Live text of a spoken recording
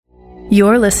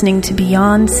You're listening to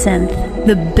Beyond Synth,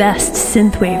 the best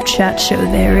synthwave chat show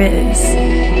there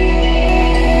is.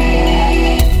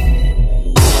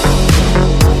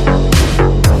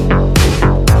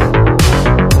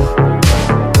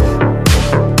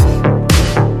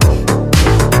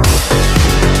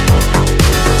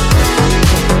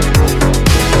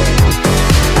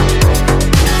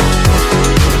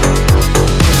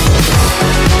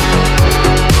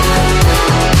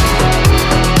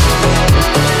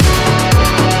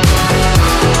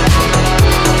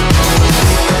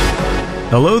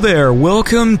 Hello there,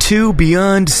 welcome to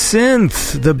Beyond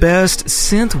Synth, the best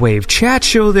synthwave chat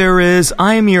show there is.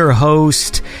 I'm your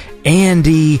host,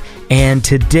 Andy, and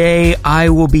today I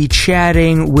will be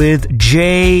chatting with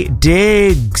Jay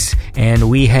Diggs. And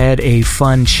we had a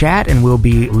fun chat, and we'll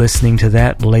be listening to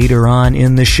that later on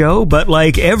in the show. But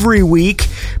like every week,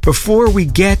 before we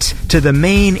get to the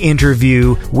main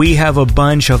interview, we have a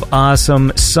bunch of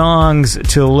awesome songs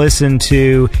to listen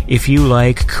to if you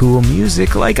like cool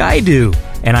music like I do.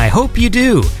 And I hope you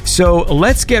do. So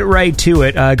let's get right to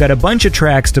it. I got a bunch of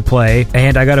tracks to play,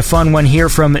 and I got a fun one here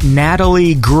from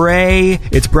Natalie Gray.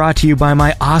 It's brought to you by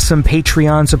my awesome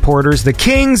Patreon supporters, the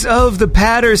Kings of the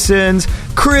Pattersons,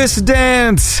 Chris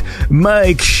Dance,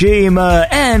 Mike Shima,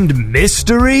 and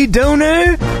Mystery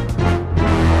Donor.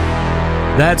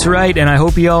 That's right, and I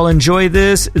hope you all enjoy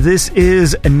this. This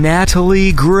is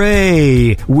Natalie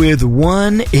Gray with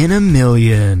One in a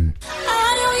Million.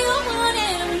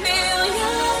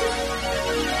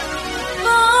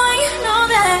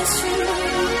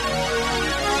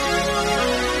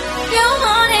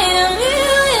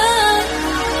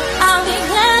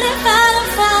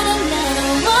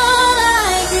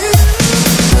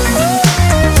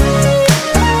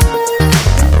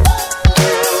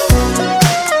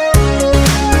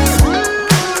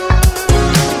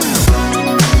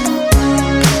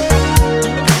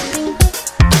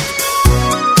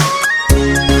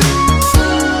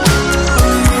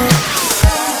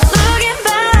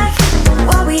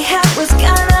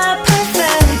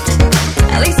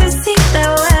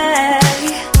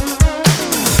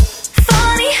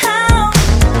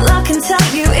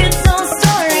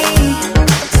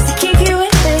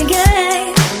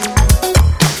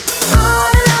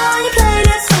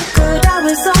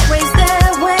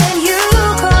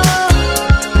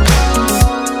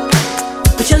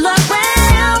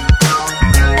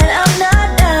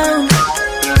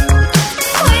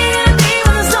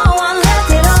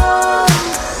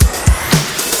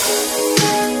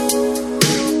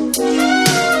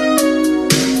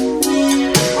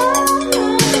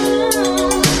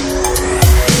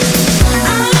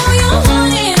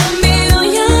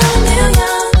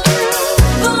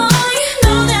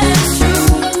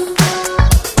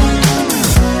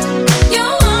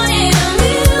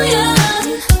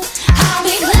 I'll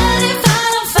be glad.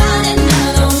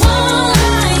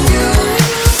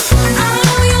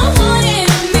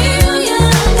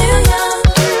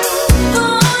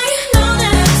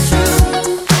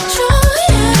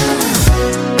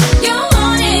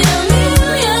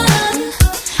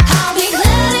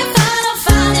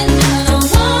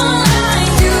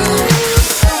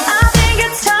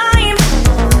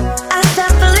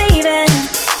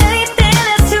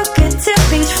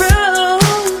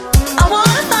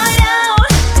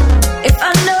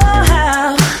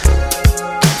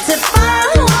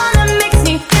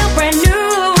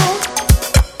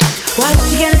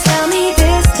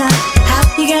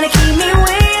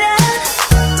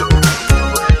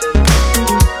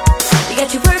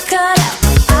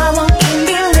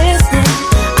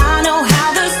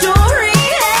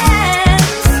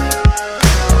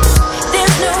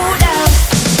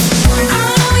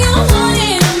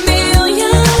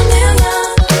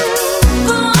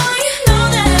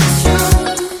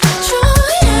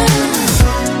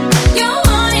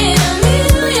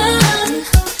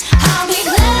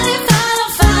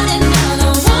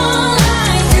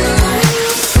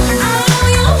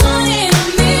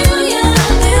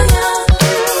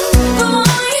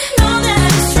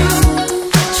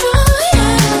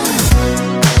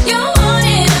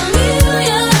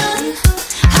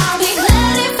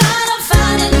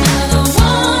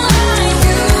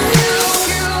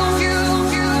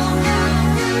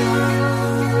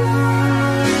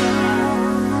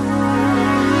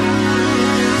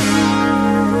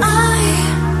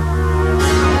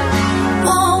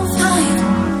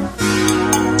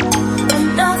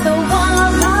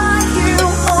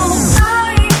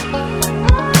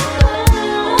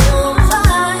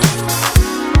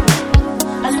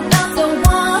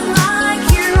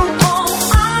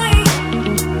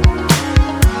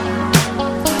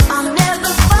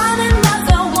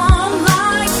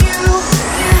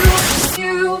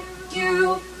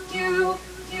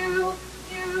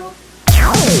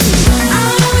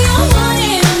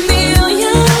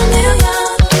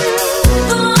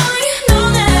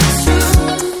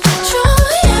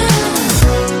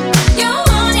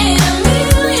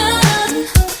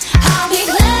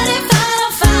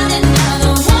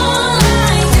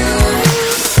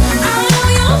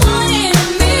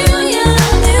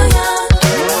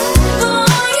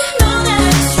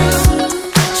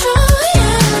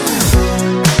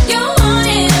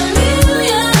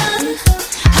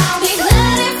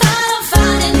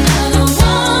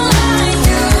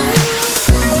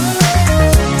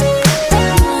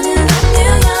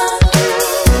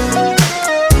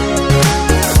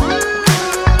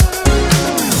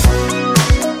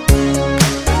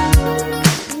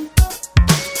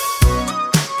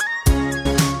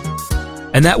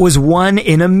 And that was 1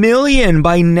 in a Million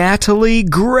by Natalie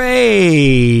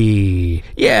Gray.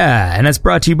 Yeah, and that's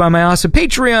brought to you by my awesome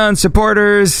Patreon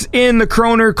supporters. In the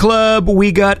Kroner Club,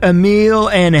 we got Emil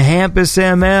and Hampus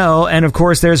ML. And of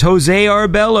course, there's Jose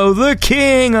Arbello, the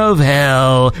king of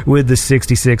hell, with the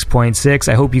 66.6.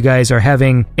 I hope you guys are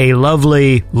having a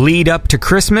lovely lead up to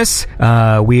Christmas.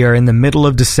 We are in the middle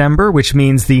of December, which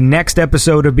means the next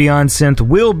episode of Beyond Synth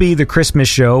will be the Christmas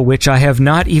show, which I have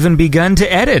not even begun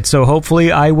to edit. So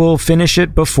hopefully I will finish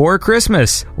it before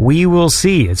Christmas. We will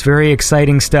see. It's very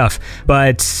exciting stuff.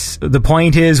 But the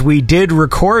point is, we did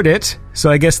record it, so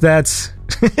I guess that's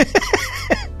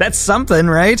that's something,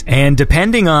 right? And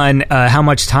depending on how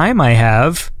much time I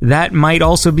have, that might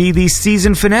also be the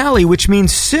season finale, which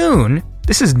means soon,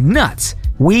 this is nuts,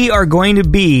 we are going to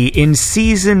be in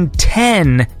season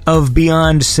 10 of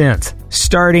Beyond Synth,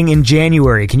 starting in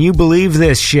January. Can you believe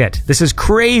this shit? This is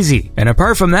crazy. And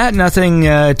apart from that, nothing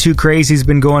too crazy has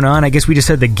been going on. I guess we just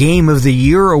had the Game of the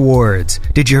Year awards.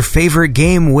 Did your favorite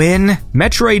game win?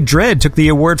 Metroid Dread took the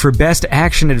award for Best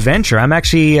Action Adventure. I'm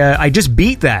actually, I just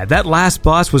beat that. That last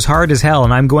boss was hard as hell,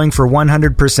 and I'm going for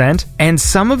 100%. And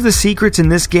some of the secrets in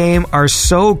this game are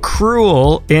so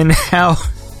cruel in how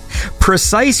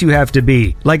precise you have to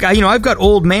be. Like, I've got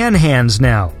old man hands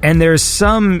now, and there's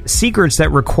some secrets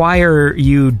that require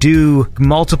you do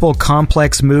multiple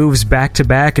complex moves back to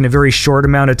back in a very short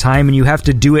amount of time, and you have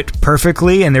to do it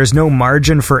perfectly, and there's no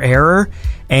margin for error.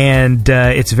 And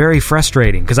it's very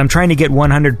frustrating because I'm trying to get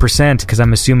 100% because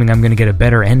I'm assuming I'm going to get a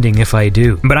better ending if I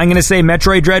do. But I'm going to say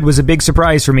Metroid Dread was a big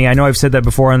surprise for me. I know I've said that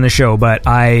before on the show, but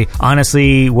I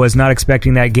honestly was not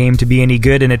expecting that game to be any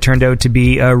good, and it turned out to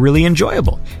be really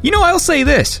enjoyable. I'll say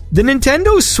this. The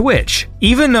Nintendo Switch,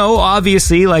 even though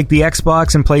obviously like the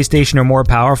Xbox and PlayStation are more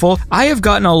powerful, I have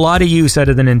gotten a lot of use out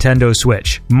of the Nintendo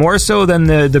Switch. More so than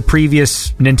the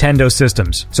previous Nintendo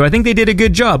systems. So I think they did a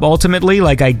good job. Ultimately,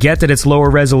 like, I get that it's lower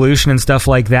resolution and stuff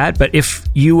like that, but if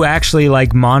you actually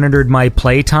like monitored my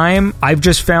playtime, I've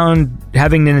just found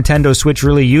having the Nintendo Switch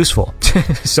really useful.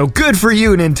 So good for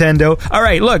you, Nintendo. All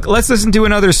right, look, let's listen to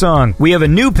another song. We have a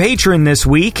new patron this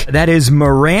week. That is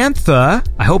Marantha.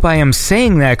 I hope I am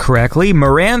saying that correctly.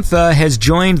 Marantha has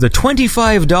joined the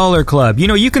 $25 club.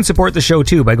 You can support the show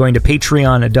too by going to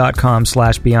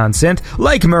patreon.com/BeyondSynth,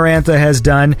 like Marantha has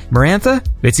done. Marantha?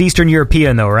 It's Eastern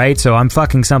European though, right? So I'm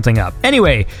fucking something up.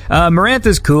 Anyway,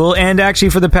 Marantha's cool, and actually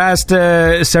for the past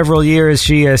several years,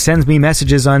 she sends me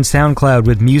messages on SoundCloud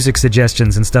with music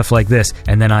suggestions and stuff like this,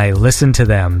 and then I listen to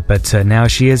them. But now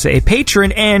she is a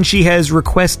patron, and she has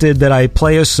requested that I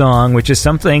play a song, which is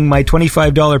something my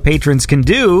 $25 patrons can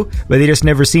do, but they just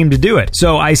never seem to do it.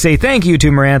 So I say thank you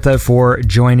to Marantha for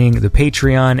joining the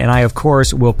Patreon, and I of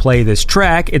course will play this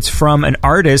track. It's from an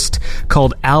artist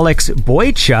called Alex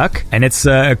Boychuk, and it's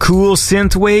a cool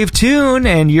synthwave tune,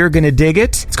 and you're gonna dig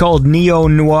it. It's called Neo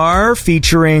Noir,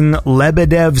 featuring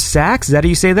Lebedev Sax. Is that how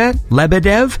you say that?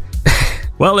 Lebedev?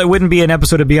 Well, it wouldn't be an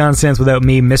episode of Beyond Synth without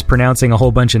me mispronouncing a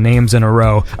whole bunch of names in a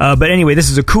row. But anyway, this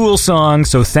is a cool song,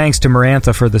 so thanks to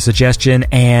Marantha for the suggestion,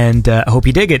 and I hope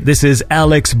you dig it. This is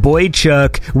Alex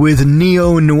Boychuk with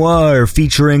Neo Noir,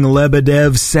 featuring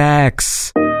Lebedev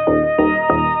Sax.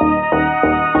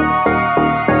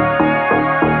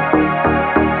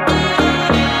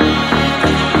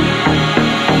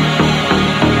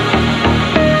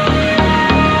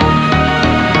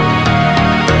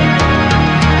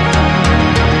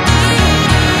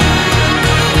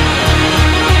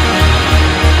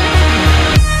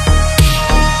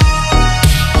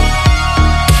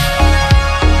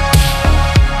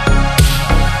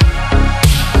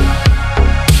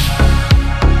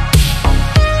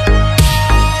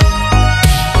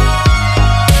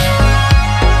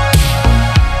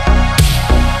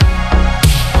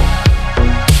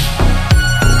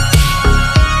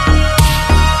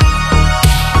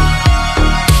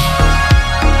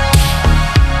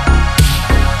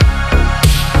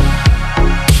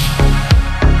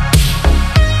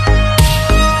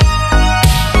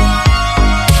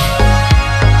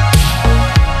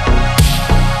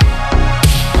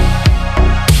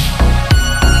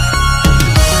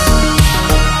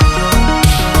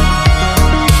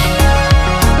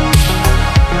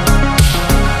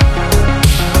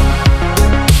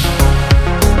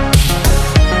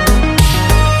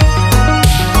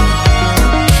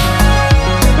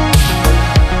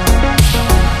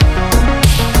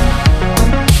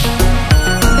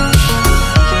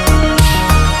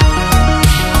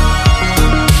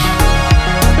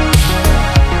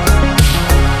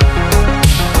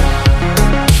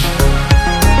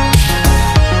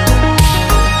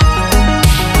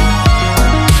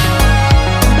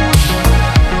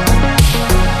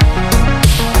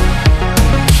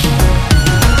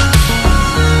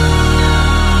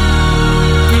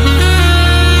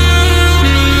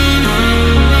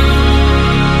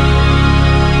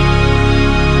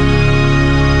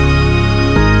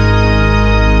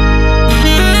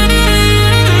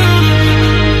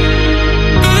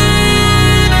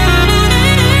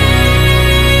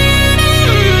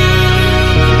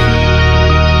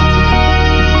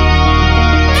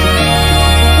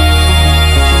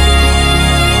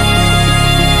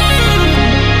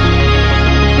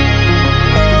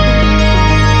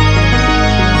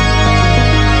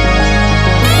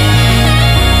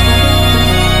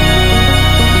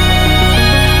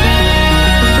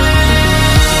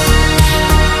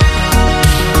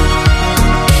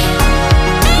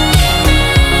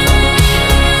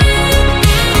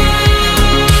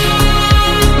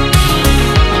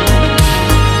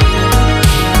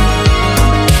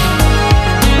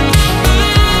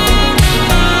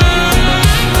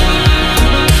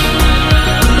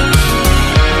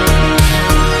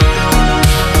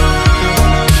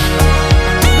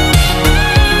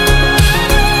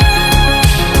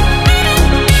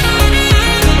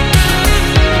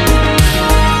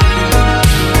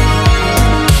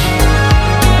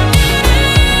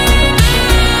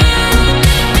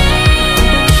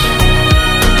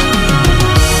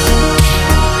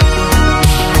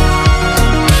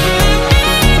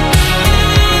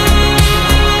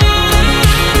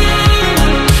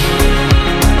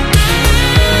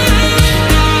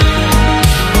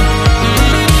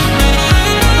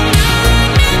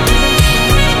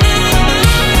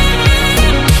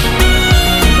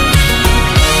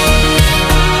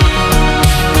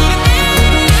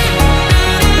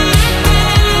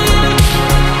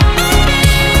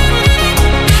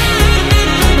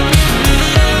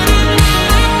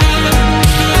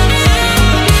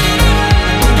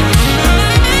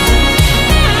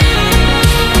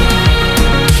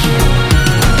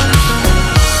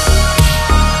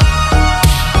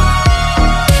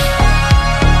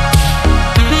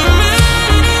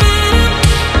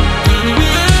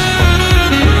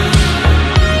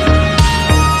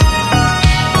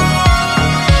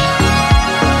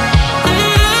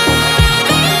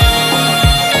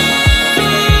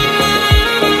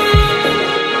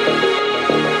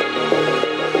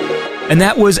 And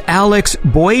that was Alex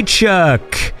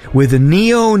Boychuk with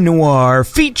Neo Noir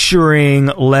featuring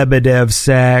Lebedev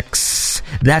sax.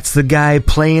 That's the guy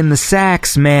playing the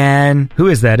sax, man. Who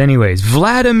is that anyways?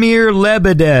 Vladimir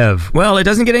Lebedev. Well, it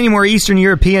doesn't get any more Eastern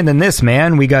European than this,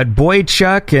 man. We got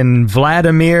Boychuk and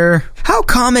Vladimir. How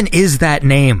common is that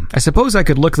name? I suppose I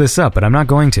could look this up, but I'm not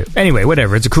going to. Anyway,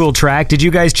 whatever. It's a cool track. Did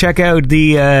you guys check out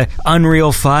the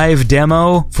Unreal 5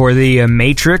 demo for the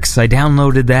Matrix? I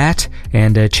downloaded that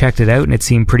and checked it out, and it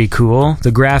seemed pretty cool.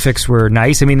 The graphics were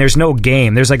nice. I mean, there's no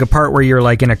game. There's like a part where you're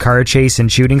like in a car chase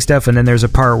and shooting stuff, and then there's a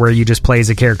part where you just play as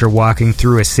a character walking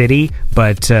through a city,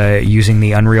 but using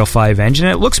the Unreal 5 engine.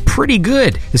 It looks pretty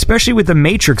good, especially with the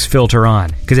Matrix filter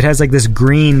on, because it has like this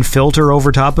green filter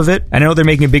over top of it. I know they're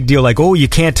making a big deal like, oh, you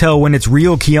can't tell when it's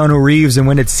real Keanu Reeves and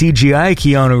when it's CGI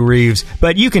Keanu Reeves,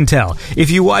 but you can tell. If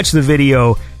you watch the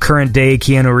video, current day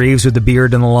Keanu Reeves with the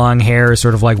beard and the long hair,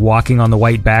 sort of like walking on the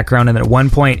white background, and then at one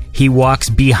point he walks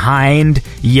behind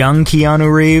young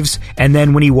Keanu Reeves, and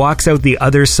then when he walks out the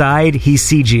other side, he's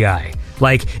CGI.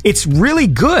 Like, it's really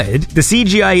good. The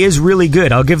CGI is really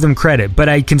good. I'll give them credit, but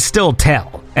I can still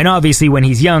tell. And obviously when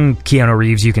he's young Keanu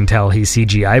Reeves, you can tell he's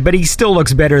CGI, but he still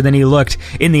looks better than he looked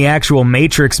in the actual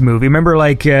Matrix movie. Remember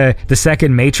like the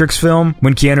second Matrix film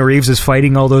when Keanu Reeves is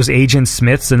fighting all those Agent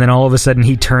Smiths and then all of a sudden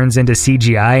he turns into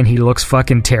CGI and he looks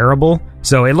fucking terrible?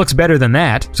 So it looks better than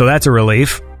that. So that's a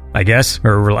relief, I guess.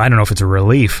 Or I don't know if it's a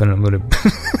relief. I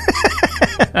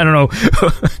don't know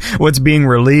what's being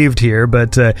relieved here,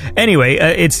 but anyway,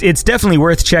 it's definitely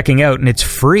worth checking out, and it's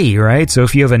free, right? So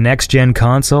if you have a next-gen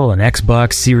console, an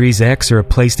Xbox Series X or a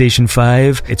PlayStation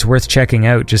 5, it's worth checking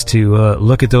out just to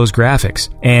look at those graphics.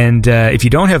 And if you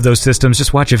don't have those systems,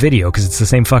 just watch a video, because it's the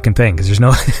same fucking thing, because there's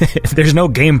no there's no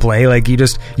gameplay. Like,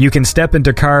 you can step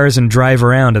into cars and drive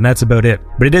around, and that's about it.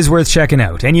 But it is worth checking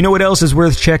out. And you know what else is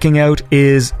worth checking out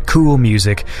is cool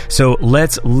music. So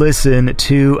let's listen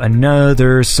to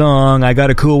another song. I got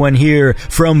a cool one here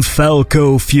from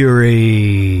Falco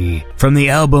Fury from the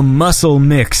album Muscle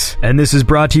Mix, and this is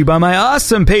brought to you by my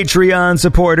awesome Patreon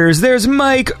supporters. There's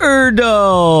Mike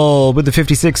Erdahl with the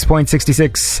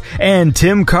 56.66 and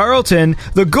Tim Carlton,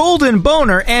 the Golden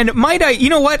Boner. And might I, you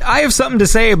know what, I have something to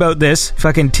say about this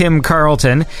fucking Tim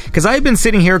Carlton, because I've been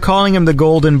sitting here calling him the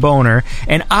Golden Boner,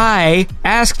 and I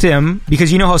asked him,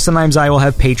 because you know how sometimes I will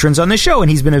have patrons on the show,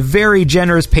 and he's been a very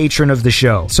generous patron of the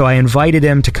show, so I invited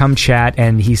him to come chat,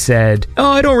 and he said, oh,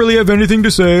 I don't really have anything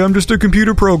to say, I'm just a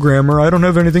computer programmer, I don't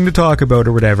have anything to talk about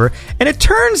or whatever. And it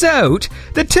turns out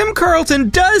that Tim Carlton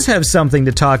does have something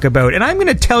to talk about, and I'm going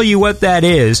to tell you what that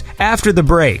is after the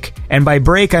break. And by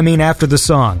break, I mean after the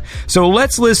song. So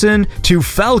let's listen to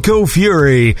Falco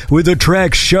Fury with the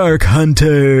track Shark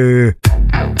Hunter.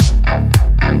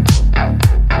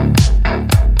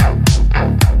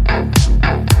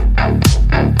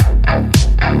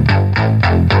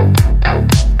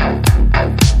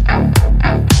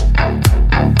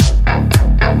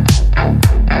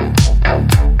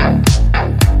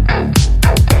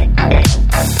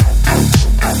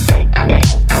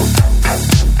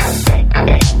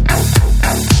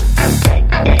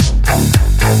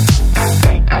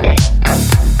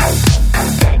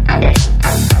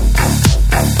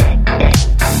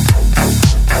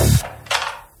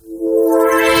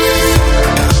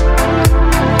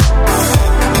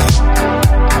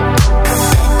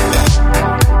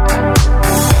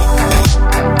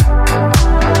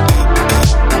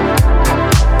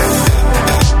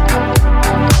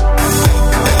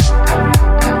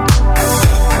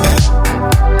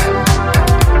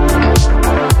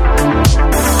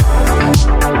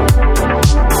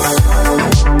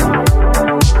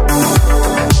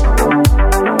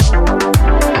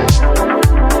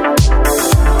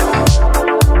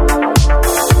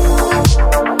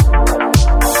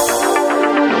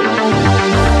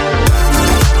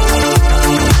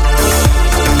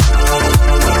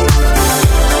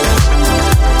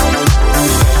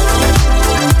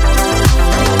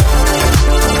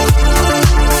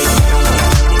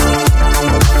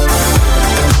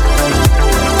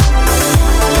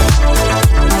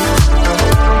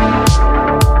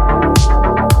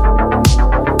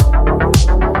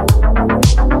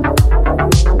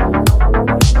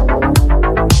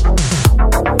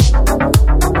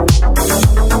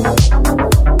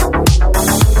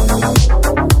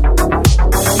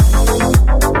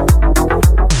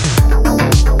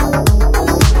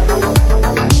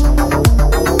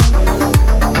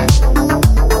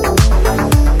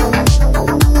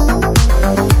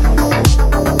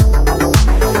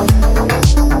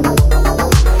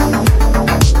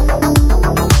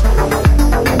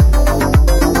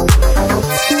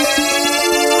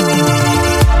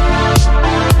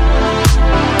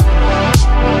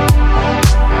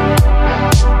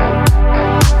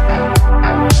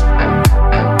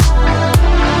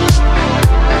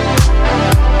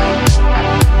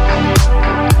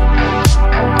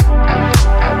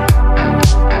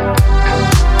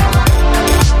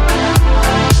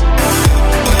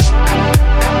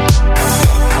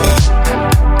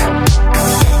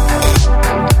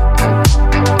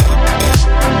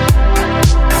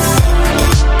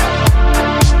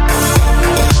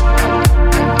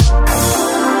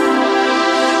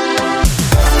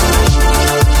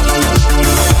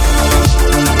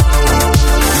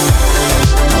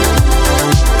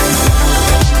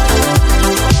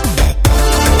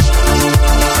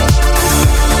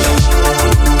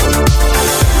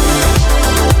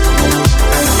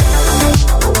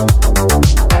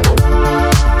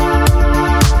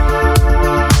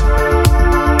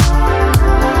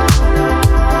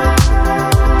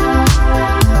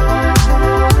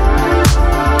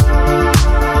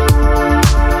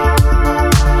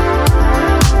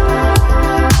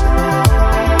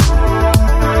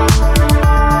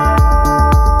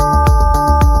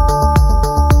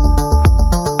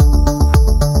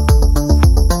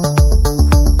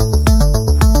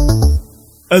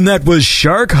 And that was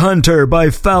Shark Hunter by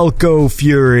Falco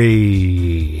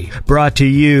Fury. Brought to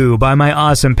you by my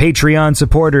awesome Patreon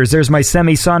supporters. There's my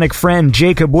semisonic friend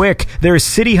Jacob Wick. There's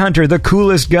City Hunter, the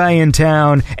coolest guy in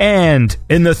town. And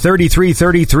in the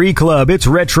 3333 Club, it's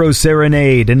Retro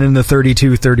Serenade. And in the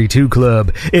 3232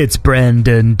 Club, it's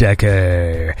Brandon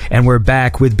Decker. And we're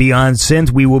back with Beyond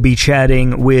Synth. We will be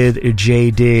chatting with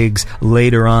Jay Diggs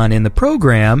later on in the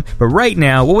program. But right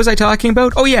now, what was I talking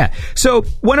about? Oh yeah. So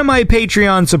one of my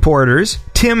Patreon supporters,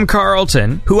 Tim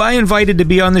Carlton, who I invited to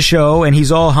be on the show, and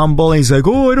he's all humble. He's like,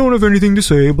 oh, I don't have anything to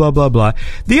say, blah, blah, blah.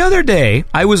 The other day,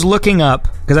 I was looking up,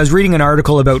 because I was reading an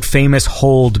article about famous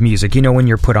hold music, you know, when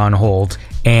you're put on hold.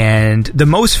 And the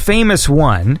most famous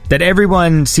one that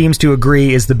everyone seems to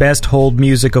agree is the best hold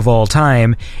music of all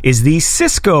time is the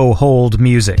Cisco hold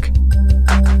music.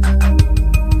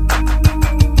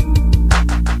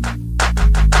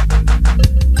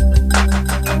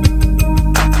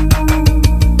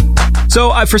 So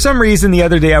for some reason the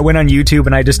other day I went on YouTube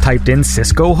and I just typed in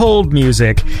Cisco hold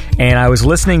music and I was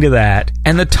listening to that,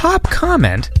 and the top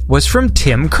comment was from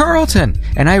Tim Carlton,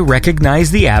 and I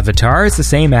recognized the avatar. It's the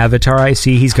same avatar I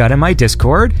see he's got in my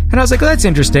Discord, and I was like, oh, that's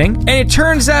interesting. And it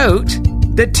turns out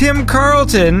that Tim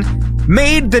Carlton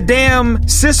made the damn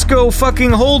Cisco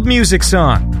fucking hold music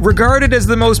song. Regarded as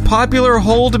the most popular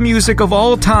hold music of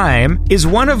all time is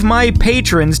one of my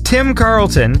patrons, Tim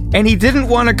Carlton, and he didn't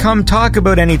want to come talk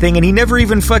about anything, and he never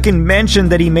even fucking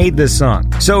mentioned that he made this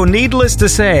song. So needless to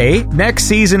say, next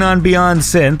season on Beyond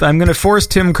Synth, I'm going to force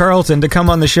Tim Carlton to come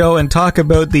on the show and talk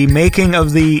about the making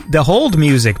of the hold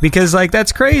music, because like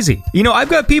that's crazy. You know, I've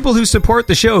got people who support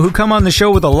the show who come on the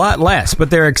show with a lot less, but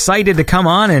they're excited to come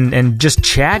on and just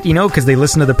chat, you know, because they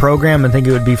listen to the program and think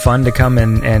it would be fun to come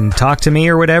and talk to me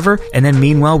or whatever. And then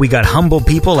meanwhile, we got humble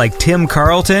people like Tim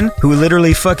Carlton, who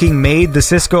literally fucking made the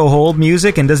Cisco hold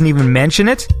music and doesn't even mention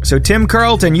it. So Tim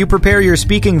Carlton, you prepare your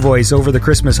speaking voice over the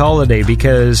Christmas holiday,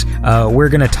 because we're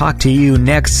going to talk to you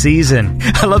next season.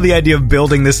 I love the idea of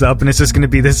building this up and it's just going to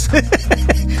be this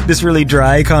this really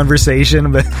dry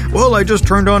conversation. But, well, I just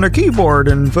turned on a keyboard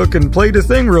and fucking played a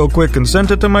thing real quick and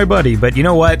sent it to my buddy. But you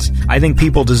know what? I think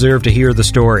people deserve to hear the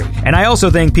story. And I also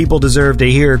think people deserve to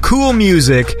hear cool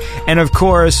music. And of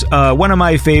course, one of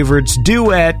my favorites,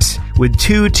 Duet with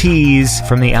 2 T's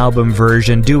from the album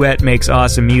version. Duet makes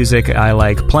awesome music. I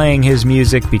like playing his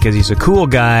music because he's a cool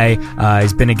guy.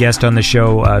 He's been a guest on the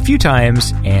show a few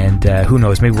times, and who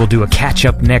knows, maybe we'll do a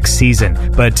catch-up next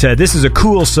season. But this is a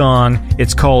cool song.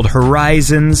 It's called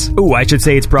Horizons. Ooh, I should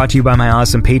say it's brought to you by my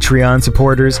awesome Patreon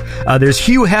supporters. There's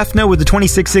Hugh Hefner with the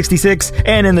 $26.66,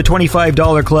 and in the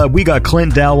 $25 club, we got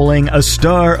Clint Dowling, A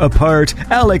Star Apart,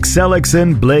 Alex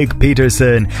Seligson, Blake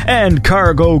Peterson, and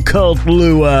Cargo Cult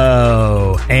Luo.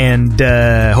 And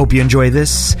hope you enjoy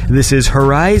this. This is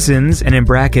Horizons, and in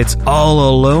brackets, All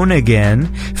Alone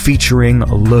Again, featuring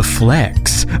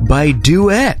LaFlex by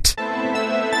Duet.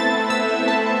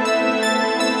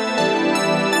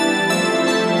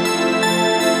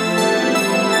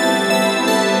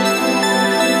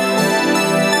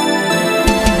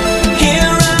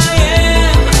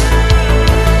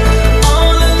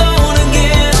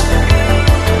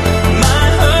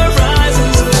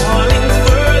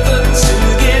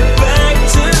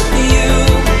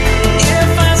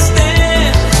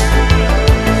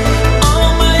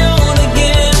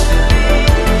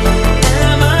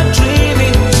 Am I dreaming?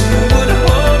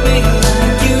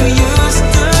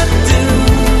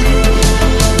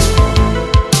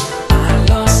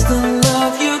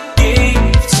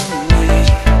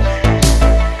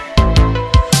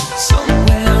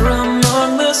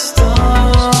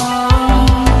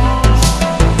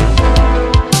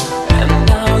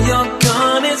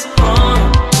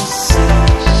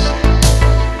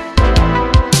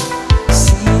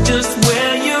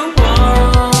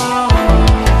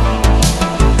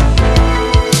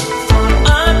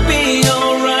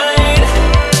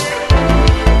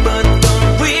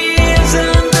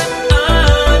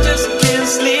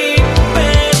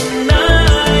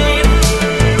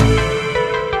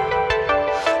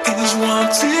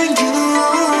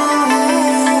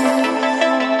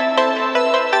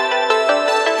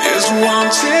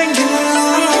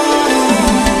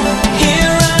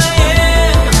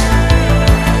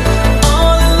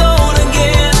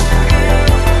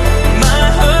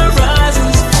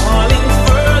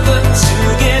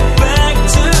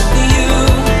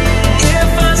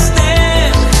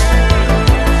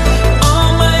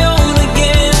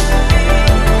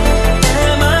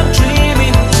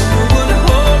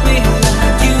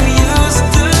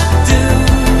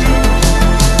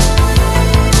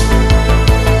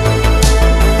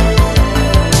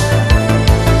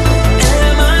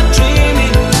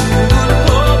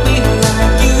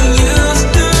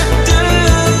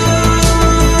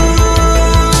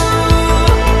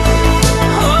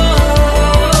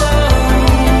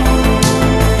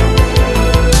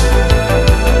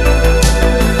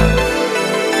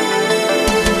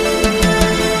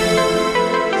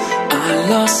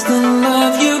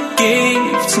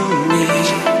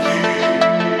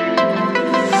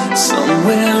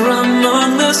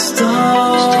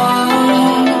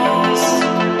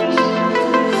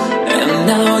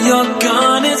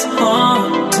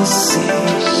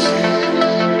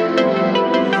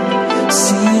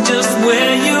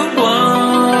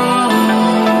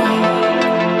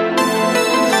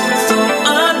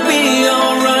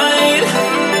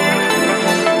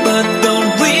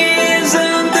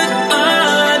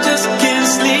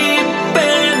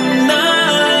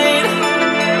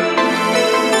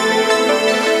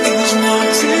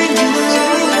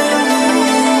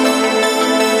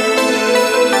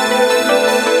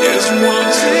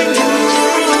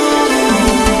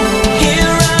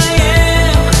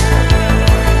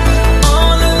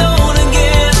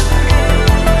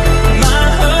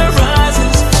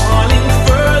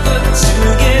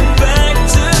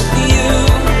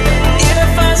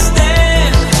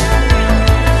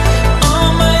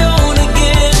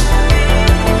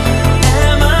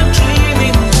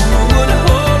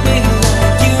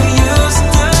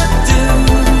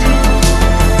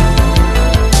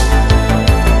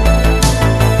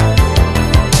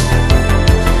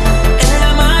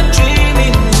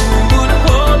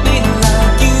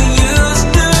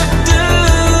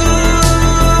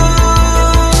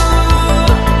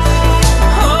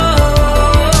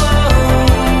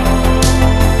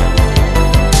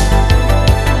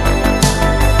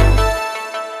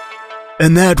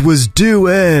 And that was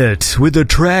Duet with the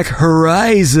track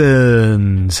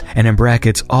Horizons. And in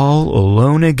brackets, All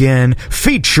Alone Again,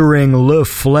 featuring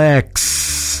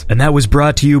LaFlex. And that was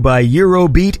brought to you by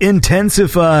Eurobeat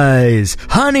Intensifies,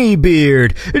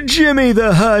 Honeybeard, Jimmy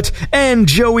the Hutt, and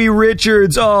Joey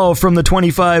Richards, all from the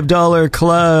 $25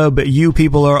 club. You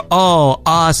people are all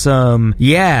awesome.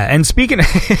 Yeah, and speaking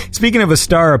of a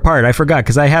star apart, I forgot,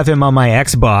 because I have him on my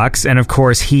Xbox, and of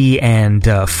course he and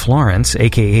Florence,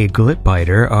 aka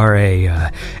Glitbiter, are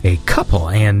a couple.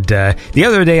 And the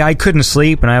other day I couldn't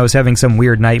sleep, and I was having some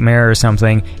weird nightmare or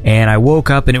something, and I woke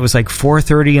up and it was like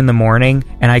 4:30 in the morning,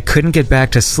 and I couldn't get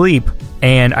back to sleep.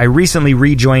 And I recently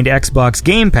rejoined Xbox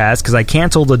Game Pass because I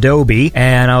canceled Adobe,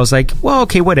 and I was like, well,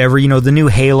 okay, whatever, you know, the new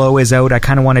Halo is out, I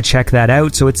kind of want to check that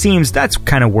out, so it seems that's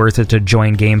kind of worth it to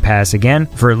join Game Pass again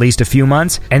for at least a few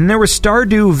months. And there was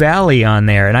Stardew Valley on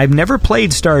there, and I've never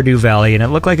played Stardew Valley, and it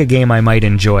looked like a game I might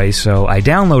enjoy, so I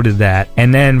downloaded that,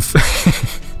 and then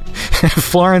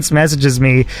Florence messages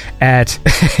me at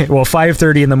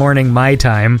 5:30 in the morning my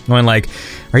time, going like,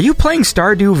 are you playing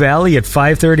Stardew Valley at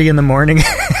 5:30 in the morning?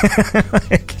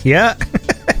 Like, yeah.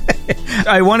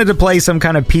 I wanted to play some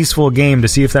kind of peaceful game to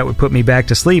see if that would put me back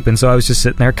to sleep, and so I was just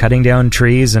sitting there cutting down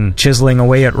trees and chiseling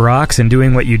away at rocks and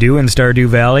doing what you do in Stardew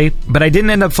Valley, but I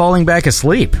didn't end up falling back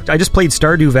asleep. I just played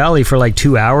Stardew Valley for like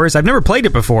 2 hours. I've never played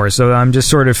it before, so I'm just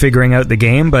sort of figuring out the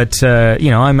game, but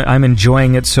I'm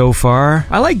enjoying it so far.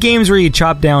 I like games where you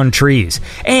chop down trees,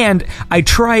 and I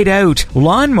tried out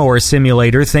Lawnmower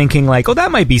Simulator thinking like, oh,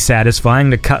 that might be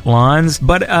satisfying to cut lawns,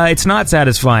 but it's not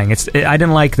satisfying. I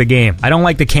didn't like the game. I don't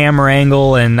like the camera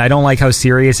angle, and I don't like how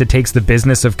serious it takes the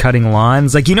business of cutting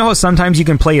lawns. Like, you know how sometimes you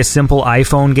can play a simple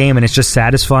iPhone game and it's just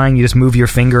satisfying, you just move your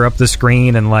finger up the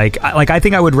screen, and I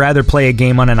think I would rather play a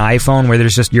game on an iPhone where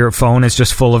there's just, your phone is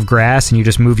just full of grass and you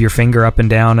just move your finger up and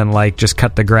down and like just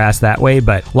cut the grass that way.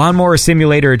 But Lawnmower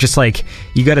Simulator, just like,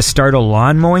 you gotta start a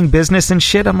lawn mowing business and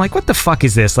shit. I'm like, what the fuck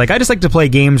is this? Like, I just like to play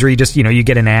games where you just, you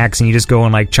get an axe and you just go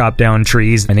and like chop down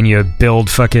trees and then you build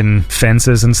fucking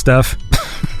fences and stuff.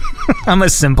 I'm a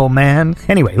simple man.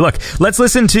 Anyway, look, let's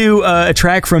listen to a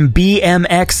track from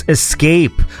BMX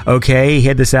Escape, okay? He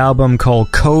had this album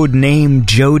called Code Name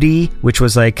Jody, which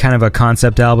was like kind of a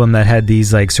concept album that had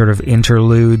these like sort of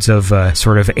interludes of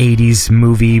sort of 80s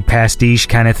movie pastiche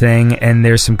kind of thing, and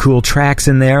there's some cool tracks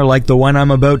in there, like the one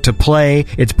I'm about to play.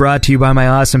 It's brought to you by my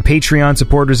awesome Patreon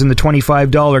supporters in the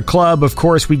 $25 club. Of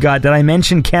course, we got, did I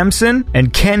mention Kempson?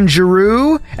 And Ken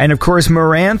Giroux? And of course,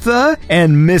 Marantha?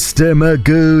 And Mr.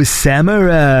 Magoo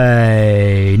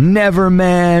Samurai,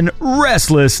 Neverman,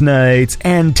 Restless Nights,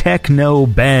 and Techno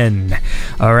Ben.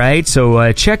 Alright,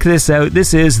 so check this out.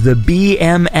 This is the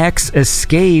BMX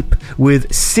Escape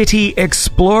with City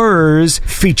Explorers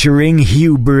featuring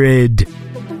Hubrid.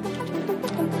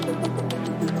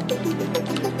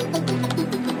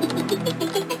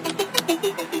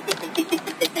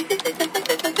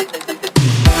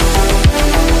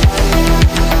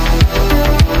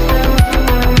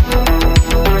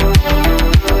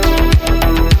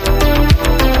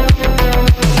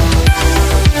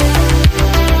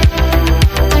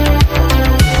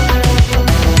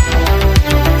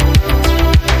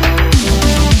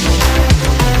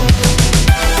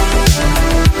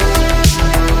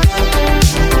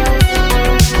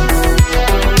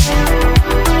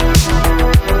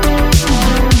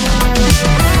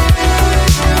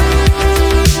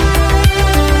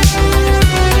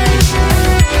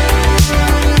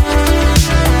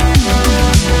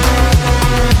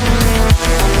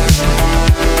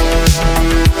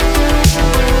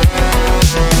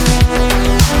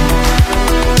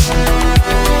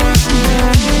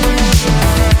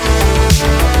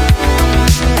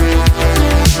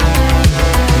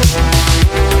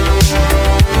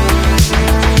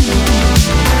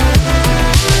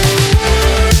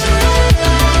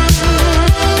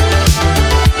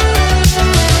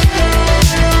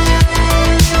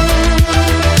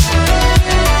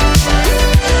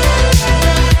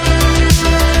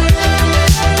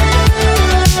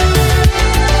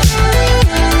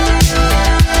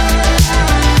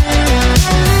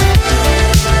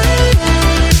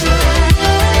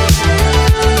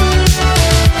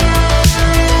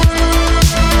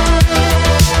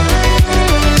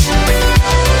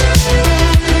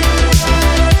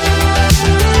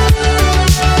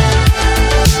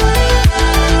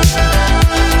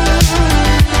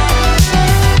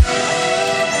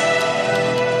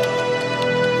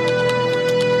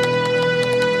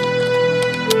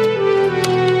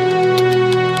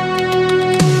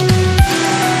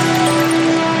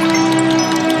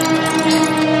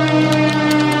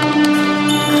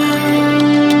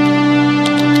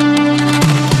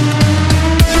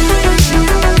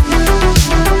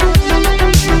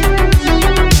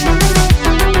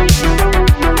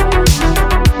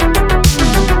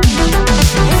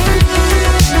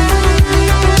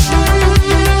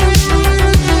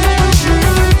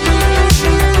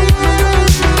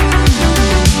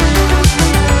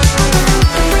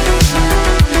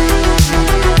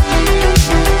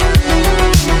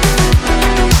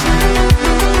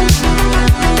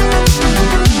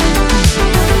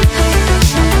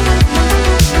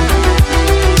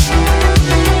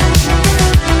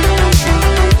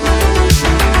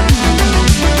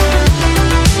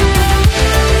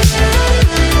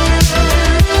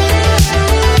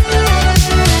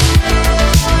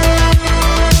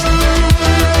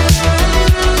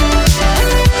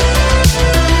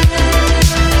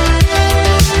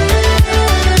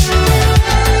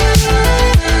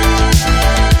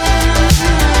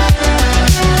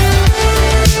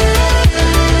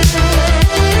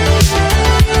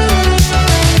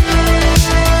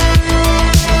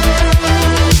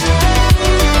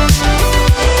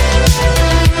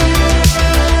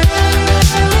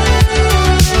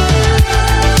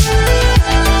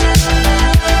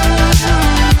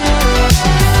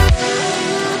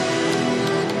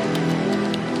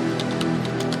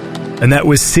 And that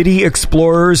was City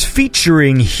Explorers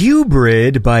featuring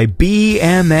Hubrid by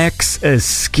BMX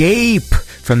Escape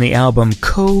from the album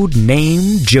Code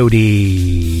Name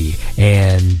Jody.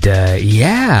 And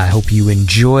yeah, I hope you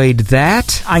enjoyed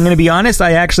that. I'm going to be honest,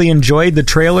 I actually enjoyed the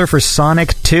trailer for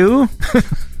Sonic 2.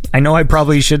 I know I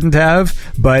probably shouldn't have,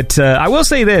 but I will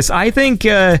say this. I think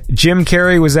Jim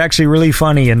Carrey was actually really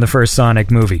funny in the first Sonic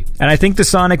movie. And I think the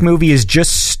Sonic movie is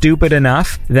just stupid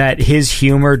enough that his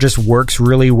humor just works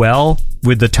really well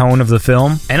with the tone of the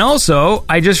film. And also,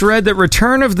 I just read that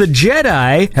Return of the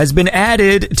Jedi has been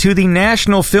added to the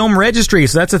National Film Registry.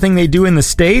 So that's a thing they do in the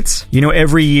States. You know,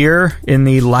 every year in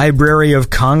the Library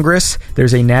of Congress,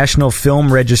 there's a National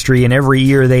Film Registry, and every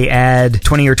year they add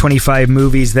 20 or 25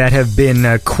 movies that have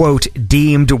been, quote,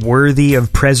 deemed worthy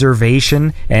of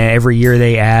preservation. And every year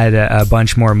they add a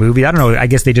bunch more movies. I don't know, I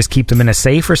guess they just keep them in a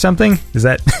safe or something? Is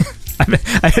that...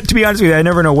 to be honest with you, I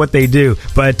never know what they do.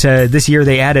 But this year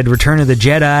they added Return of the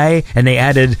Jedi, and they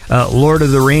added Lord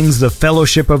of the Rings, The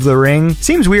Fellowship of the Ring.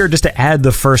 Seems weird just to add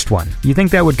the first one. You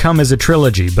think that would come as a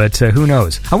trilogy, but who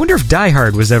knows? I wonder if Die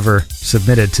Hard was ever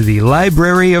submitted to the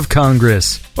Library of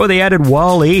Congress. Oh, they added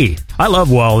Wall-E. I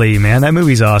love Wall-E, man. That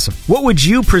movie's awesome. What would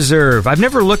you preserve? I've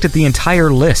never looked at the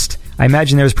entire list. I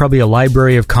imagine there's probably a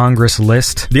Library of Congress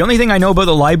list. The only thing I know about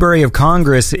the Library of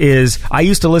Congress is I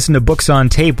used to listen to books on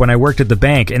tape when I worked at the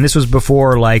bank, and this was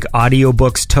before, like,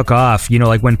 audiobooks took off, you know,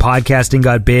 like when podcasting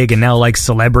got big and now, like,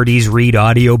 celebrities read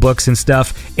audiobooks and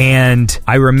stuff. And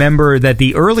I remember that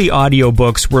the early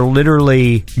audiobooks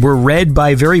were read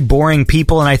by very boring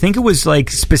people, and I think it was, like,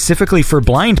 specifically for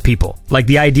blind people. Like,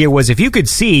 the idea was if you could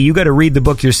see, you got to read the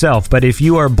book yourself, but if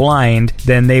you are blind,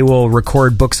 then they will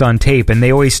record books on tape, and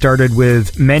they always started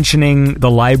with mentioning the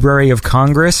Library of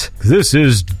Congress. This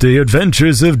is The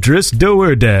Adventures of Driss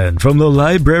Do'Urden from the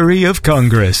Library of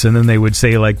Congress. And then they would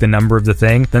say, like, the number of the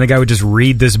thing. Then the guy would just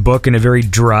read this book in a very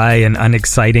dry and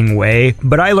unexciting way.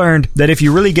 But I learned that if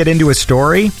you really get into a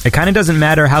story, it kind of doesn't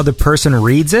matter how the person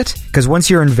reads it, because once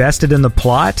you're invested in the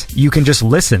plot, you can just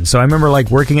listen. So I remember,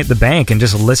 like, working at the bank and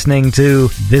just listening to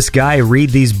this guy read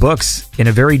these books in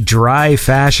a very dry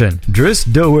fashion. Driss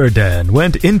Do'Urden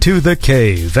went into the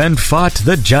cave and fought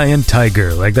the giant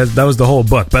tiger. Like, that was the whole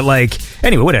book. But, like,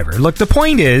 anyway, whatever. Look, the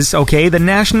point is, okay, the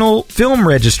National Film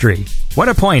Registry. What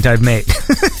a point I've made.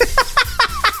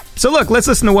 So look, let's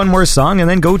listen to one more song and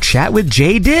then go chat with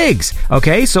Jay Diggs.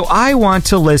 Okay, so I want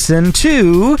to listen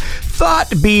to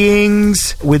Thought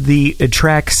Beings with the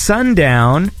track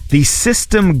Sundown, the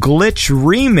System Glitch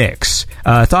remix.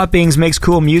 Thought Beings makes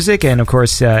cool music, and of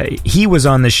course, he was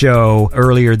on the show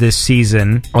earlier this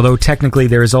season, although technically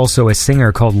there is also a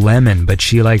singer called Lemon, but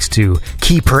she likes to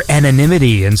keep her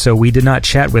anonymity, and so we did not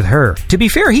chat with her. To be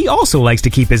fair, he also likes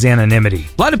to keep his anonymity.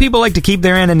 A lot of people like to keep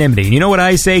their anonymity, and you know what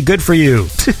I say? Good for you.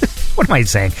 What am I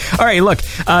saying? All right, look,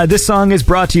 this song is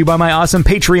brought to you by my awesome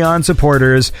Patreon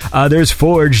supporters. There's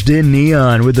Forged in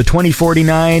Neon with the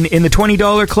 2049. In the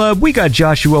 $20 club, we got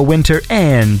Joshua Winter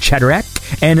and Chatterack.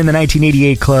 And in the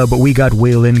 1988 club, we got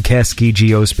Waylon Kesky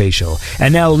Geospatial.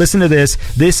 And now listen to this.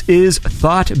 This is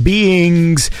Thought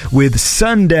Beings with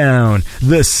Sundown,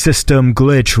 the System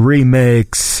Glitch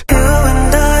remix. You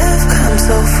and I have come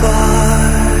so far.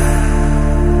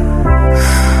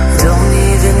 Don't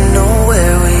even know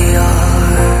where we are.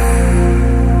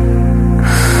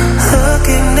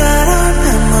 Looking at our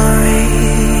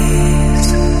memories,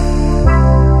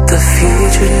 the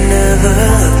future never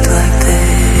looked like this.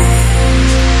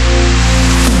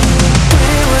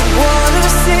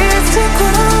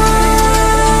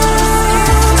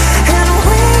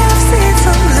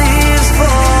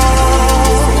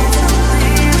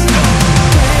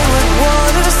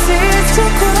 To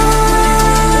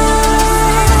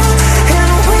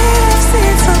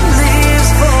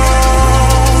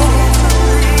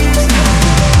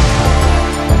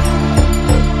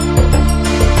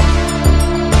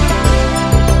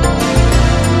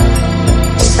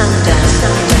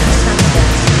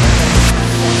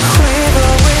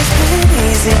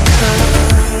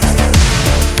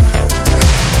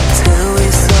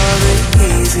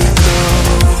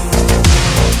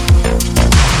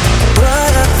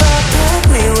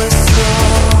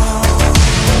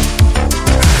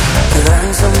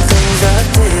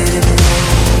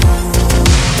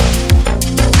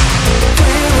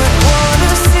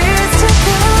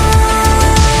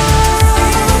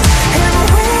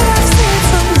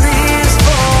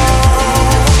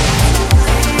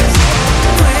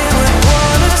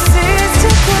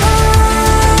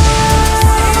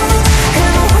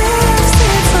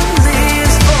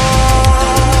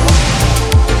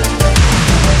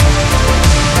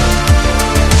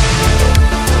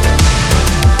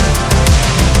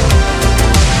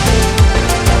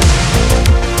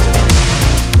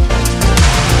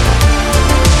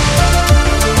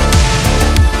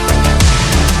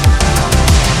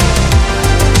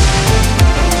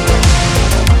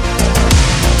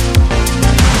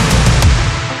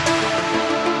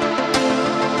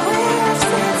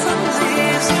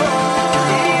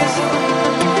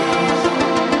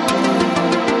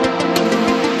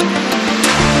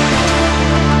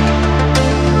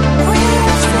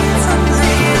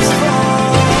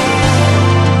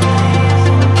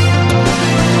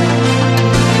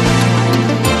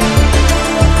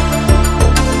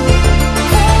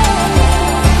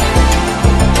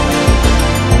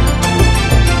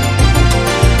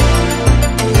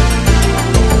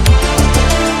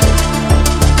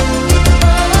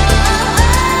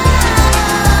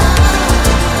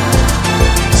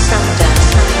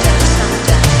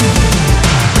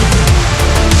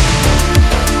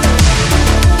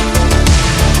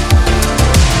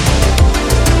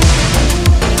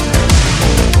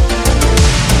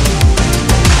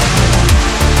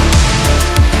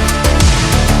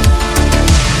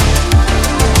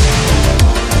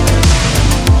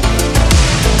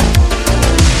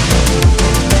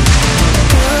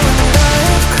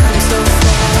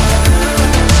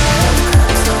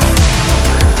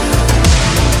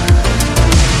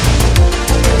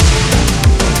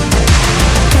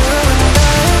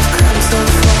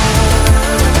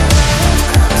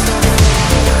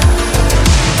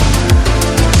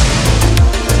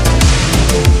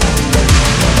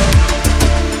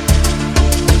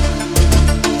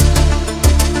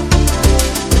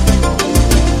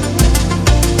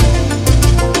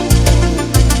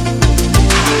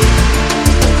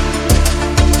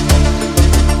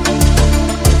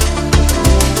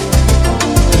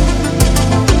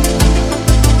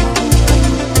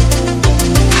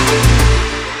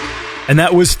And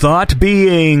that was Thought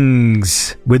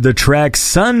Beings with the track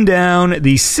Sundown,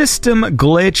 the System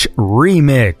Glitch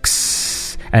remix.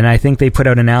 And I think they put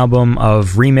out an album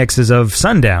of remixes of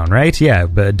Sundown, right? Yeah,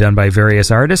 but done by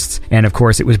various artists. And of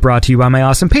course, it was brought to you by my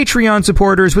awesome Patreon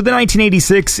supporters. With the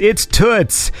 1986, it's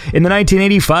Toots. In the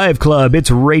 1985 club, it's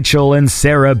Rachel and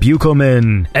Sarah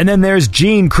Buchelman. And then there's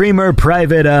Gene Creamer,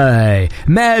 Private Eye,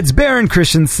 Mads Baron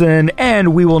Christensen,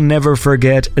 and we will never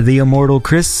forget the immortal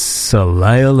Chris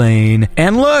Celia Lane.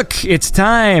 And look, it's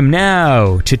time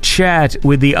now to chat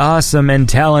with the awesome and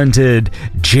talented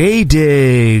J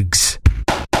Diggs.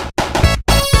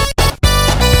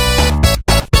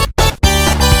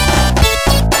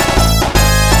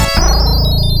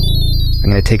 I'm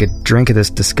going to take a drink of this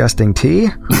disgusting tea.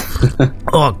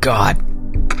 Oh, God.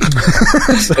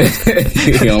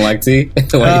 You don't like tea?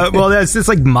 Well, it's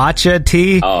like matcha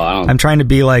tea. Oh, I'm trying to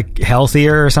be like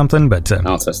healthier or something, but I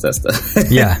don't touch that stuff.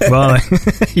 Yeah, well,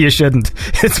 you shouldn't.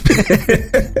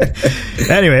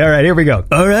 Anyway, all right, here we go.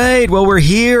 All right, well, we're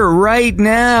here right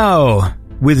now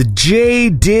with J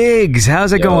Diggs.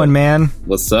 How's it going, man?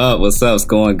 What's up? It's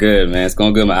going good, man. It's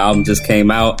going good. My album just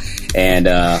came out, and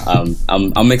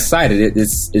I'm excited.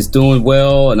 It's doing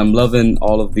well, and I'm loving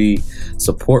all of the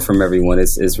support from everyone.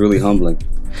 It's really humbling.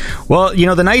 Well, you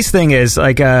know, the nice thing is,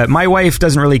 like, my wife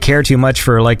doesn't really care too much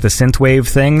for like the synthwave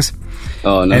things.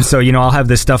 Oh, no. And so, you know, I'll have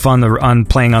this stuff on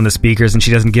playing on the speakers, and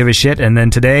she doesn't give a shit. And then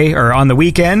today, or on the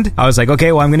weekend, I was like,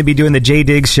 okay, well, I'm going to be doing the J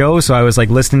Diggs show. So I was like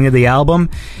listening to the album,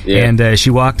 and she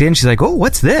walked in. She's like, oh,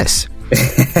 what's this?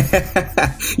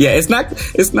 Yeah, it's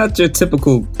not your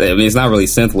typical. I mean, it's not really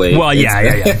synthwave. Well,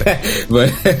 yeah.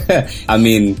 But I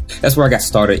mean, that's where I got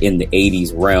started in the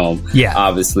 '80s realm. Yeah,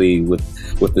 obviously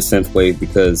with the synthwave,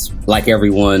 because like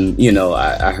everyone, you know,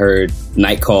 I heard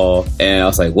Night Call and I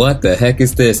was like, what the heck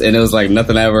is this? And it was like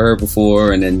nothing I ever heard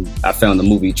before. And then I found the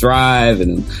movie Drive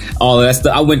and all of that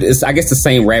stuff. I guess the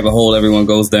same rabbit hole everyone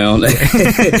goes down.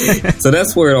 So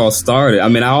that's where it all started. I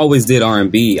mean, I always did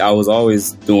R&B. I was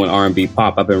always doing R&B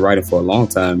pop. I've been writing for a long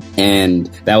time. And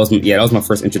that was my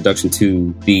first introduction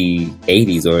to the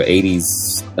 80s or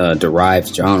 80s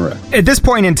derived genre. At this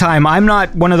point in time, I'm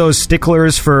not one of those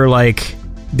sticklers for like,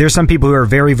 there's some people who are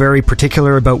very, very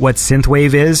particular about what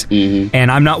synthwave is, and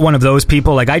I'm not one of those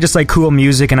people. Like, I just like cool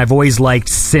music, and I've always liked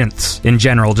synths in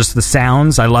general, just the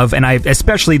sounds I love, and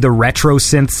especially the retro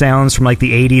synth sounds from like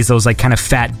the 80s, those like kind of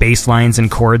fat bass lines and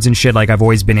chords and shit, like I've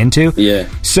always been into. Yeah.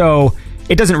 So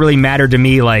it doesn't really matter to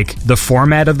me like the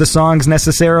format of the songs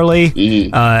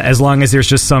necessarily, as long as there's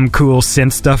just some cool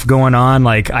synth stuff going on.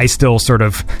 Like, I still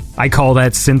I call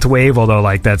that synthwave, although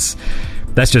like that's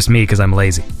just me because I'm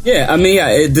lazy. Yeah, I mean,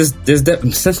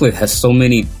 synthwave has so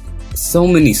many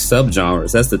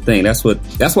subgenres. That's the thing. That's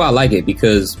why I like it,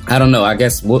 because I don't know. I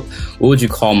guess what would you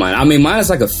call mine? I mean, mine is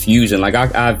like a fusion. Like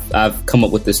I've come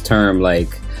up with this term like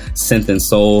synth and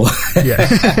soul. Yeah,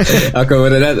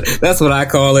 that's what I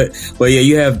call it. But yeah,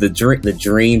 you have the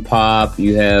dream pop.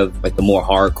 You have like the more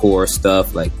hardcore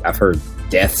stuff. Like I've heard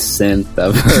death synth.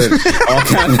 I've heard all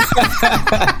kinds.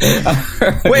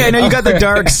 Wait, I know you got the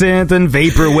dark synth and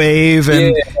vaporwave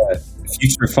and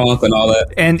future funk and all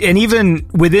that. And even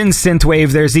within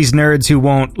synthwave, there's these nerds who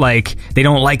they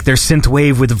don't like their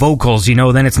synthwave with vocals, you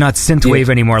know, then it's not synthwave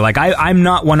anymore. Like I'm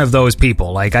not one of those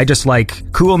people. Like I just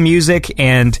like cool music,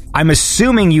 and I'm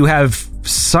assuming you have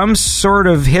some sort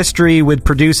of history with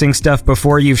producing stuff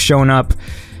before you've shown up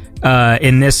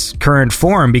in this current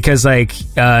form, because like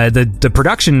the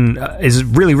production is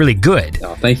really, really good.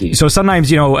 Oh, thank you. So sometimes,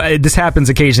 you know, this happens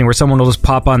occasionally where someone will just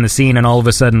pop on the scene and all of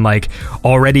a sudden like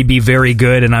already be very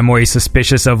good, and I'm always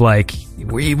suspicious of like,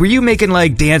 were you making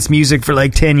like dance music for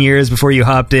like 10 years before you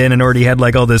hopped in and already had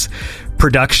like all this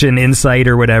production insight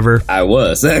or whatever? I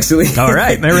was, actually. All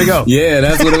right, there we go. Yeah,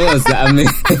 that's what it was. I mean,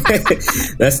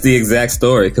 that's the exact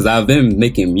story, because I've been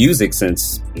making music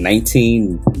since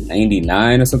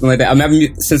 1999 or something like that. I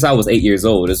mean, since I was 8 years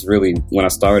old, it's really when I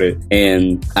started.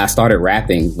 And I started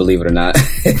rapping, believe it or not.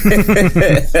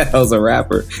 I was a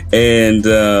rapper. And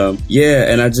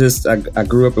and I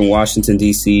grew up in Washington,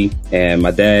 D.C., and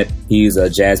my dad, he's a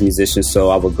jazz musician, so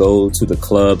I would go to the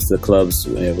clubs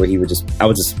where I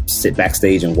would just sit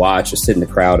backstage and watch, or sit in the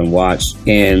crowd and watch.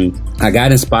 And I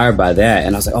got inspired by that,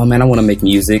 and I was like, oh man, I want to make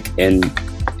music. And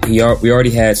we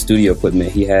already had studio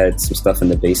equipment. He had some stuff in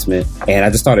the basement, and I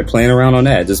just started playing around on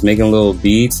that, just making little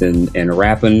beats and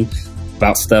rapping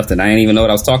about stuff that I didn't even know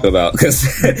what I was talking about, because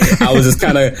I was just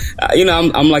kind of, you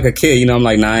know, I'm like a kid, you know, I'm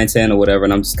like 9, 10 or whatever,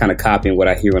 and I'm just kind of copying what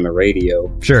I hear on the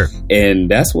radio. Sure. And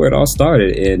that's where it all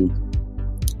started, in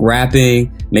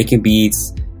rapping, making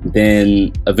beats,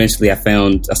 Then eventually I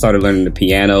started learning the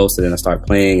piano. So then I started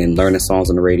playing and learning songs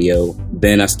on the radio.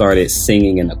 Then I started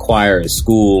singing in the choir at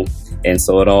school. And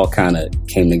so it all kind of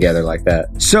came together like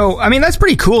that. So, I mean, that's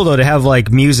pretty cool, though, to have,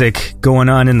 like, music going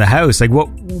on in the house. Like,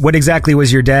 what exactly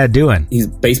was your dad doing? He's a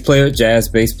bass player, jazz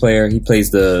bass player. He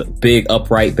plays the big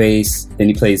upright bass. Then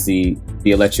he plays the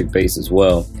electric bass as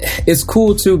well. It's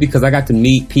cool, too, because I got to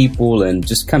meet people and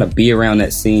just kind of be around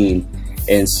that scene.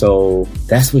 And so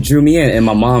that's what drew me in. And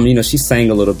my mom, you know, she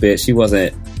sang a little bit. She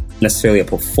wasn't necessarily a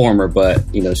performer, but,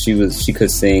 you know, she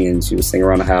could sing, and she would sing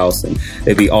around the house, and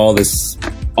there'd be all this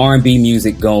R&B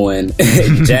music going,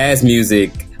 jazz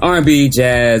music, R&B,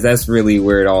 jazz. That's really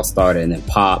where it all started, and then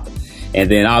pop.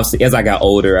 And then obviously as I got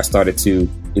older, I started to,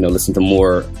 you know, listen to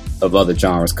more of other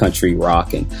genres, country,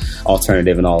 rock, and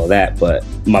alternative and all of that. But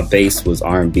my base was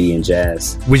R&B and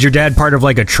jazz. Was your dad part of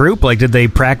like a troupe? Like, did they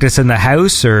practice in the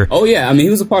house or? Oh yeah, I mean, he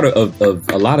was a part of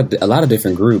a lot of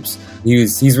different groups.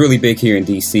 He's really big here in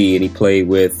DC, and he played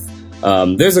with.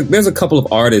 There's a couple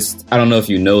of artists. I don't know if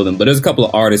you know them, but there's a couple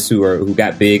of artists who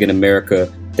got big in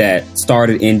America that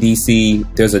started in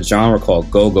DC. There's a genre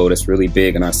called go-go that's really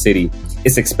big in our city.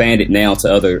 It's expanded now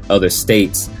to other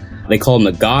states. They call him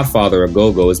the godfather of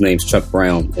go-go. His name's Chuck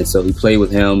Brown. And so he played with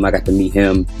him. I got to meet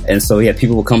him. And so, yeah,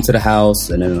 people would come to the house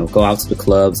and then go out to the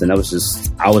clubs. And I was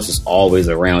just always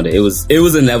around it. It was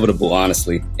inevitable,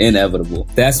 honestly. Inevitable.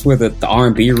 That's where the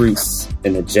R&B roots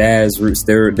and the jazz roots,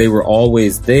 they were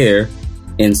always there.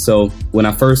 And so when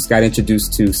I first got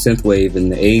introduced to synthwave in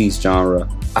the 80s genre,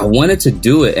 I wanted to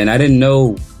do it. And I didn't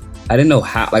know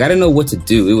how. Like, I didn't know what to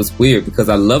do. It was weird because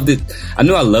I loved it. I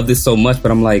knew I loved it so much,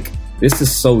 but I'm like, this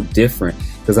is so different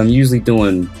because I'm usually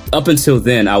doing, up until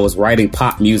then, I was writing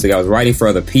pop music. I was writing for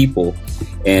other people.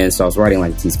 And so I was writing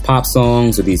like these pop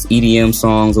songs or these EDM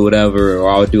songs or whatever,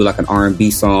 or I would do like an R&B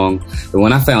song. But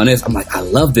when I found this, I'm like, I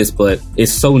love this, but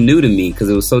it's so new to me because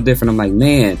it was so different. I'm like,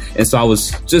 man. And so I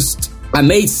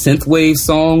made synthwave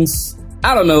songs.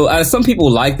 I don't know. Some people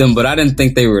like them, but I didn't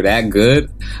think they were that good.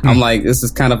 I'm like, this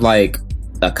is kind of like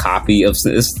a copy of,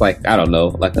 it's like, I don't know,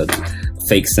 like a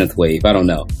fake synthwave. I don't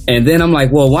know. And then I'm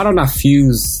like, well, why don't I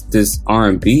fuse this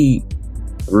R&B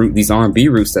root, these R&B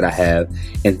roots that I have?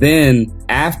 And then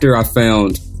after I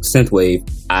found synthwave,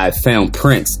 I found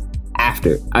Prince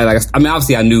after. I mean,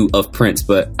 obviously I knew of Prince,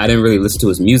 but I didn't really listen to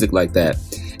his music like that.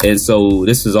 And so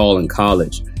this was all in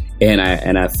college. And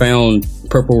I found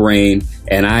Purple Rain,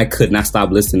 and I could not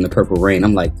stop listening to Purple Rain.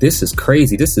 I'm like, this is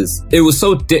crazy. It was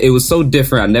so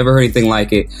different. I never heard anything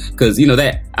like it. Cause you know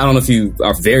that, I don't know if you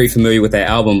are very familiar with that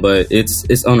album, but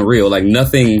it's unreal. Like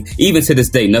nothing, even to this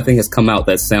day, nothing has come out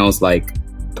that sounds like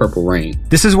Purple Rain.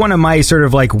 This is one of my sort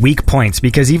of like weak points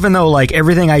because even though like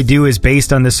everything I do is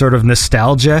based on this sort of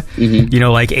nostalgia, you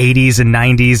know, like 80s and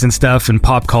 90s and stuff and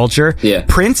pop culture,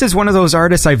 Prince is one of those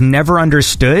artists I've never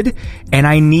understood, and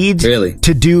I need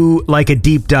to do like a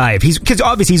deep dive. Because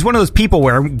obviously he's one of those people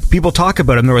where people talk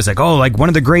about him, they're always like, oh, like one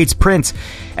of the greats, Prince.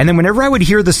 And then whenever I would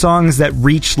hear the songs that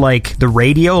reach like the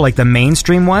radio, like the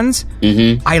mainstream ones,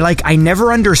 I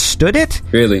never understood it.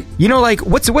 Really? You know, like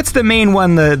what's the main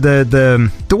one,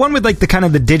 the one with like the kind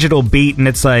of the digital beat, and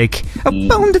it's like what's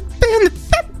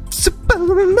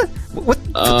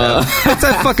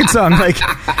that fucking song? Like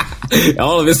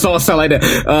all of his songs sound like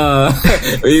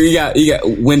that. You got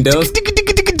Windows.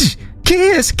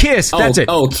 Kiss. That's it.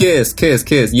 Oh, Kiss.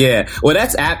 Yeah. Well,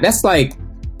 that's like,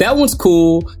 that one's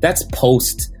cool. That's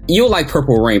post. You'll like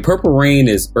Purple Rain. Purple Rain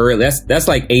is early. That's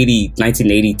like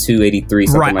 1982, 83,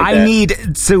 something like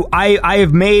that. I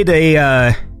have made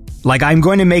a like, I'm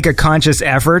going to make a conscious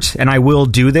effort, and I will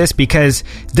do this because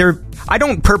I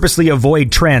don't purposely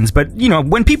avoid trends, but, you know,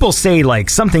 when people say,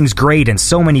 like, something's great and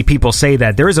so many people say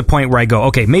that, there is a point where I go,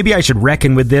 okay, maybe I should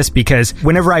reckon with this, because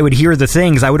whenever I would hear the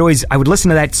things, I would listen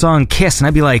to that song Kiss, and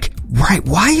I'd be like, right,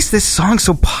 why is this song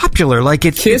so popular? Like,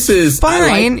 Kiss is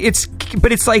fine,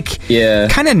 but it's like,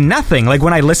 kind of nothing. Like,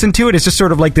 when I listen to it, it's just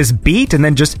sort of like this beat, and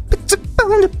then just...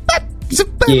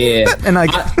 Yeah, and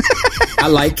I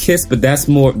like Kiss, but that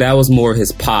was more of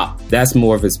his pop. That's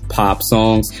more of his pop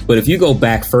songs. But if you go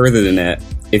back further than that,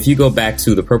 if you go back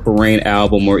to the Purple Rain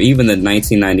album or even the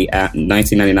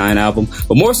 1999 album,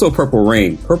 but more so Purple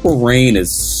Rain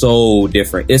is so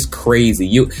different. It's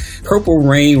crazy. Purple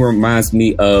Rain reminds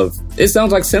me of, it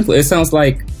sounds like synthwave. It sounds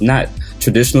like not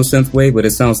traditional synthwave, but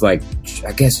it sounds like,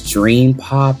 I guess, dream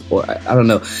pop, or I don't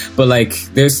know. But like,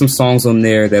 there's some songs on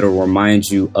there that'll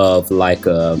remind you of like,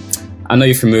 I know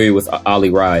you're familiar with Ollie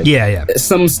Ride. Yeah.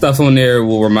 Some stuff on there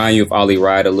will remind you of Ollie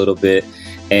Ride a little bit.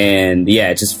 And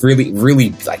yeah, just really,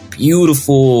 really like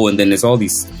beautiful. And then there's all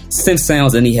these synth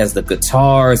sounds, and he has the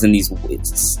guitars and these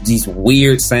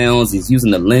weird sounds. He's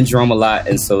using the Linn drum a lot,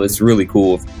 and so it's really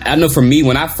cool. I know for me,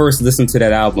 when I first listened to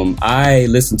that album, I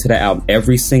listened to that album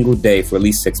every single day for at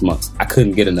least 6 months. I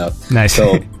couldn't get enough. Nice.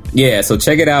 So yeah, so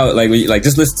check it out. Like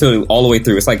just listen to it all the way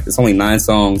through. It's only 9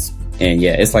 songs, and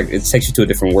yeah, it's like it takes you to a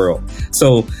different world.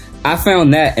 So I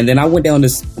found that, and then I went down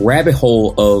this rabbit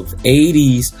hole of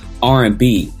 80s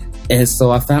R&B. And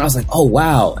so I was like, oh,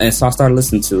 wow. And so I started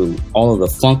listening to all of the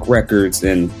funk records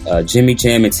and Jimmy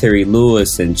Jam and Terry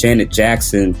Lewis and Janet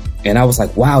Jackson. And I was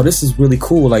like, wow, this is really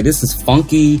cool. Like, this is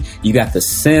funky. You got the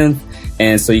synth.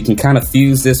 And so you can kind of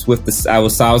fuse this with I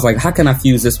was like, how can I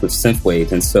fuse this with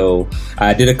synthwave? And so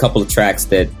I did a couple of tracks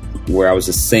where I was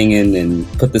just singing and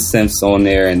put the synths on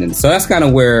there. And then, so that's kind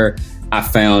of where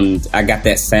I got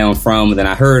that sound from. And then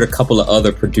I heard a couple of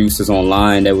other producers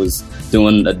online that was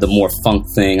doing the more funk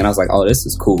thing. And I was like, oh, this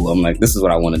is cool. I'm like, this is what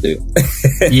I want to do.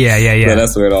 Yeah. So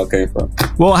that's where it all came from.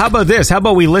 Well, how about this? How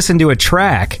about we listen to a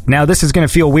track? Now, this is going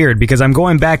to feel weird because I'm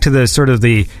going back to the sort of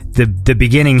the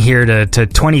beginning here to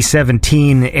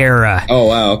 2017 era. Oh,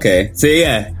 wow. Okay. So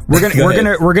yeah.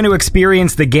 We're gonna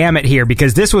experience the gamut here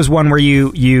because this was one where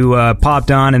you popped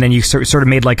on and then you sort of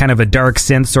made like kind of a dark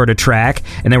synth sort of track,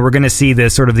 and then we're gonna see the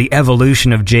sort of the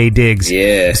evolution of Jay Diggs.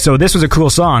 Yeah. So this was a cool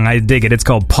song. I dig it. It's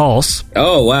called Pulse.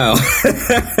 Oh wow. that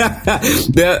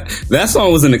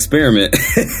song was an experiment.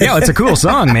 Yeah, it's a cool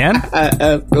song, man.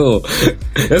 Cool.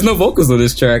 There's no vocals on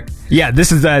this track. Yeah,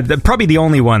 this is probably the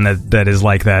only one that is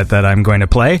like that I'm going to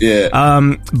play. Yeah.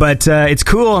 But it's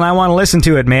cool and I want to listen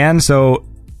to it, man. So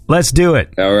let's do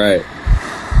it. All right.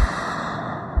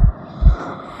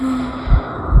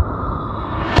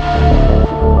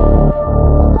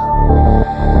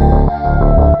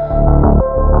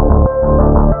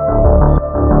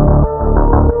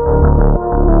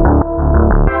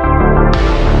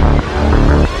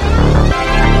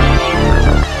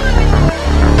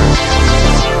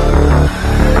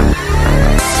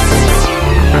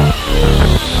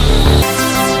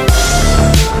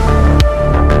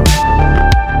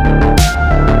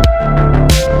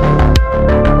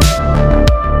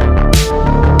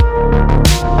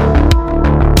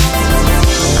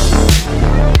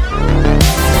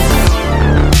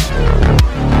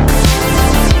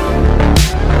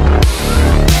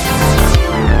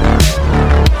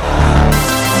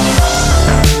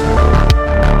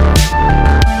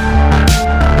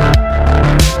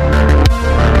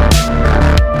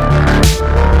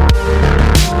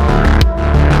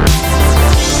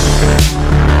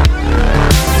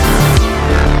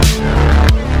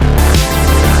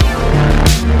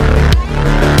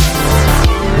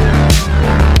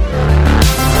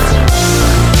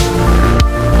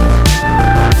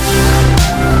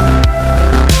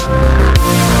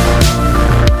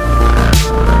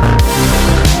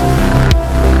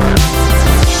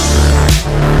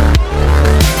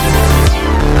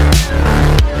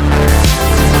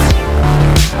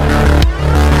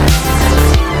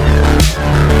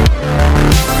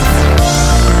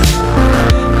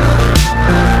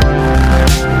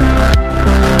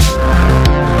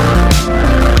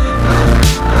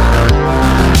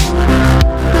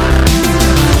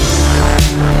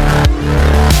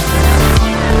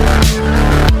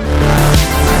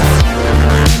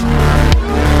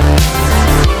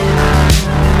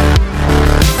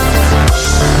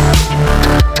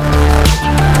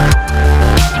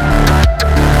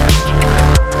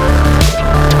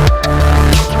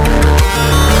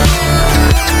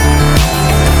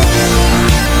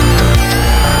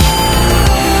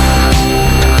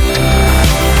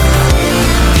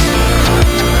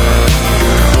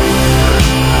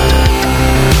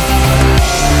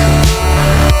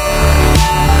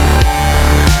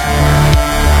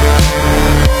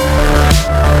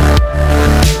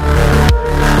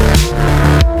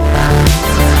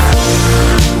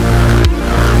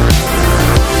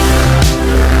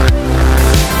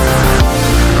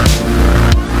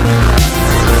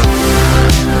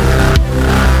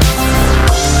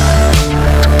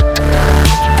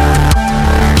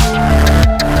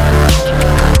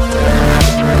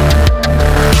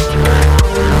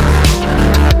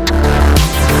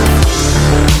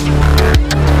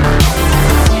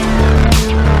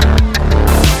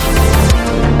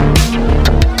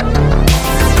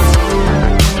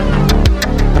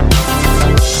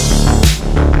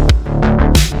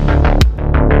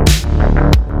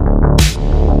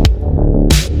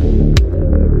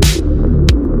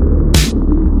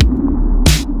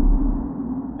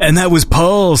 And that was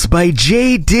Pulse by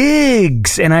Jay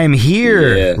Diggs. And I'm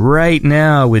here right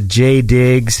now with Jay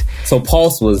Diggs. So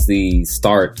Pulse was the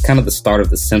start, kind of the start of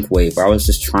the synthwave. I was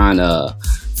just trying to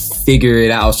figure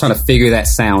it out. I was trying to figure that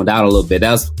sound out a little bit.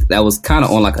 That was kind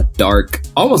of on like a dark,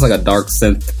 almost like a dark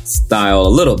synth style a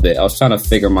little bit. I was trying to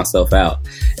figure myself out.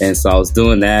 And so I was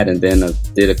doing that, and then I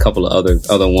did a couple of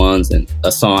other ones, and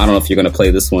a song. I don't know if you're going to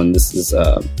play this one. This is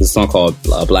this song called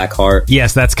Black Heart.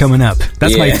 Yes, that's coming up.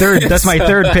 That's my third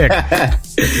pick.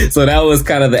 So that was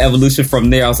kind of the evolution from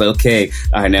there. I was like, okay,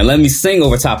 all right, now let me sing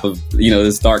over top of,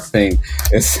 this dark thing.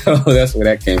 And so that's where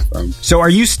that came from. So are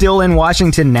you still in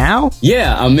Washington now?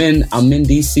 Yeah, I'm in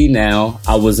DC now.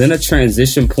 I was in a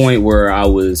transition point where I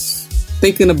was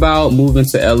thinking about moving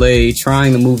to LA,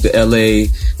 trying to move to LA.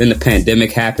 Then the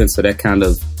pandemic happened, so that kind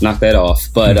of knocked that off.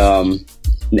 But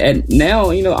and now,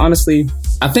 honestly,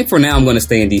 I think for now I'm going to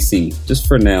stay in DC, just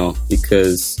for now,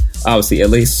 because obviously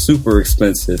LA is super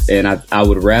expensive, and I'd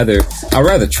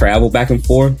rather travel back and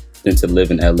forth than to live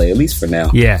in LA, at least for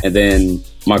now. Yeah. And then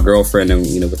my girlfriend and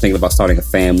we're thinking about starting a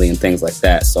family and things like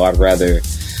that. So I'd rather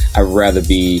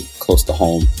be close to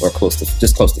home, or close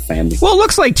to family. Well, it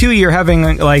looks like too you're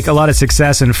having like a lot of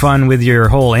success and fun with your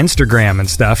whole Instagram and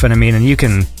stuff, and and you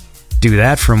can do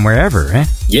that from wherever, eh?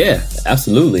 Yeah,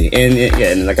 absolutely.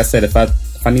 And like I said, if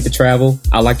I need to travel,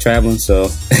 I like traveling, so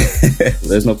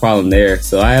there's no problem there.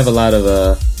 So I have a lot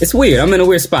of it's weird. I'm in a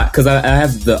weird spot because I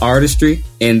have the artistry,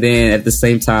 and then at the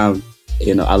same time,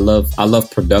 I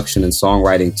love production and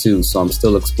songwriting too. So I'm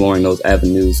still exploring those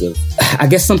avenues of, I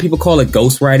guess some people call it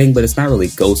ghostwriting, but it's not really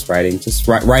ghostwriting, just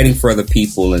writing for other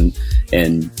people and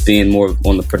being more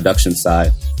on the production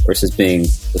side versus being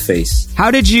the face. How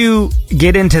did you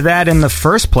get into that in the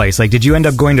first place? Like, did you end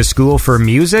up going to school for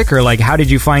music, or like, how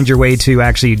did you find your way to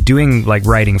actually doing like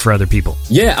writing for other people?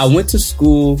 Yeah, I went to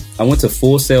school. I went to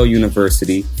Full Sail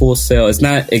University. Full Sail, it's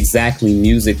not exactly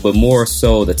music, but more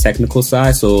so the technical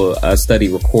side. So I studied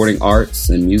recording arts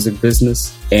and music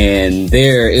business. And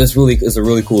there, it's a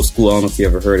really cool school. I don't know if you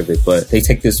ever heard of it, but they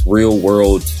take this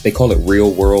they call it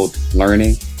real world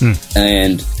learning.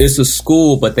 And it's a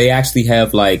school, but they actually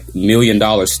have like $1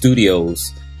 million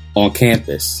studios on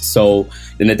campus. So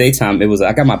in the daytime,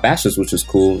 I got my bachelor's, which was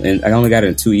cool, and I only got it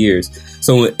in 2 years.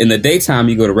 So in the daytime,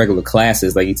 you go to regular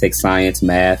classes, like you take science,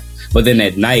 math, but then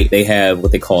at night they have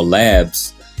what they call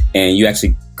labs, and you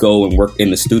actually go and work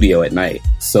in the studio at night.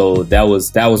 So that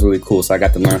was really cool. So I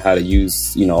got to learn how to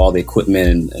use, all the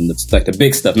equipment and the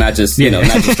big stuff, not just, not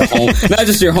just the home, not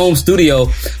just your home studio,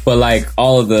 but like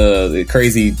all of the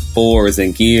crazy boards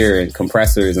and gear and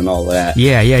compressors and all of that.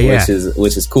 Yeah.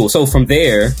 Which is cool. So from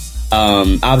there,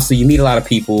 obviously you meet a lot of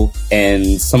people,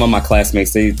 and some of my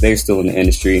classmates, they're still in the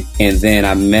industry. And then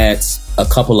I met a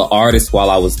couple of artists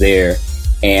while I was there.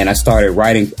 And I started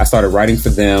writing for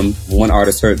them. One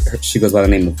artist, she goes by the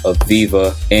name of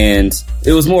Viva, and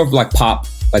it was more of like pop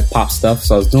stuff.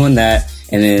 So I was doing that,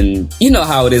 and then you know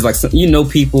how it is, like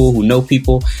people who know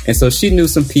people, and so she knew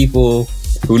some people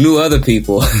who knew other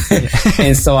people,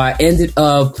 and so I ended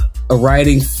up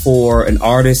writing for an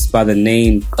artist by the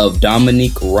name of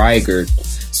Dominique Reigert.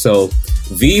 So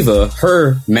Viva,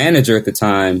 her manager at the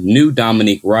time, knew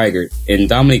Dominique Reigert, and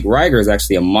Dominique Reigert is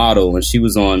actually a model, and she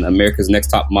was on America's Next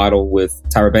Top Model with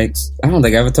Tyra Banks. I don't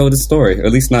think I ever told this story, or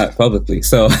at least not publicly.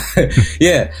 So,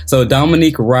 yeah. So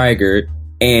Dominique Reigert,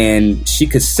 and she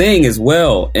could sing as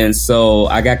well, and so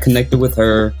I got connected with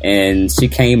her, and she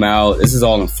came out. This is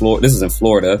in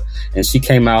Florida, and she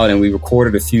came out, and we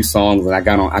recorded a few songs, and I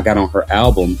got on her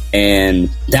album, and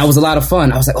that was a lot of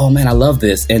fun. I was like, oh man, I love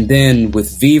this. And then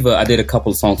with Viva, I did a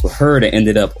couple of songs with her that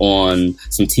ended up on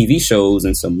some TV shows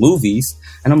and some movies.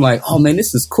 And I'm like, oh man,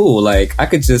 this is cool. Like, I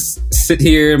could just sit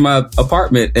here in my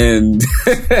apartment and,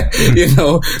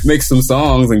 make some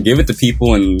songs and give it to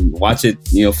people and watch it,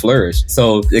 flourish.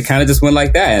 So it kind of just went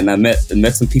like that. And I met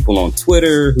some people on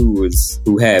Twitter who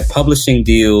had publishing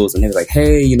deals, and they were like,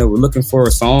 hey, we're looking for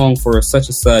a song for such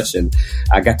and such. And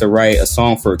I got to write a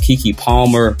song for Keke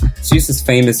Palmer. She's this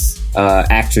famous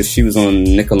actress. She was on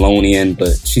Nickelodeon,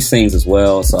 but she sings as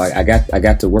well. So I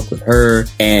got to work with her.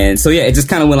 And so, yeah, it just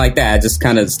kind of went like that. I just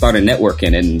kind of started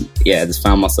networking, and I just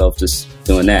found myself just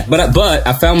doing that. But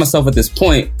I found myself at this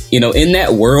point, in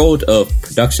that world of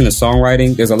production and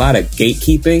songwriting, there's a lot of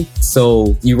gatekeeping.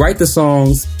 So you write the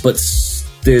songs, but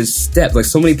there's steps. Like,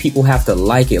 so many people have to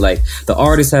like it. Like, the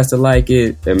artist has to like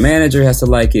it, their manager has to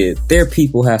like it, their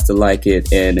people has to like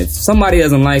it. And if somebody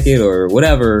doesn't like it or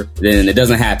whatever, then it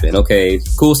doesn't happen. Okay,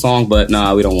 cool song, but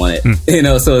nah, we don't want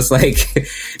it. So it's like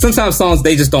sometimes songs,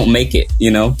 they just don't make it,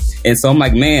 And so I'm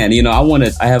like, man,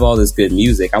 I have all this good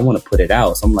music, I want to put it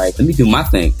out. So I'm like, let me do my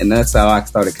thing. And that's how I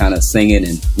started kind of singing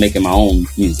and making my own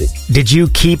music. Did you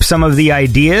keep some of the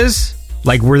ideas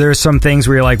Like, were there some things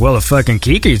where you're like, well, if fucking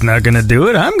Kiki's not gonna do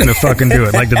it, I'm gonna fucking do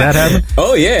it? Like, did that happen?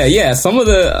 Oh yeah. Some of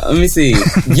the, let me see.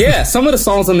 Yeah, some of the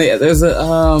songs on there's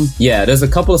a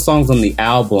couple of songs on the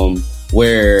album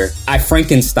where I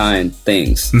Frankenstein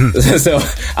things. So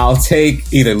I'll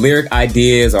take either lyric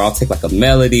ideas or I'll take like a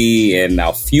melody and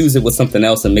I'll fuse it with something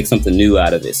else and make something new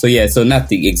out of it. So yeah, so not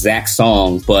the exact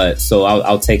song, but so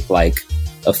I'll take like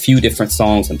a few different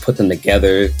songs and put them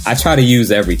together. I try to use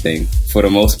everything for the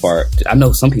most part. I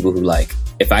know some people who like,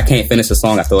 if I can't finish a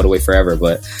song, I throw it away forever,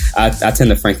 but I tend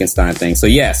to Frankenstein things. So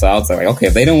yeah, so I was like, okay,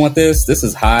 if they don't want this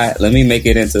is hot. Let me make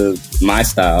it into my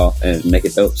style and make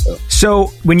it dope.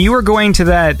 So when you were going to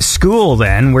that school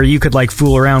then, where you could like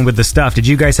fool around with the stuff, did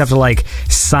you guys have to like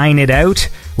sign it out?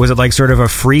 Was it like sort of a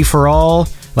free for all?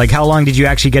 Like, how long did you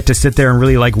actually get to sit there and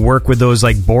really like work with those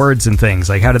like boards and things?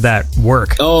 Like, how did that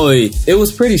work? Oh, it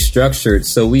was pretty structured.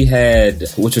 So we had,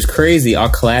 which was crazy, our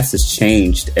classes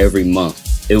changed every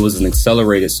month. It was an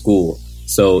accelerated school.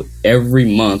 So every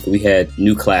month we had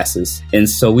new classes. And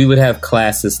so we would have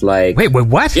classes like... Wait,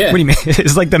 what? Yeah. What do you mean?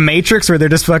 It's like the Matrix where they're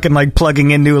just fucking like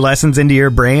plugging in new lessons into your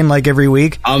brain like every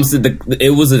week? So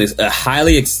it was a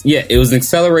highly... it was an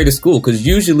accelerated school because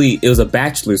usually it was a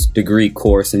bachelor's degree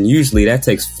course and usually that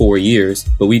takes 4 years,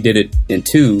 but we did it in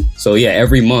 2. So yeah,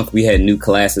 every month we had new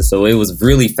classes. So it was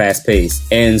really fast paced.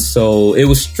 And so it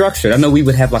was structured. I know we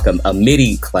would have like a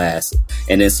MIDI class.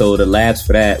 And then so the labs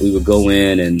for that, we would go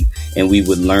in and we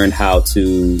would learn how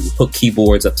to hook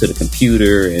keyboards up to the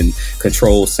computer and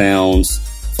control sounds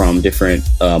from different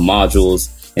modules.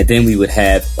 And then we would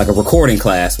have like a recording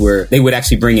class where they would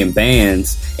actually bring in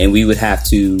bands and we would have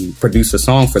to produce a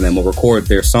song for them or record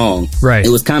their song. Right. It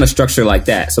was kind of structured like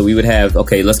that. So we would have,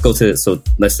 okay, let's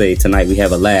say tonight we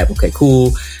have a lab. Okay,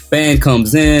 cool. Band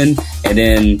comes in and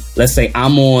then let's say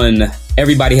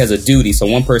everybody has a duty. So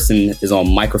one person is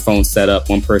on microphone setup,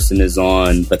 one person is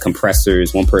on the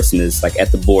compressors, one person is like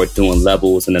at the board doing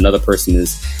levels, and another person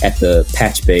is at the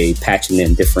patch bay patching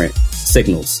in different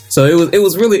signals. So it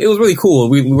was really cool.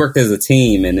 We worked as a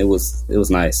team and it was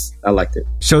nice. I liked it.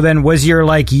 So then was your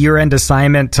like year-end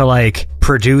assignment to like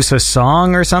produce a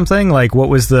song or something? Like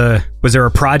was there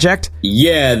a project?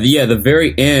 Yeah, the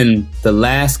very end, the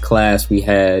last class we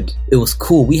had, it was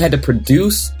cool. We had to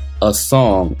produce a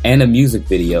song and a music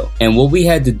video. And what we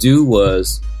had to do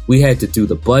was we had to do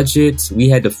the budget. We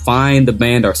had to find the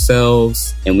band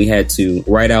ourselves and we had to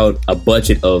write out a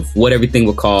budget of what everything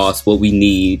would cost, what we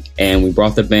need. And we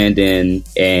brought the band in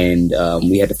and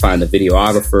we had to find the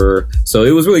videographer. So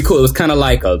it was really cool. It was kind of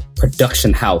like a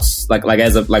production house, like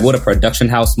what a production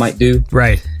house might do.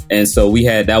 Right. And so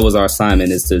that was our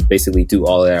assignment, is to basically do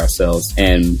all of that ourselves.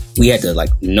 And we had to like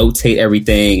notate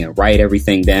everything and write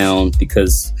everything down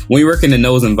because when you work in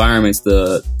those environments,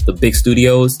 the big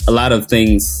studios, a lot of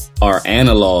things are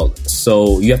analog.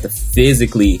 So you have to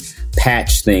physically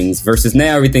patch things versus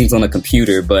now everything's on a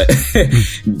computer, but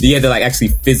you have to like actually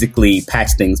physically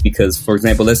patch things because, for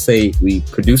example, let's say we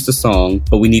produced a song,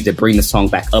 but we need to bring the song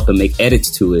back up and make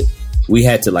edits to it. We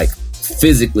had to like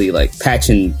physically like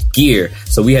patching gear,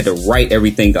 so we had to write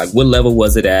everything, like what level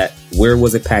was it at, where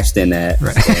was it patched in at,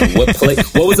 right.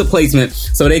 what was the placement.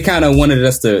 So they kind of wanted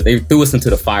us they threw us into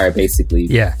the fire basically,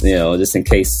 just in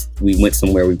case we went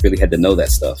somewhere we really had to know that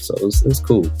stuff. So it was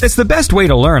cool. It's the best way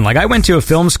to learn. Like I went to a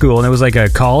film school and it was like a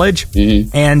college,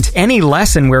 and any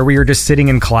lesson where we were just sitting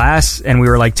in class and we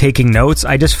were like taking notes,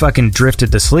 I just fucking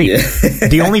drifted to sleep.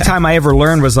 The only time I ever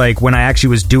learned was like when I actually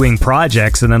was doing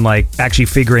projects and then like actually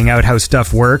figuring out how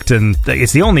stuff worked, and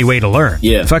it's the only way to learn.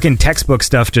 Fucking textbook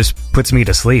stuff just puts me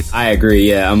to sleep. I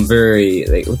agree. I'm very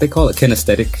what they call it,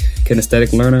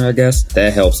 kinesthetic learner, I guess.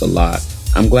 That helps a lot.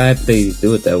 I'm glad they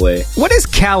do it that way. What is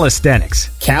calisthenics?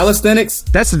 Calisthenics?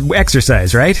 That's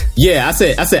exercise, right? Yeah, I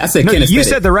said no, kinesthetic. You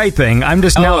said the right thing. I'm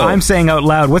just now I'm saying out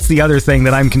loud, what's the other thing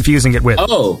that I'm confusing it with?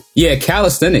 Oh, yeah,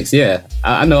 calisthenics, yeah.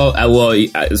 I know.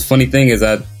 The funny thing is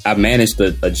I managed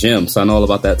a gym, so I know all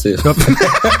about that too.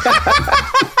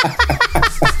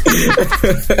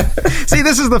 See,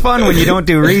 this is the fun when you don't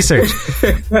do research.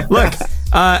 Look,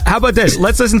 how about this?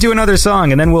 Let's listen to another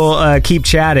song and then we'll keep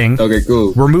chatting. Okay,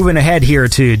 cool. We're moving ahead here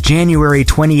to January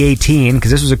 2018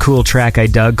 because this was a cool track I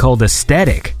dug called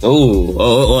Aesthetic.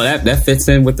 Oh, that fits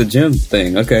in with the gym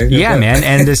thing. Okay. Yeah, man.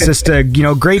 And it's just a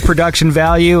great production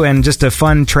value and just a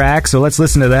fun track. So let's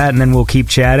listen to that and then we'll keep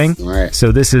chatting. All right.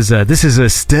 So this is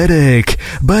Aesthetic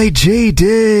by J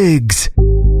Diggs.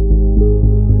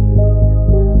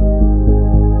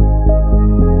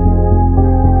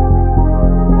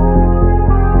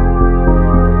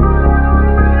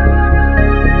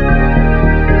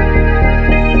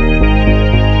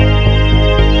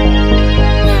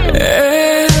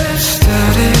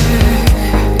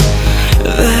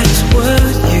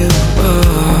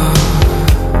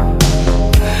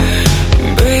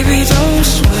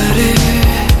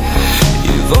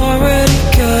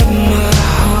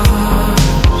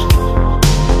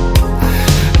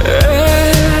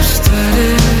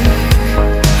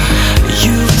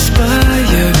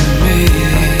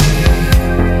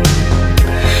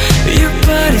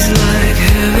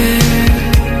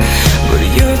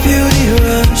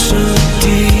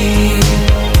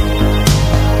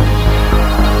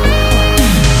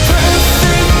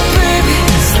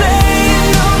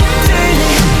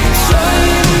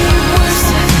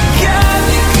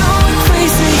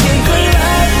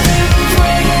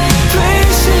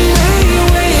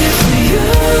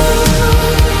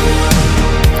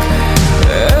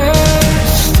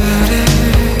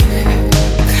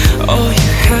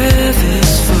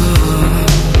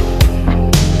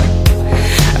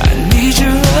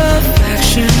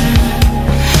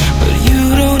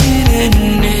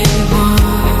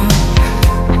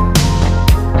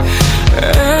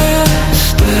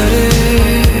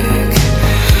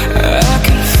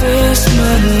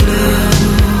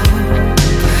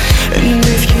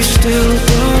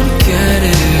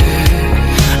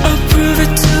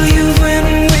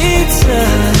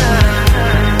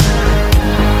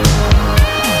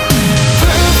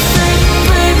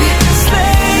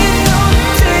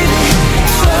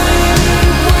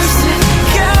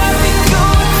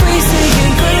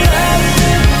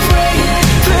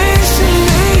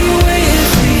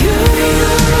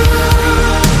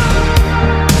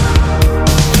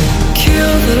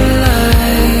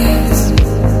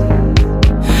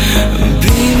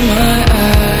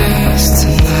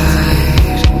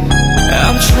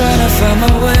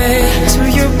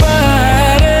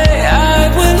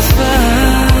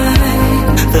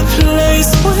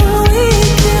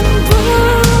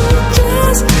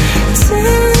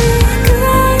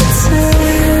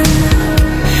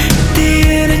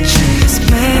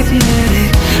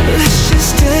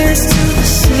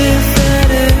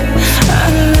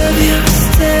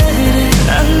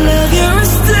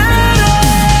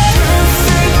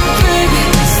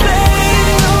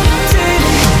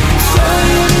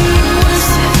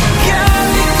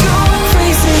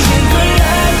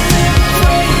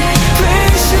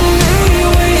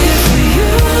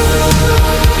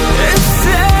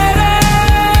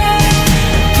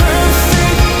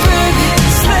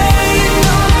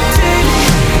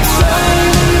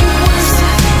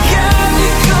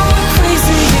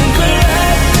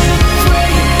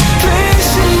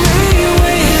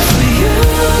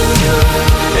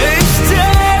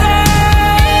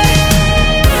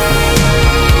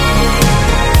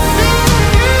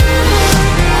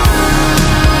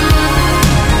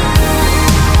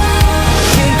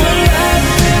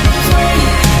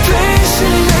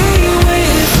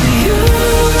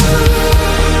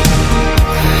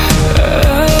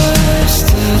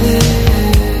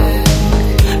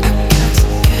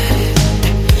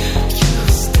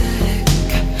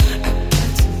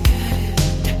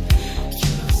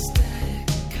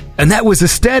 And that was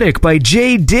Aesthetic by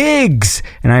Jay Diggs.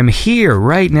 And I'm here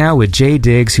right now with Jay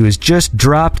Diggs, who has just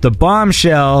dropped the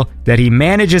bombshell that he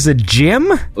manages a gym?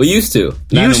 Well, used to.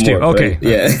 Used to, okay. Right?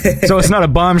 Yeah. So it's not a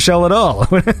bombshell at all.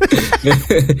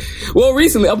 Well,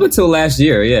 recently, up until last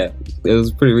year, yeah. It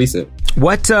was pretty recent.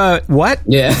 What?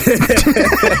 Yeah.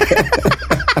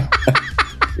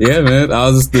 Yeah, man. I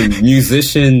was just the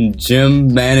musician,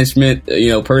 gym management,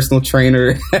 personal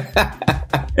trainer,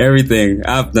 everything.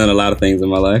 I've done a lot of things in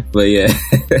my life, but yeah.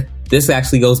 This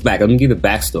actually goes back. Let me give you the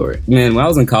backstory. Man, when I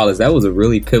was in college, that was a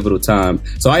really pivotal time.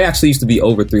 So I actually used to be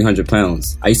over 300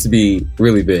 pounds. I used to be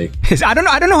really big. I don't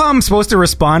know how I'm supposed to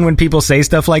respond when people say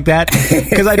stuff like that.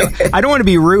 Because I don't want to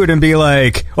be rude and be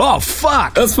like, oh,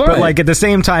 fuck. That's fine. But like at the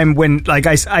same time, when like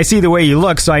I see the way you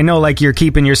look, so I know like you're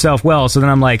keeping yourself well. So then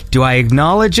I'm like, do I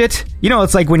acknowledge it? You know,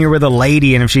 it's like when you're with a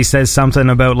lady and if she says something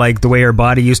about like the way her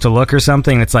body used to look or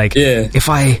something, it's like, if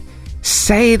I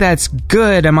say that's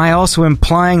good, am I also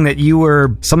implying that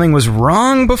something was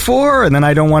wrong before, and then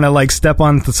I don't want to like step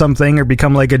on something or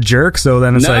become like a jerk? So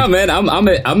then it's no, man,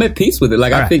 I'm at peace with it.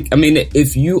 Like, I mean,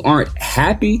 if you aren't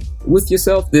happy with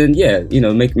yourself, then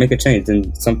make a change.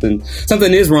 Then something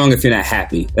is wrong if you're not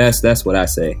happy. That's what I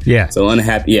say. Yeah. So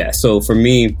unhappy. Yeah. So for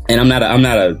me, and I'm not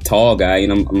a tall guy.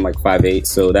 I'm like 5'8",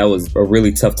 so that was a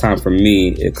really tough time for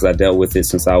me because I dealt with it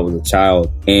since I was a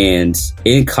child. And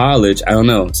in college, I don't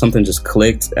know, something just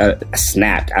clicked. I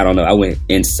snapped. I don't know. I went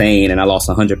insane, and I lost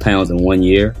 100 pounds in 1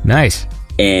 year. Nice.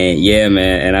 And yeah,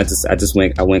 man, and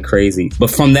I went crazy. But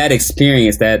from that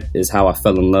experience, that is how I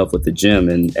fell in love with the gym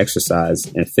and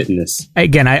exercise and fitness.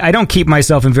 Again, I don't keep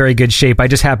myself in very good shape. I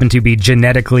just happen to be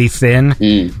genetically thin.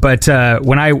 But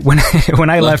when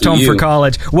I left home for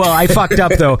college, well, I fucked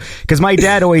up though, because my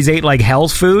dad always ate like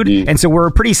health food, and so we're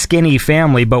a pretty skinny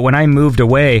family. But when I moved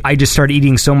away, I just started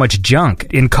eating so much junk.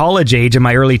 In college age, in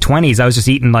my early 20s, I was just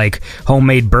eating like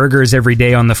homemade burgers every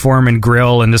day on the Foreman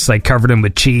grill and just like covered them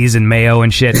with cheese and mayo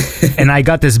and shit. And I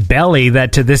got this belly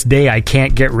that to this day I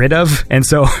can't get rid of. And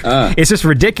so it's just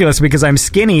ridiculous because I'm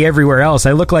skinny everywhere else.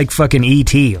 I look like fucking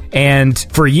E.T. And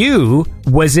for you,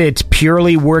 was it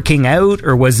purely working out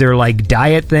or was there like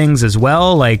diet things as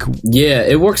well? Like, yeah,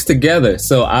 it works together.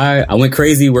 So I went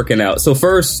crazy working out. So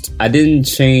first, I didn't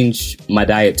change my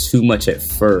diet too much at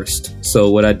first. So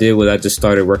what I did was I just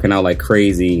started working out like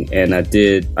crazy. And I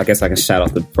guess I can shout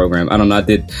out the program. I don't know. I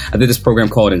did this program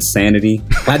called Insanity.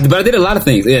 But I did a lot of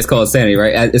things. Yeah, it's called Insanity,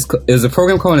 right? It was a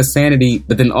program called Insanity,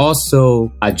 but then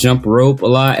also I jump rope a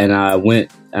lot and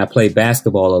I played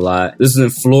basketball a lot. This is in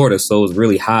Florida, so it was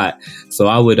really hot. So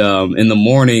I would, in the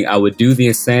morning, I would do the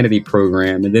Insanity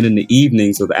program. And then in the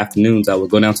evenings or the afternoons, I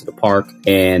would go down to the park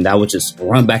and I would just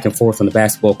run back and forth on the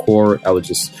basketball court. I would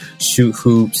just shoot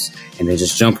hoops and then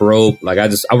just jump rope. Like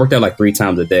I worked out like 3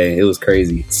 times a day. It was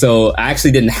crazy. So I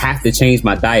actually didn't have to change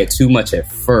my diet too much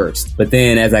at first. But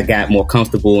then as I got more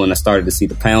comfortable and I started to see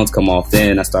the pounds come off,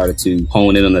 then I started to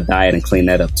hone in on the diet and clean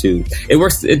that up too.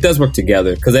 It does work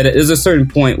together because there's a certain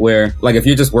point where, like, if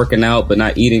you're just working out but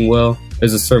not eating well,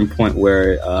 there's a certain point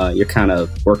where you're kind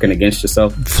of working against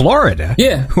yourself. Florida?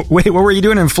 Yeah. Wait, what were you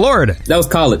doing in Florida? That was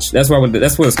college. That's where I went.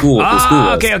 That's where the school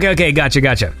was. Okay.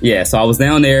 Gotcha. Yeah, so I was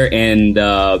down there, and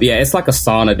it's like a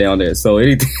sauna down there. So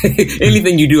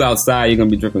anything you do outside, you're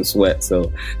gonna be dripping sweat.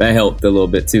 So that helped a little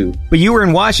bit too. But you were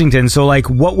in Washington, so like,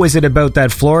 what was it about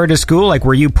that Florida school? Like,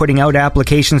 were you putting out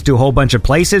applications to a whole bunch of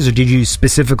places, or did you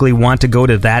specifically want to go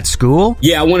to that school?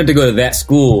 Yeah, I wanted to go to that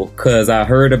school because I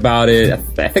heard about it.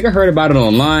 I think I heard about it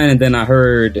online, and then I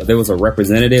heard there was a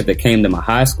representative that came to my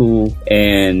high school,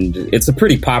 and it's a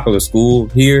pretty popular school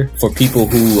here for people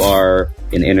who are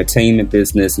in the entertainment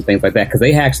business and things like that, because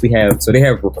they actually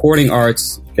have recording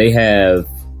arts, they have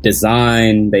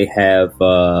design, they have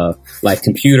like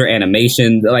computer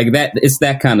animation, like that. It's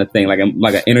that kind of thing, like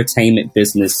an entertainment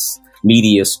business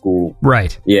media school.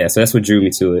 Right. Yeah, so that's what drew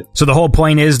me to it. So the whole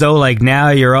point is though, like, now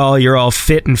you're all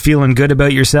fit and feeling good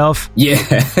about yourself? Yeah.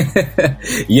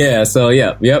 Yeah, so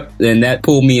yep. And that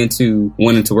pulled me into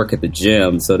wanting to work at the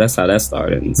gym. So that's how that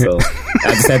started. And so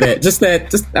I just had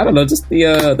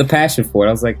the passion for it.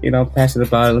 I was like, I'm passionate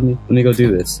about it. Let me go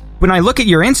do this. When I look at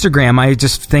your Instagram, I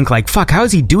just think like, fuck, how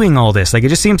is he doing all this? Like, it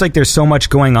just seems like there's so much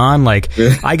going on. Like,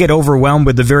 I get overwhelmed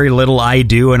with the very little I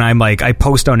do, and I'm like, I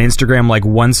post on Instagram like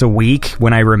once a week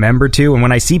when I remember to, and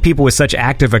when I see people with such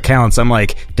active accounts, I'm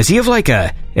like, does he have like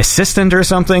a assistant or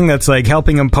something that's like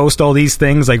helping him post all these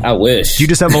things? Like, I wish. Do you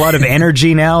just have a lot of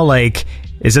energy now? Like,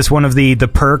 is this one of the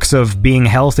perks of being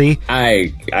healthy?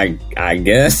 I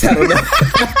guess. I don't know.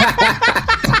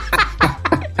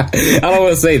 I don't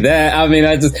want to say that. I mean,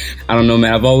 I don't know,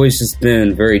 man. I've always just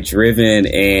been very driven,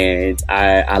 and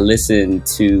I listen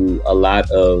to a lot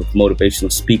of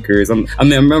motivational speakers. I'm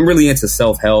really into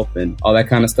self-help and all that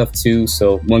kind of stuff too.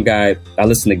 So one guy, I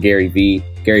listen to Gary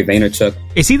Vaynerchuk.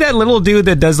 Is he that little dude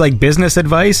that does like business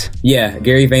advice? Yeah,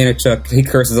 Gary Vaynerchuk. He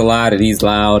curses a lot and he's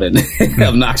loud and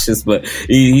obnoxious, but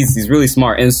he's really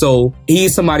smart. And so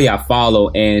he's somebody I follow,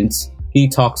 and he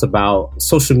talks about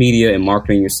social media and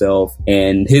marketing yourself.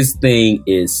 And his thing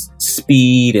is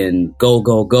speed and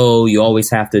go. You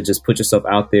always have to just put yourself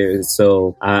out there. And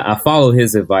so I follow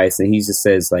his advice, and he just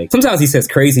says, like, sometimes he says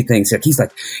crazy things. Like, he's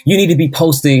like, you need to be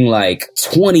posting like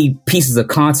 20 pieces of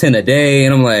content a day.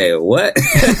 And I'm like, what?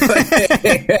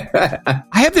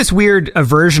 I have this weird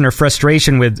aversion or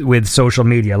frustration with social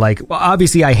media. Like, well,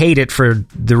 obviously I hate it for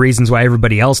the reasons why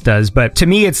everybody else does. But to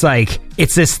me, it's like,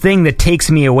 it's this thing that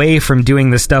takes me away from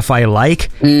doing the stuff I like.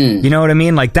 You know what I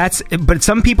mean? Like, but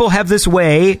some people have this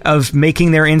way of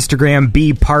making their Instagram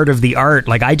be part of the art.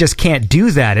 Like, I just can't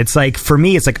do that. It's like, for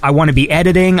me, it's like, I want to be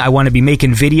editing, I want to be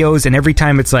making videos, and every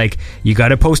time it's like, you got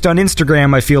to post on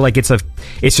Instagram, I feel like it's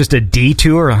just a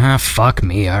detour. Fuck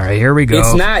me. All right, here we go.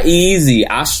 It's not easy.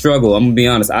 I struggle. I'm gonna be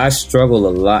honest. I struggle a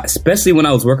lot, especially when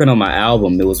I was working on my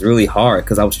album. It was really hard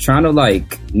because I was trying to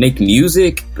like make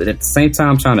music, but at the same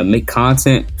time trying to make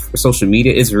content for social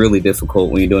media. It's really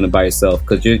difficult when you're doing it by yourself,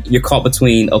 because you're caught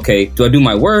between, okay, do I do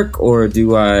my work or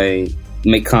do I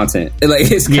make content?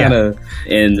 Like, it's kind of,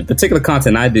 and the particular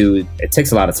content I do, it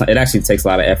takes a lot of time. It actually takes a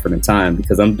lot of effort and time,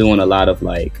 because I'm doing a lot of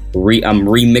like I'm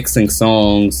remixing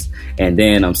songs, and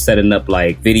then I'm setting up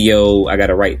like video. I got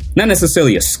to write not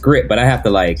necessarily a script, but I have to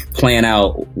like plan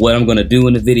out what I'm going to do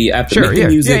in the video. I have to make the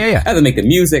music. I have to make the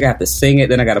music. I have to sing it.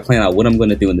 Then I got to plan out what I'm going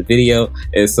to do in the video.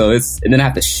 And so and then I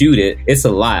have to shoot it. It's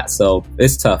a lot. So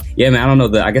it's tough. Yeah, man. I don't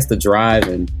know. I guess the drive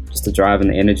and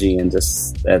the energy, and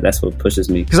just that's what pushes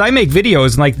me. Because I make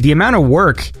videos, and like the amount of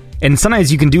work, and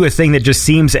sometimes you can do a thing that just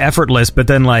seems effortless, but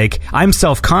then like I'm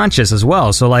self-conscious as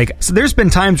well. So there's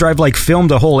been times where I've like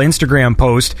filmed a whole Instagram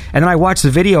post, and then I watch the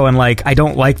video and like I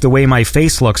don't like the way my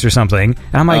face looks or something,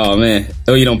 and I'm like, oh man,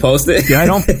 you don't post it? Yeah, I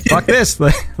don't. Fuck this.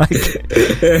 Like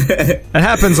that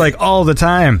happens like all the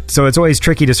time. So it's always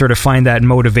tricky to sort of find that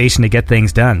motivation to get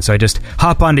things done. So I just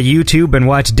hop onto YouTube and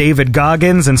watch David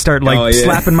Goggins and start like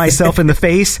slapping myself in the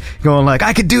face, going like,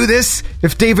 I could do this.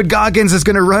 If David Goggins is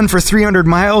going to run for 300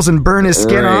 miles and burn his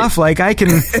skin off, like I can.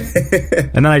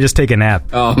 And then I just take a nap.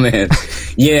 Oh man,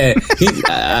 yeah,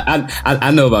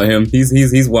 I know about him.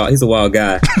 He's wild. He's a wild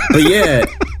guy. But yeah,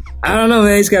 I don't know,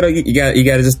 man. You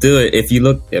gotta just do it. If you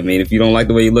don't like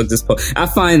the way you look, just post. I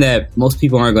find that most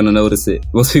people aren't gonna notice it.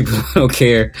 Most people don't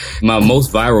care. My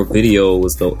most viral video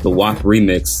was the WAP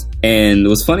remix, and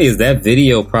what's funny is that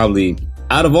video, probably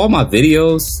out of all my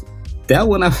videos, that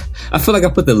one I feel like I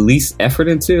put the least effort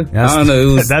into. I don't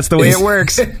know. That's the way it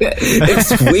works.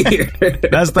 It's weird.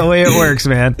 That's the way it works,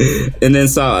 man. And then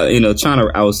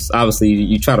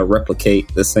you try to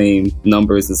replicate the same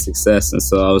numbers and success. And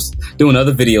so I was doing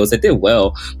other videos that did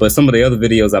well, but some of the other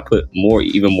videos I put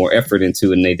even more effort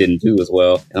into, and they didn't do as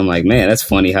well. And I'm like, man, that's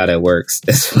funny how that works.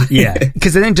 That's funny. Yeah,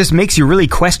 because then it just makes you really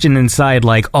question inside,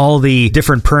 like all the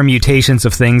different permutations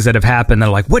of things that have happened. They're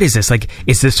like, what is this? Like,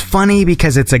 is this funny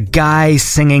because it's a guy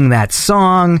singing that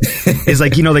song? Is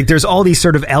like, like there's all these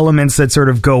sort of elements that sort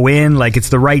of go in, like it's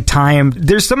the right time.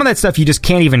 There's some of that stuff you just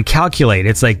can't even calculate.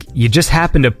 It's like you just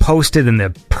happen to post it in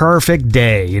the perfect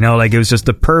day, like it was just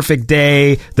the perfect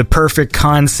day, the perfect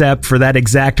concept for that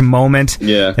exact moment.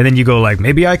 Yeah. And then you go like,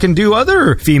 maybe I can do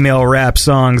other female rap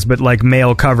songs, but like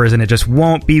male covers, and it just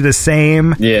won't be the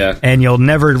same. Yeah. And you'll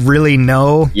never really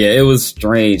know. Yeah, it was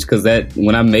strange because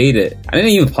when I made it, I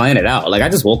didn't even plan it out. Like I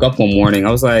just woke up one morning,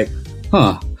 I was like,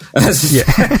 huh. I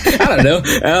don't know.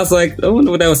 And I was like, I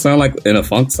wonder what that would sound like in a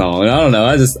funk song. And I don't know.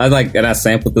 I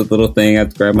sampled the little thing. I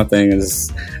grabbed my thing and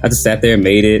I just sat there and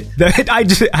made it. I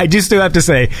just still have to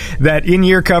say that in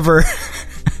your cover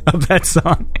of that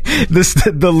song,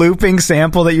 the looping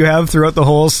sample that you have throughout the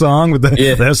whole song with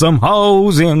there's some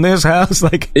hoes in this house,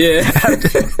 like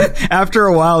after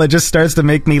a while it just starts to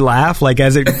make me laugh, like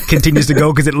as it continues to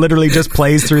go, because it literally just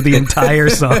plays through the entire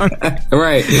song.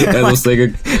 Right. As we'll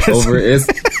sing over it.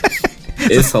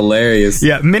 It's hilarious.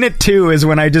 Yeah, minute 2 is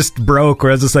when I just broke,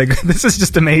 where I was just like, this is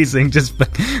just amazing. Just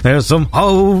there's some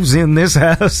hoes in this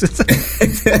house. There's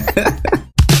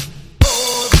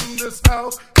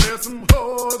some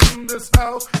hoes in this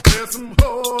house. There's some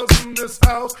hoes in this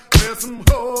house. There's some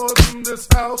hoes in this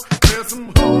house. There's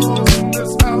some hoes in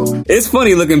this house. It's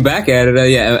funny looking back at it.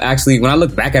 Yeah, actually, when I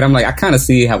look back at it, I'm like, I kind of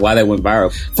see why that went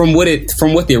viral. From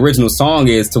what the original song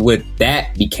is to what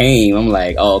that became, I'm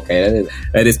like, oh, okay,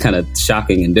 that is kind of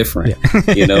shocking and different,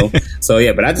 you know? So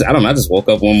yeah, but I don't know. I just woke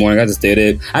up one morning, I just did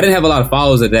it. I didn't have a lot of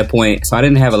followers at that point, so I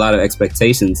didn't have a lot of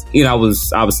expectations. You know, I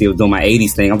was doing my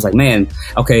 80s thing. I was like, man,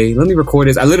 okay, let me record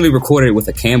this. I literally recorded it with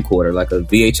a camcorder, like a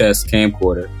VHS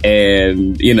camcorder.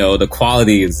 And, you know, the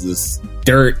quality is just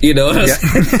dirt, you know. Yeah.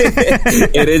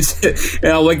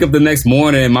 And I'll wake up the next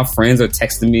morning and my friends are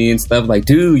texting me and stuff like,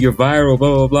 dude, you're viral,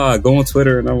 blah, blah, blah. Go on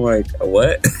Twitter. And I'm like,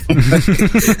 what?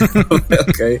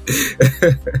 Okay.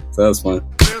 So that was fun.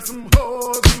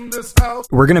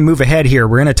 We're going to move ahead here.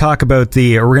 We're going to talk about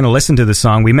we're going to listen to the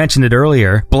song. We mentioned it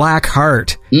earlier, Black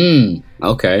Heart.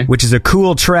 Okay. Which is a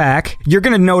cool track. You're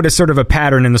going to notice sort of a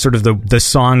pattern in the sort of the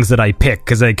songs that I pick,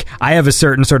 because like I have a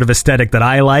certain sort of aesthetic that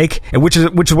I like, which is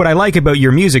what I like about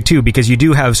your music too, because you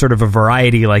do have sort of a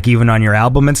variety, like even on your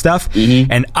album and stuff.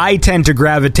 Mm-hmm. And I tend to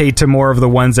gravitate to more of the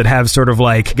ones that have sort of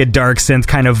like a dark synth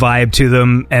kind of vibe to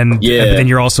them, and then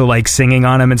you're also like singing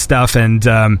on them and stuff. And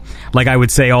like I would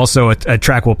say also a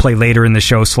track we'll play later in the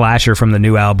show, Slasher from the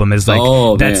new album, is like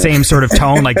that same sort of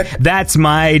tone. Like that's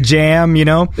my jam, you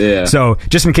know? Yeah. So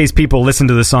just in case people listen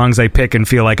to the songs I pick and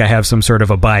feel like I have some sort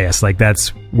of a bias, like that's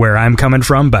where I'm coming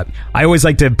from. But I always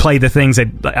like to play the things that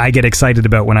I get excited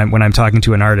about when I'm talking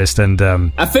to an artist. And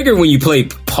I figured when you play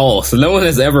Pulse, no one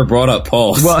has ever brought up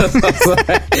Pulse. Well,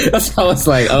 that's how it's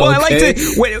like. Oh, well, okay. I like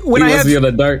to when I have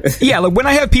the dark. Yeah, like when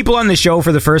I have people on the show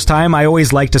for the first time, I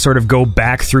always like to sort of go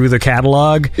back through the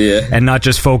catalog and not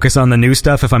just focus on the new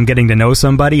stuff. If I'm getting to know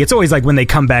somebody, it's always like when they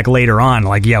come back later on,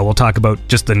 like we'll talk about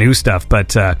just the new stuff.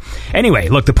 But anyway,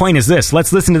 look, the point is this.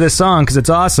 Let's listen to this song because it's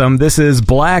awesome. This is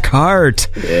Black Heart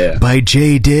by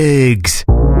Jay Diggs.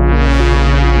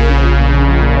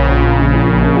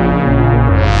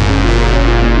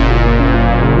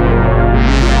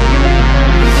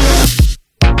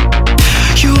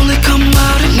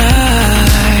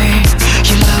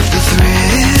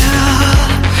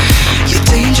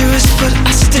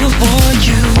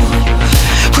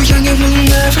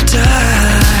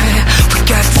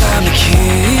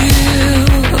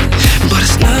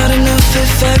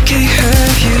 If I can't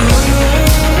have you,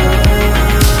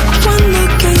 one look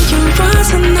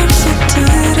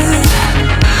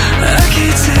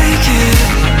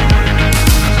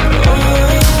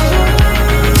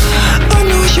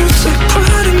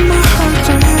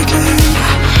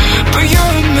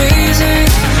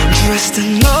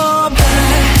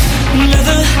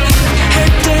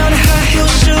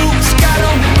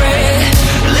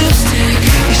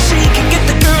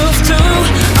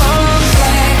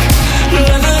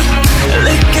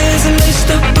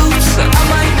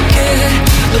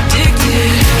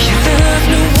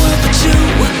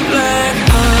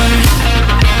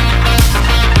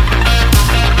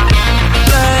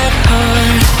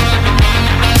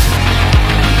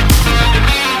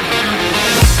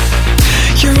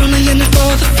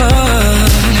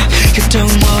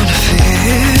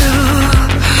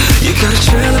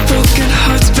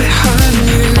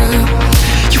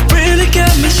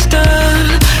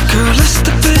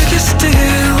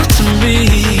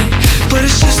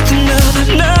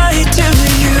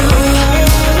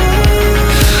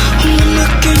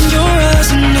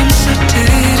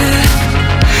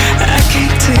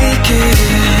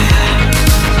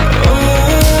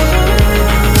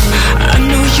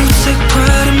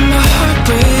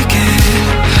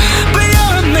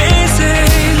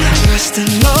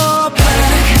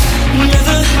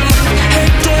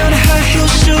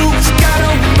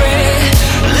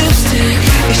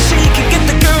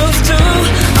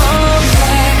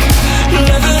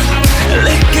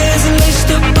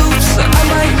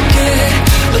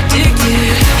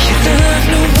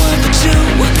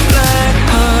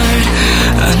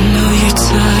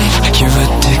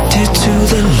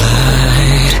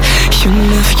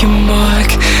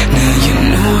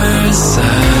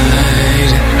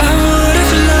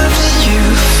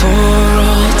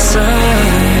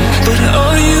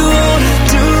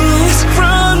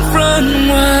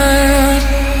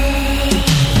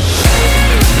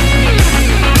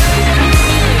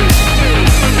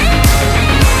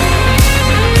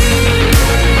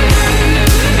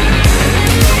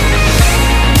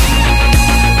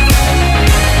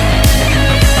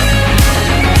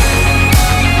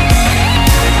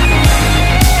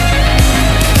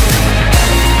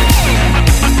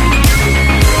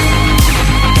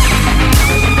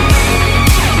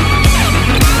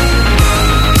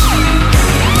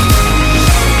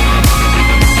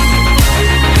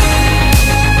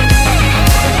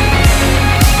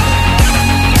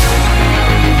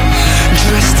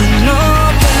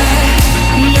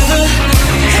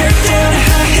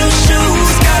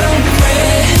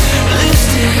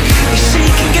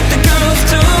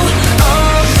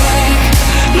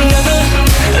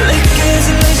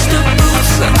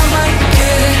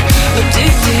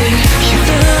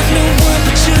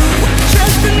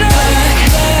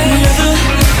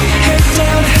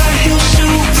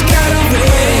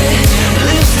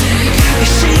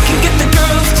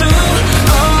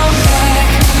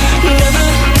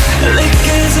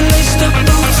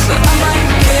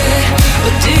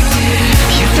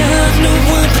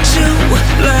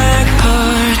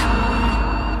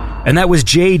And that was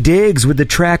Jay Diggs with the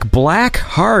track Black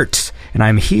Heart. And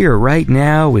I'm here right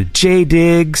now with Jay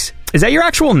Diggs. Is that your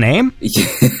actual name?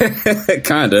 Yeah,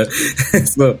 kinda.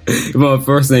 So my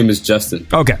first name is Justin.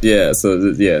 Okay. Yeah,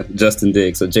 so Justin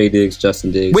Diggs. So Jay Diggs,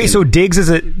 Justin Diggs. Wait, so Diggs is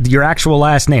your actual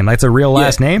last name? That's a real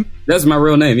last name? That's my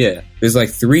real name, yeah. There's like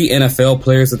 3 NFL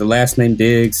players with the last name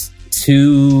Diggs,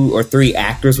 2 or 3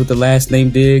 actors with the last name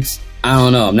Diggs. I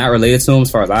don't know. I'm not related to him as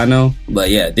far as I know.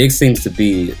 But yeah, Diggs seems to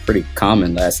be a pretty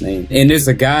common last name. And there's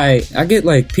a guy, I get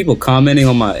like people commenting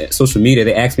on my social media.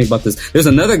 They ask me about this. There's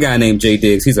another guy named Jay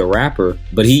Diggs. He's a rapper,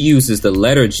 but he uses the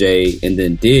letter J and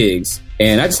then Diggs.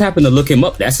 And I just happened to look him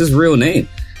up. That's his real name.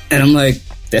 And I'm like,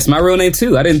 that's my real name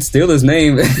too. I didn't steal his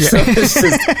name. So it's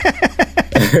just...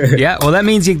 Yeah, well, that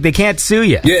means they can't sue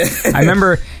you. Yeah. I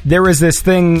remember there was this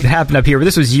thing that happened up here, but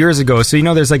this was years ago. So,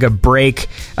 there's like a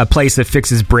place that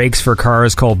fixes brakes for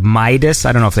cars called Midas.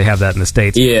 I don't know if they have that in the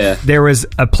States. Yeah. There was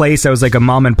a place that was like a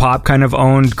mom and pop kind of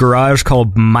owned garage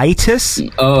called Mitas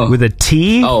with a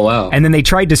T. Oh, wow. And then they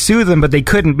tried to sue them, but they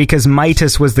couldn't because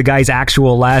Mitas was the guy's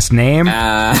actual last name.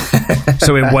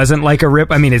 So it wasn't like a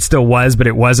rip. I mean, it still was, but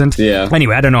it wasn't. Yeah.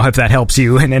 Anyway, I don't know if that helps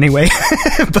you in any way.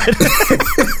 But...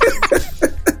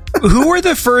 Who were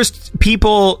the first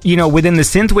people, within the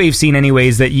synthwave scene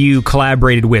anyways, that you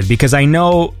collaborated with? Because I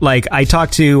know, like, I talk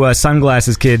to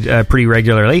Sunglasses Kid pretty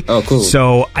regularly. Oh, cool.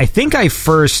 So I think I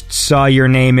first saw your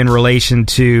name in relation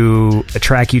to a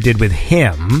track you did with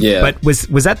him. Yeah. But was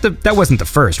that that wasn't the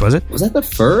first, was it? Was that the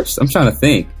first? I'm trying to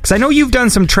think. Because I know you've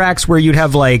done some tracks where you'd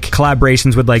have, like,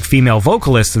 collaborations with, like, female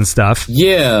vocalists and stuff.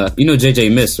 Yeah. You know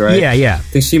JJ Miss, right? Yeah. I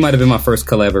think she might have been my first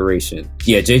collaboration.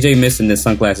 Yeah, JJ Miss and then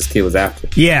Sunglasses Kid was after.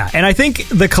 Yeah. And I think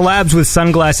the collabs with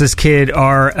Sunglasses Kid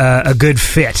are a good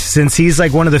fit, since he's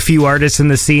like one of the few artists in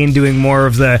the scene doing more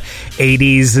of the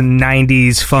 80s and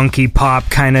 90s funky pop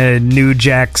kind of new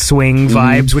jack swing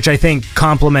vibes, which I think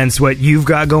complements what you've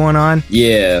got going on.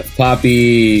 Yeah,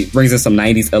 poppy, brings in some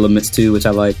 90s elements too, which I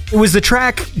like. It was the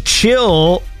track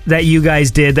Chill that you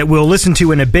guys did that we'll listen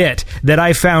to in a bit that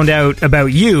I found out about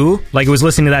you. Like, it was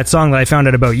listening to that song that I found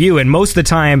out about you. And most of the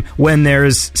time when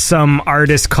there's some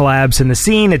artist collabs in the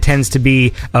scene, it tends to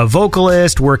be a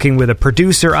vocalist working with a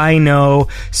producer I know.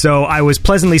 So I was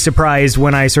pleasantly surprised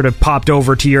when I sort of popped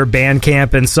over to your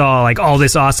Bandcamp and saw like all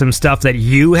this awesome stuff that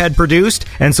you had produced.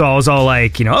 And so I was all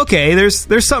like, okay,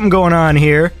 there's something going on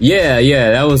here. Yeah,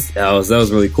 that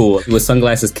was really cool. With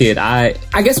Sunglasses Kid, I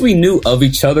guess we knew of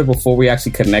each other before we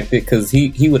actually connected, because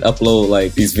he would upload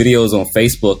like these videos on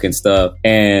Facebook and stuff,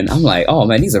 and I'm like, oh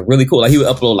man, these are really cool. Like, he would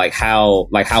upload like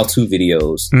how-to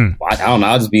videos. I don't know,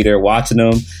 I'll just be there watching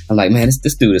them. I'm like, man,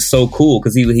 this dude is so cool,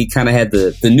 because he kind of had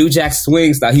the New Jack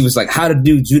Swing style. He was like, how to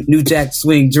do New Jack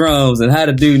Swing drums and how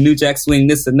to do New Jack Swing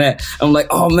this and that. I'm like,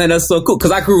 oh man, that's so cool,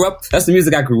 because that's the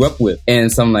music I grew up with. And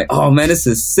so I'm like, oh man, this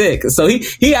is sick. So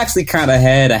he actually kind of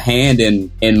had a hand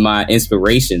in my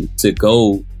inspiration to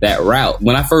go that route.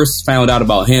 When I first found out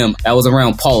about him, that was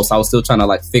around Pulse. I was still trying to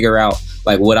like figure out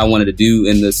like what I wanted to do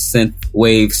in the synth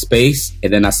wave space.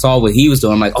 And then I saw what he was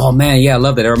doing. I'm like, oh man, yeah, I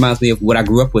love that. It reminds me of what I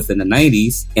grew up with in the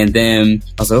 90s. And then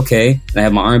I was like, okay. And I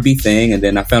have my R&B thing. And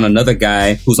then I found another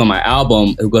guy who's on my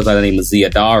album who goes by the name of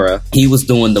Ziadara. He was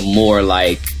doing the more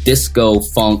like disco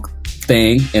funk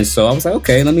thing, and so I was like,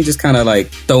 okay, let me just kind of like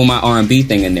throw my R&B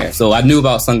thing in there. So I knew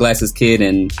about Sunglasses Kid,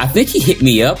 and I think he hit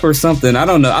me up or something. I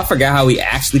don't know. I forgot how we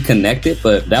actually connected,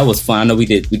 but that was fun. I know we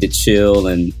did Chill,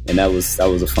 and that was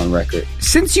a fun record.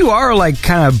 Since you are like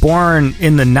kind of born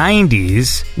in the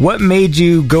 90s, what made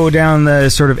you go down the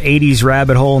sort of 80s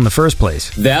rabbit hole in the first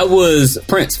place? That was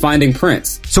Prince, finding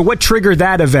Prince. So what triggered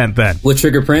that event then? What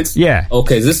triggered Prince? Yeah.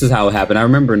 Okay, this is how it happened. I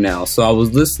remember now. So I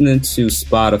was listening to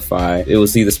Spotify. It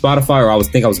was either Spotify or I was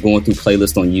going through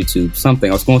playlists on YouTube,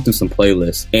 something. I was going through some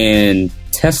playlists, and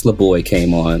Tesla Boy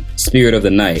came on, Spirit of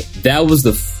the Night. That was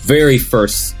the very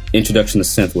first introduction to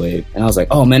synthwave, and I was like,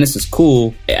 oh man, this is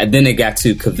cool. And then it got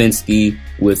to Kavinsky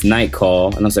with Nightcall,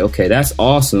 and I was like, okay, that's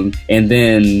awesome. And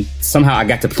then somehow I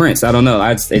got to Prince. I don't know,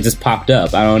 it just popped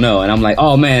up. I don't know, and I'm like,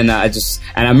 oh man, and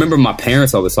I remember my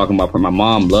parents always talking about Prince. My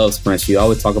mom loves Prince. She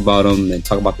always talk about him and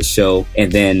talk about the show.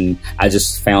 And then I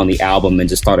just found the album and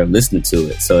just started listening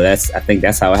to it. So I think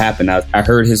that's how it happened. I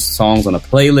heard his songs on a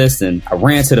playlist, and I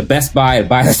ran to the Best Buy to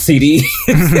buy a CD.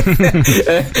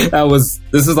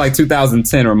 This is like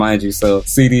 2010, remind you. So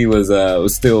CD was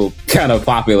still kind of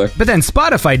popular. But then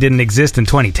Spotify didn't exist in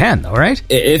 2010, though, right?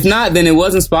 If not, then it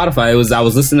wasn't Spotify. I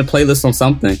was listening to playlists on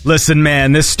something. Listen,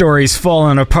 man, this story's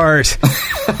falling apart.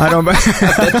 I don't know.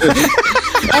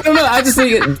 I just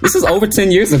think this is over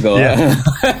 10 years ago. Yeah.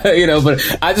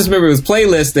 But I just remember it was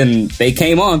playlist and they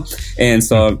came on. And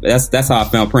so that's how I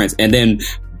found Prince. And then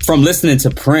from listening to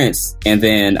Prince, and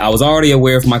then I was already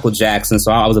aware of Michael Jackson,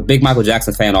 so I was a big Michael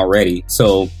Jackson fan already.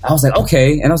 So I was like,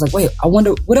 okay. And I was like, wait, I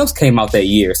wonder what else came out that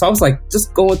year. So I was like,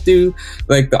 just going through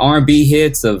like the R&B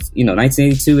hits of,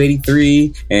 1982,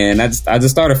 83. And I just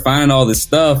started finding all this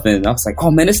stuff, and I was like,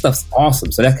 oh man, this stuff's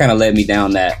awesome. So that kind of led me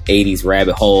down that 80s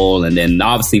rabbit hole. And then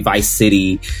obviously Vice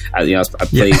City, I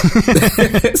played.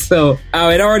 Yeah. So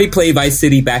I had already played Vice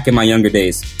City back in my younger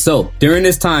days. So during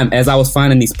this time, as I was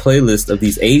finding these playlists of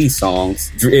these 80s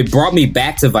songs, it brought me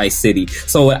back to Vice City.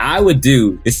 So what I would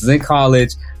do, this is in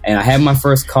college, and I had my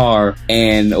first car,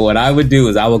 and what I would do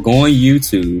is I would go on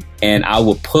YouTube and I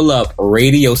would pull up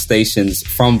radio stations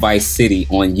from Vice City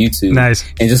on YouTube. Nice.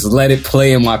 And just let it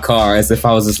play in my car as if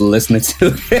I was just listening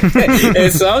to it.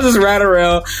 And so I was just riding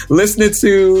around listening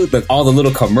to all the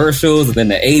little commercials, and then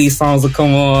the 80s songs would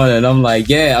come on, and I'm like,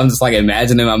 yeah, I'm just like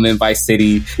imagining I'm in Vice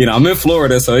City. I'm in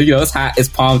Florida, so it's hot, it's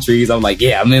palm trees. I'm like,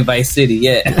 yeah, I'm in Vice City,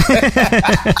 yeah.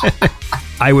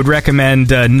 I would recommend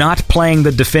not playing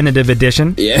the definitive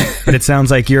edition. Yeah. But it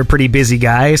sounds like you're a pretty busy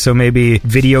guy, so maybe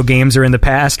video games are in the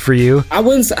past for you. I've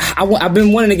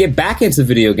been wanting to get back into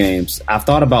video games. I've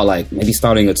thought about like maybe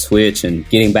starting a Twitch and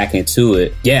getting back into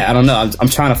it. Yeah, I don't know. I'm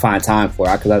trying to find time for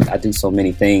it because I do so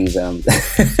many things. I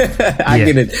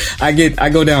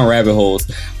go down rabbit holes,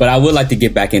 but I would like to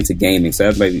get back into gaming.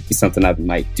 So that might be something I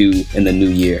might do in the new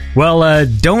year. Well,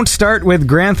 don't start with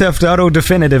Grand Theft Auto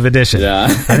Definitive Edition. Yeah.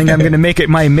 I think I'm going to make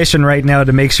it my mission right now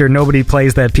to make sure nobody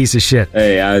plays that piece of shit.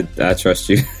 Hey, I trust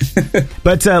you.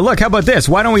 But look, how about this?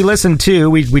 Why don't we listen to,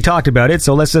 we talked about it,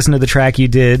 so let's listen to the track you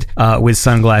did with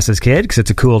Sunglasses Kid, because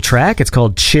it's a cool track. It's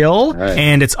called Chill, right.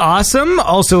 And it's awesome.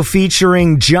 Also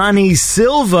featuring Johnny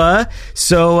Silva.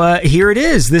 So here it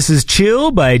is. This is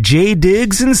Chill by J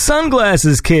Diggs and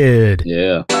Sunglasses Kid.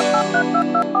 Yeah.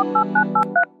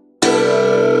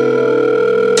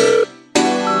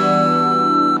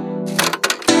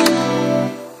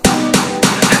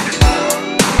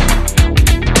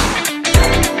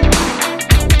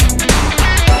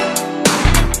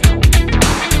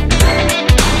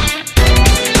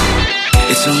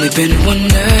 It's only been one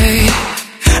night,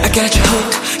 I got you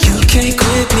hooked, you can't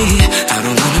quit me. I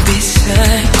don't wanna be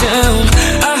sat down,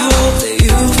 I hope that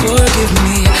you forgive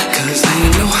me. Cause I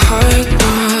ain't no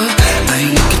heartthrob, I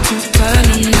ain't looking to find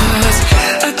no knots.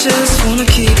 I just wanna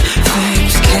keep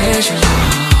things casual.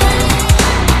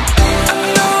 I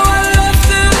know I left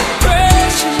the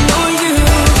impression on you,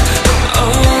 but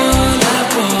all I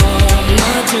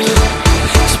wanna do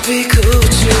is be cool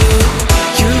with you.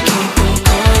 You keep on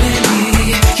calling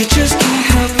me, you just can't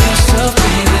help yourself,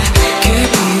 baby.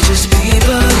 Can't we just be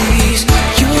buddies?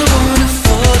 You wanna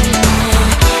fall in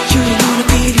love, you wanna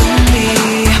be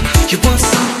lonely, you want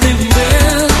something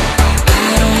real. I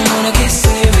don't wanna get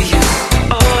serious,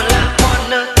 all I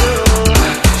wanna do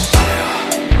is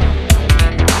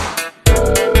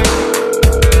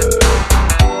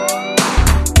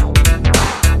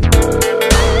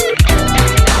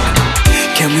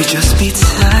can we just be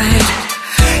tight?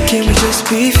 Can we just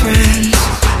be friends?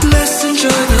 Let's enjoy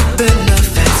the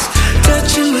benefits,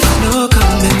 touching with no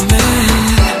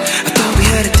commitment. I thought we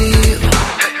had a deal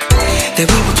that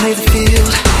we would play the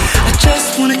field. I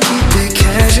just wanna keep it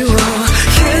casual,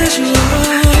 casual.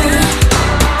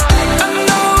 I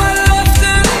know I left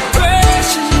an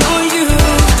impression on you,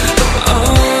 but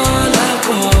all I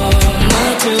wanna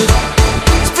do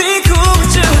is be cool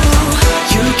with you.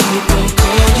 You keep on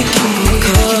calling, you keep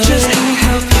calling. You just can't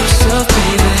help yourself,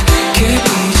 baby. Can't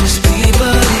we just be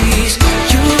buddies?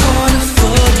 You wanna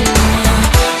fall in love,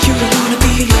 you wanna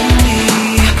be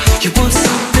lonely, you want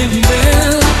something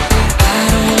real. I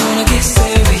don't wanna get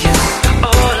serious,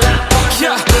 all I want.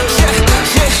 Yeah.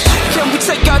 Can we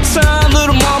take our time,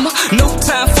 little mama? No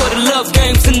time for the love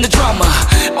games and the drama.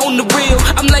 On the real,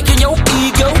 I'm liking your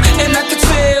ego, and I can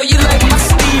tell you like my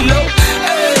stilo.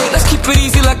 Hey, let's keep it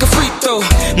easy like a free throw.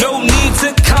 No need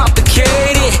to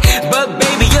complicate it, but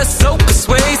baby, you're so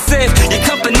persuasive. Your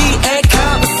company and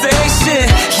conversation,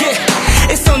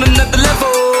 yeah, it's on another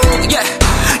level. Yeah,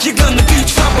 you're gonna be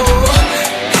trouble.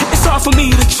 It's hard for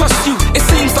me to trust you. It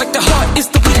seems like the heart is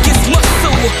the weakest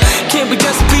muscle. Can we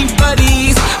just be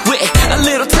buddies with a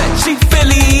little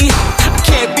touchy-feely? I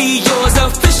can't be yours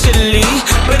officially,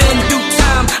 but in due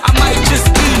time I might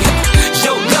just be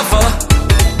your lover.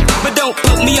 But don't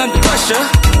put me under pressure.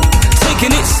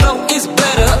 Taking it slow is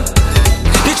better.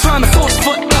 You're trying to force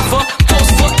forever,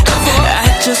 force forever. I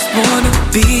just wanna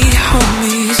be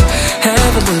homies,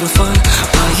 have a little fun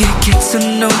while you get to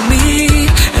know me,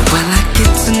 and while I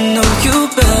get to know you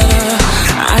better.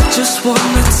 I just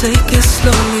wanna take it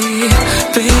slowly,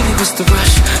 baby, what's the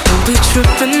rush? Don't be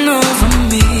tripping over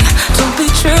me, don't be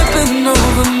tripping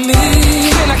over me.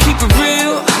 Can I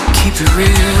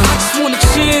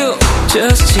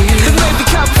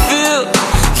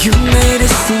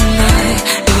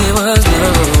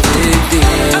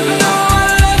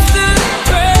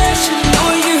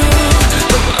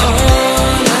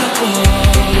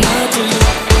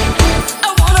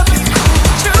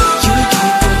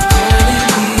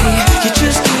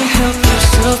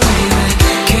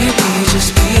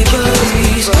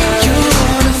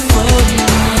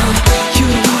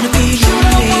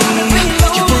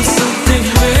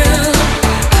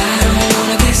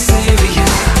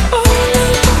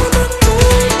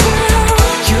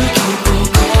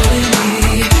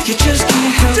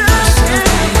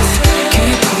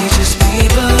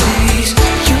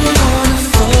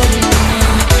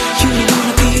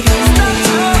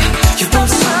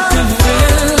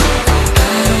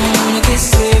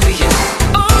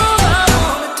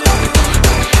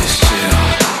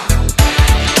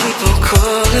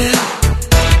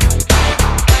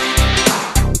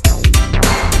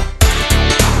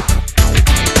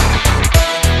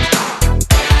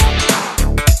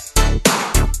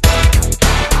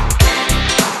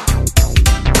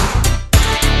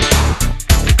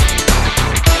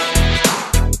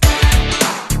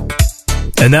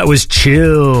And that was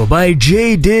Chill by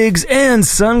Jay Diggs and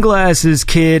Sunglasses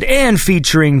Kid and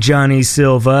featuring Johnny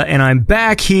Silva. And I'm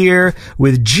back here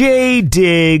with Jay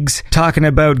Diggs talking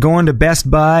about going to Best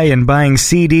Buy and buying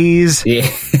CDs. Yeah.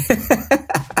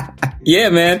 Yeah,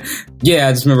 man. Yeah,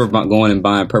 I just remember going and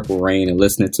buying Purple Rain and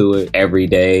listening to it every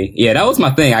day. Yeah, that was my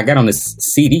thing. I got on this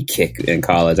CD kick in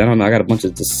college. I don't know. I got a bunch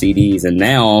of the CDs, and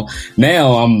now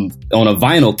I'm on a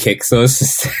vinyl kick. So it's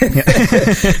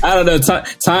just, I don't know.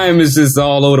 Time is just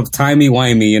all over the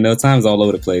timey-wimey, you know. Time's all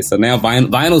over the place. So now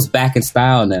vinyl's back in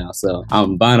style now. So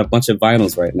I'm buying a bunch of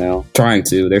vinyls right now. Trying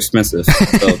to. They're expensive.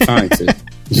 So trying to.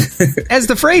 Has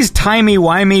the phrase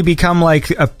timey-wimey become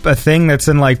like a thing that's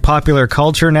in like popular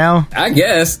culture now? I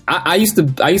guess. I used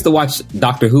to watch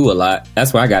Doctor Who a lot.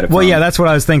 That's where I got it from. Well, yeah, that's what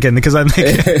I was thinking, because I'm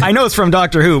like, I know it's from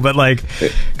Doctor Who, but like,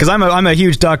 because I'm a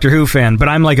huge Doctor Who fan, but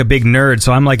I'm like a big nerd,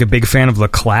 so I'm like a big fan of the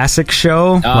classic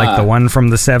show, like the one from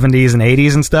the 70s and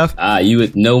 80s and stuff. You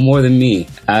would know more than me.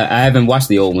 I haven't watched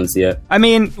the old ones yet. I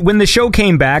mean, when the show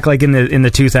came back, like in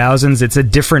the 2000s, it's a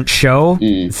different show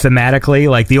thematically.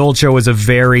 Like the old show was a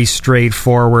very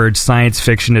straightforward science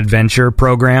fiction adventure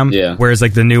program, whereas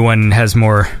like the new one has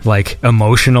more like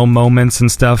emotional moments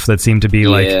and stuff that seem to be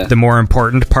like the more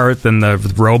important part than the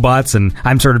robots, and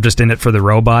I'm sort of just in it for the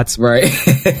robots. Right.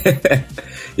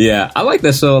 Yeah, I like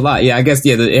that show a lot. Yeah, I guess,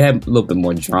 it had a little bit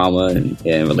more drama and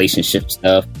relationship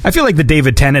stuff. I feel like the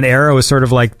David Tennant era was sort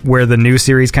of like where the new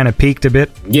series kind of peaked a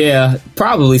bit. Yeah,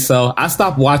 probably so. I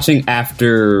stopped watching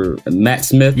after Matt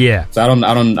Smith. Yeah. So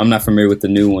I'm not familiar with the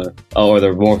new one or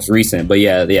the most recent, but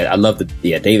yeah, I love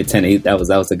David Tennant. That was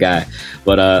the guy.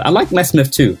 But I like Matt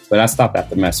Smith too, but I stopped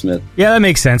after Matt Smith. Yeah, that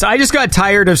makes sense. I just got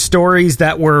tired of stories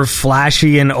that were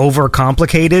flashy and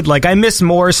overcomplicated. Like I miss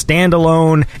more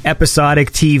standalone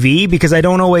episodic TV because I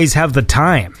don't always have the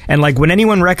time. And like when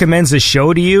anyone recommends a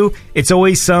show to you, it's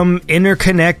always some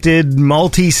interconnected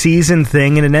multi-season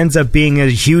thing, and it ends up being a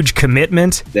huge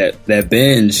commitment. That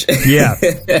binge. Yeah.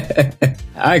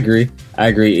 I agree.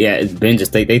 Yeah,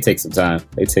 binges they take some time.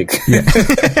 They take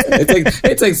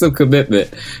they take some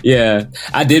commitment. Yeah,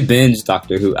 I did binge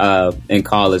Doctor Who in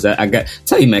college.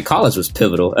 Tell you, man, college was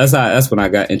pivotal. That's when I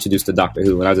got introduced to Doctor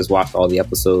Who, and I just watched all the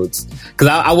episodes because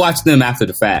I watched them after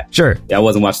the fact. Sure. Yeah, I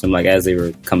wasn't watching them like as they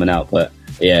were coming out, but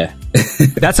yeah.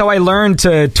 That's how I learned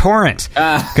to torrent.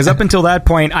 Because up until that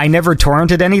point, I never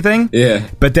torrented anything. Yeah.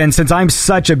 But then since I'm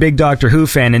such a big Doctor Who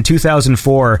fan, in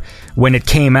 2004, when it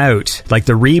came out, like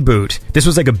the reboot, this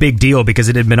was like a big deal because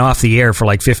it had been off the air for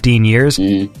like 15 years.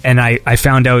 And I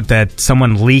found out that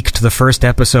someone leaked the first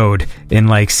episode in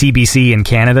like CBC in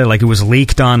Canada. Like it was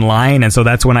leaked online. And so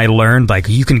that's when I learned like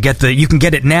you can get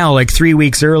it now like 3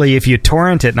 weeks early if you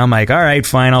torrent it. And I'm like, all right,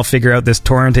 fine, I'll figure out this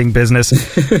torrenting business.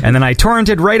 And then I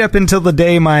torrented right up until the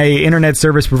day my internet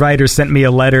service provider sent me a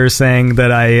letter saying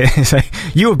that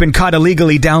you have been caught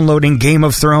illegally downloading Game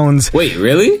of Thrones. Wait,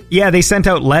 really? Yeah, they sent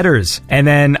out letters. And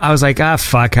then I was like,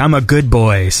 fuck, I'm a good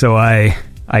boy. So I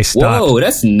stopped. Whoa,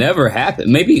 that's never happened.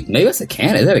 Maybe that's a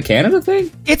Canada. Is that a Canada thing?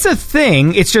 It's a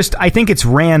thing. It's just, I think it's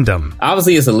random.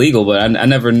 Obviously, it's illegal, but I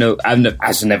never know. I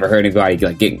just never heard anybody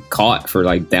like getting caught for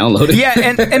like downloading. Yeah,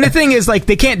 and the thing is, like,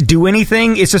 they can't do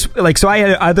anything. It's just like, so I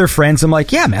had other friends. I'm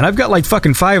like, yeah, man, I've got like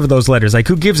fucking 5 of those letters. Like,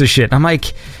 who gives a shit? And I'm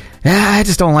like, I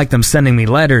just don't like them sending me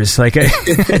letters. Like,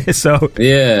 so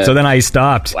then I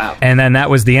stopped. Wow. And then that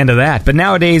was the end of that. But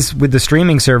nowadays with the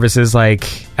streaming services,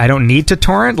 like, I don't need to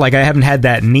torrent. Like, I haven't had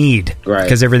that need. Right.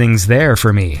 Because everything's there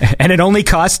for me. And it only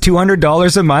costs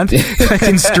 $200 a month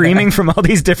in streaming from all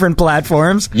these different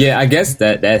platforms. Yeah, I guess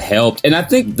that helped. And I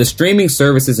think the streaming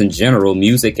services in general,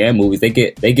 music and movies, they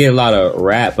get a lot of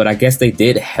rap, but I guess they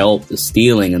did help the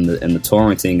stealing and the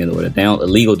torrenting and the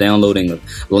illegal downloading of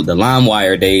the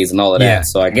LimeWire days and all of that. Yeah.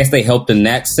 So I guess they helped in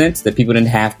that sense that people didn't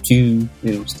have to,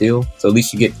 steal. So at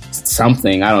least you get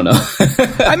something. I don't know.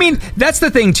 I mean, that's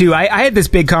the thing too. I had this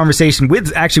big conversation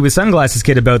with Sunglasses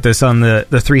Kid about this on the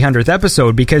 300th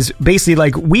episode, because basically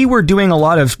like we were doing a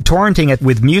lot of torrenting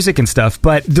with music and stuff,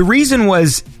 but the reason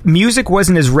was music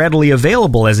wasn't as readily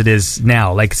available as it is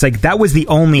now. Like it's like that was the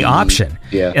only option.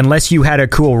 Yeah. Unless you had a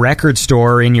cool record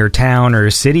store in your town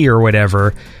or city or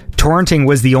whatever. Torrenting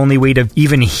was the only way to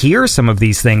even hear some of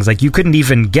these things. Like, you couldn't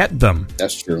even get them.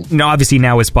 That's true. No, obviously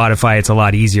now with Spotify, it's a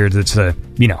lot easier to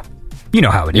you know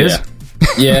how it is.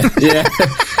 Yeah.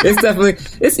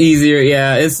 It's easier.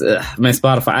 Yeah, it's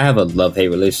Spotify. I have a love-hate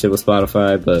relationship with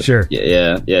Spotify, but sure.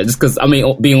 Yeah. Just because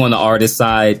being on the artist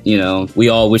side, we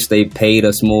all wish they paid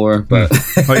us more. But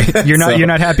you're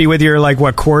not happy with your like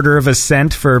what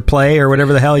 $0.25 for play or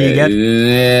whatever the hell you get.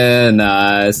 Yeah,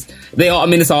 nah.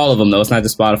 It's all of them though. It's not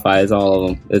just Spotify. It's all of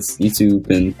them. It's YouTube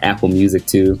and Apple Music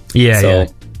too. Yeah.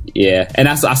 Yeah, and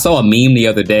I saw a meme the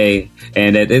other day,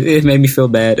 and it made me feel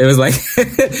bad. It was like,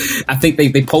 I think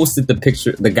they posted the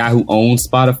picture, the guy who owns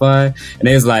Spotify, and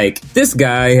it was like, this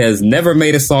guy has never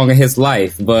made a song in his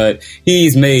life, but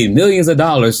he's made millions of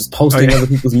dollars just posting other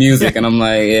people's music, and I'm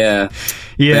like, yeah.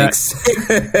 Thanks.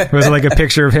 It was like a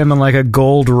picture of him in like a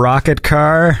gold rocket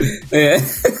car. Yeah.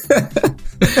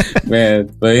 Man,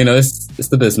 but you know, it's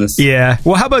the business. Yeah.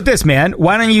 Well, how about this, man?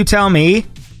 Why don't you tell me?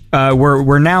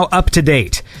 We're now up to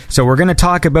date, so we're going to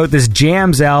talk about this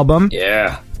Jams album.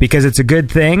 Yeah. Because it's a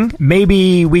good thing.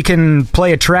 Maybe we can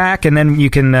play a track and then you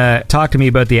can talk to me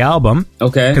about the album.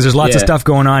 Okay. Because there's lots of stuff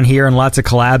going on here and lots of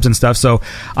collabs and stuff. So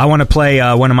I want to play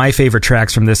one of my favorite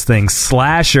tracks from this thing,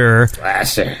 Slasher.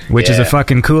 Which is a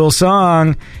fucking cool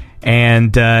song.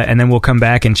 And then we'll come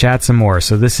back and chat some more.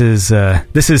 So this is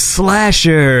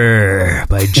Slasher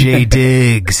by J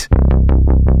Diggs.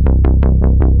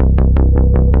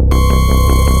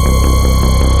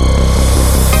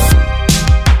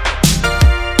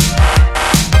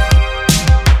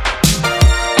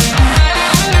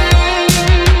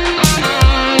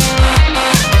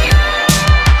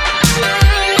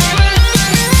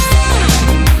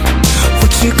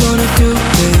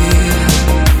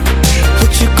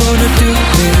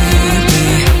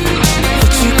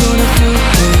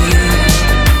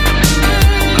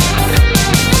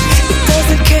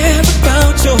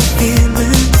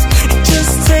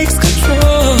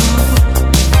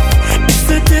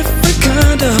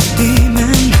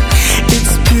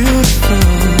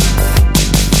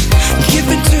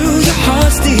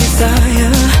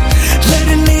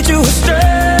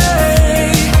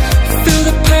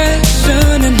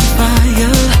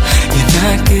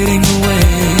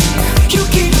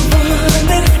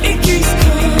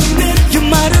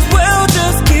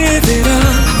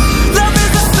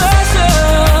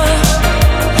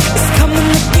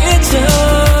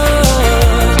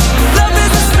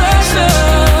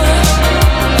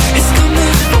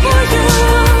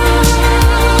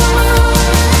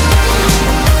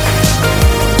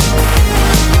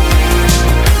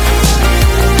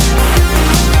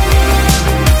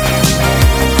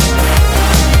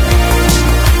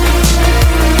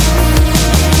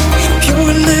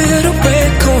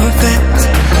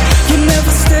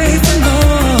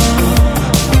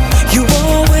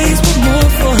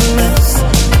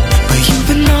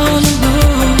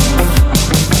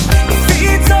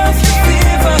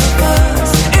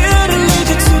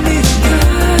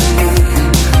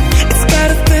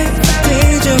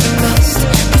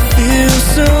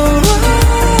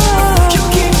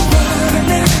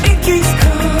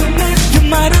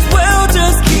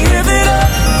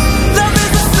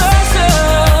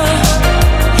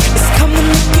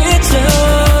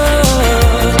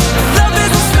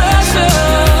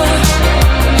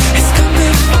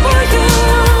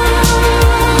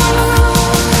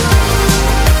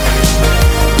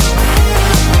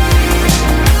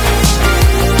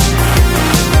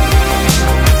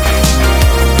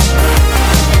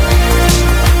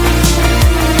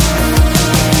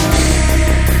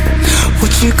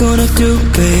 Gonna do,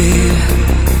 babe?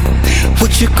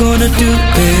 What you gonna do,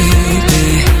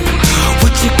 baby?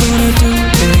 What you gonna do,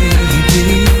 baby?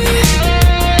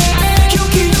 You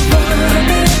keep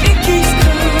running, it keeps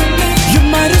coming. You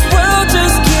might as well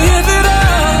just give it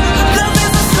up. Love is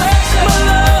a slasher, my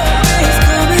love is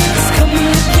coming, it's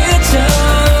coming to get you.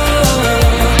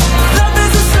 Love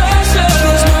is a slasher,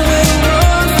 there's no way to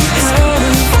run, it's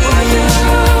coming for you.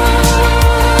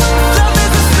 Love is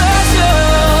a slasher,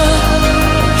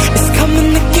 it's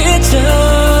coming to get you.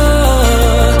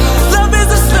 Love is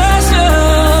a slasher,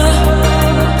 it's coming for you.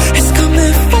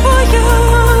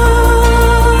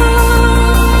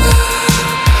 What you gonna do,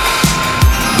 baby?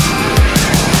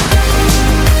 What you gonna do,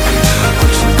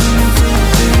 baby?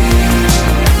 What you gonna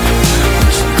do?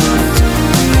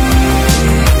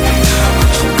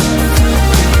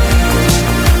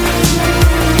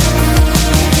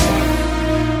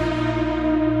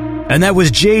 And that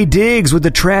was J Diggs with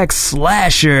the track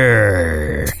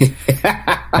Slasher.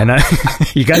 And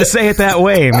you got to say it that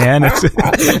way, man.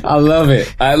 I love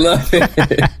it. I love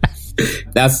it.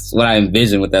 That's what I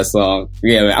envision with that song.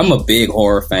 Yeah, man, I'm a big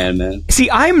horror fan, man.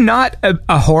 See, I'm not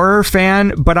a horror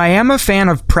fan, but I am a fan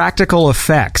of practical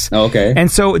effects. Okay. And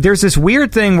so there's this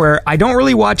weird thing where I don't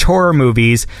really watch horror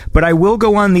movies, but I will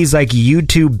go on these like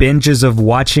YouTube binges of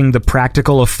watching the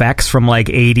practical effects from like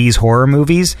 80s horror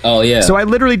movies. Oh, yeah. So I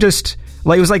literally just,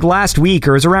 like, it was like last week,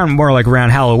 or it was around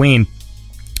Halloween,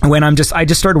 when I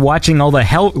just started watching all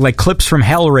the clips from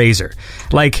Hellraiser.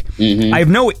 Like, I have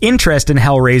no interest in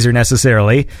Hellraiser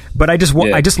necessarily, but I just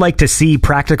like to see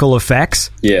practical effects.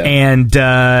 Yeah. And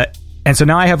And so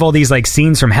now I have all these like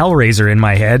scenes from Hellraiser in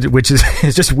my head, which is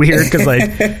just weird because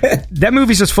like that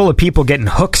movie's just full of people getting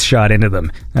hooks shot into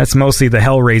them. That's mostly the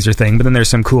Hellraiser thing, but then there's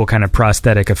some cool kind of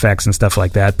prosthetic effects and stuff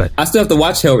like that. But I still have to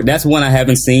watch Hellraiser. That's one I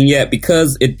haven't seen yet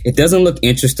because it doesn't look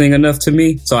interesting enough to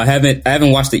me. So I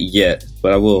haven't watched it yet,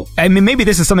 but I will. I mean, maybe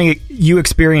this is something you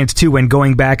experience too when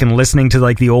going back and listening to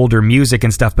like the older music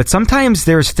and stuff. But sometimes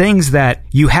there's things that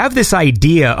you have this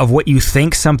idea of what you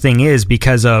think something is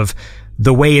because of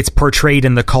the way it's portrayed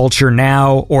in the culture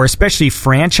now, or especially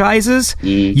franchises.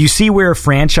 You see where a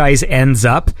franchise ends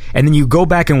up, and then you go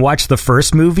back and watch the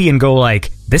first movie and go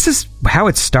like, this is how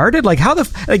it started? Like how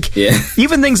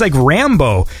even things like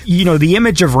Rambo, you know, the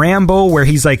image of Rambo where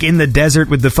he's like in the desert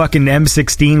with the fucking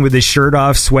M16 with his shirt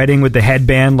off, sweating with the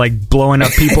headband, like blowing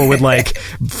up people with like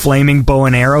flaming bow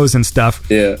and arrows and stuff.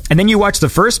 Yeah. And then you watch the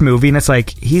first movie and it's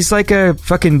like, he's like a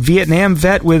fucking Vietnam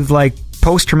vet with like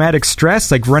post-traumatic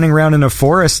stress, like running around in a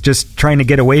forest just trying to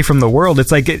get away from the world.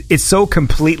 It's like it's so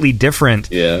completely different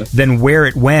than where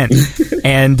it went.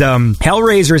 And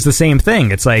Hellraiser is the same thing.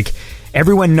 It's like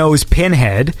everyone knows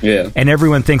Pinhead, and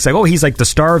everyone thinks like, oh, he's like the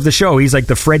star of the show. He's like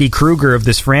the Freddy Krueger of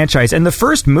this franchise. And the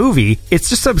first movie, it's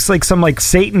just like some like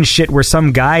Satan shit where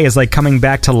some guy is like coming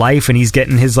back to life and he's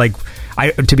getting his like,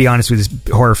 to be honest with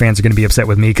you, horror fans are going to be upset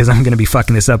with me because I'm going to be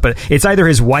fucking this up, but it's either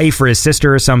his wife or his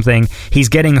sister or something. He's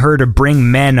getting her to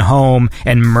bring men home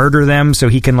and murder them so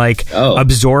he can like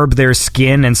absorb their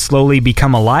skin and slowly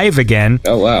become alive again.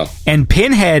 Oh, wow. And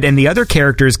Pinhead and the other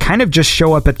characters kind of just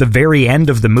show up at the very end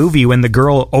of the movie when the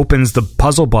girl opens the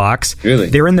puzzle box. Really?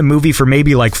 They're in the movie for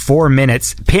maybe like 4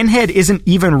 minutes. Pinhead isn't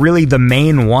even really the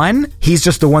main one. He's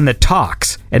just the one that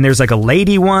talks. And there's like a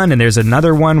lady one, and there's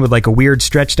another one with like a weird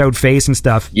stretched out face and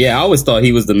stuff. Yeah, I always thought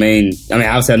he was the main. I mean,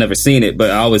 obviously I've never seen it,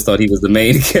 but I always thought he was the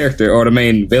main character or the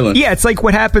main villain. Yeah, it's like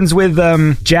what happens with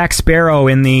Jack Sparrow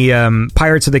in the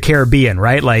Pirates of the Caribbean,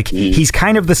 right? Like he's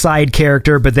kind of the side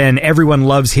character, but then everyone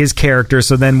loves his character.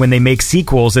 So then when they make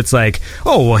sequels, it's like,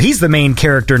 oh, well, he's the main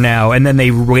character now, and then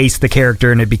they waste the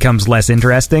character and it becomes less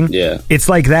interesting. Yeah, it's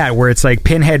like that where it's like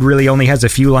Pinhead really only has a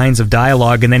few lines of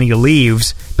dialogue and then he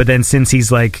leaves, but then since he's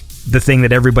like the thing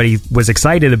that everybody was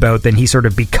excited about, then he sort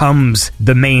of becomes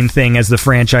the main thing as the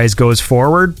franchise goes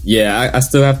forward. Yeah, I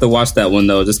still have to watch that one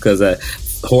though, just because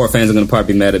horror fans are going to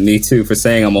probably be mad at me too for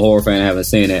saying I'm a horror fan and haven't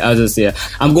seen it.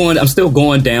 I'm still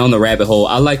going down the rabbit hole.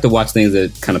 I like to watch things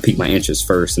that kind of pique my interest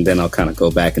first, and then I'll kind of go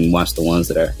back and watch the ones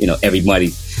that are, you know, everybody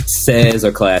says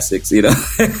are classics, you know.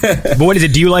 But what is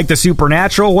it? Do you like the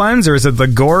supernatural ones, or is it the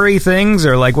gory things,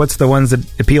 or like what's the ones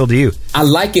that appeal to you? I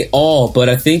like it all, but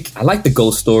I think I like the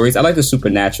ghost stories. I like the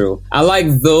supernatural. I like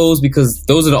those because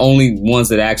those are the only ones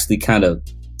that actually kind of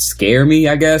scare me,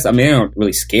 I guess. I mean, they don't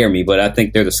really scare me, but I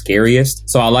think they're the scariest.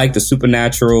 So I like the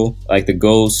supernatural, like the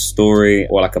ghost story,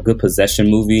 or like a good possession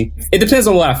movie. It depends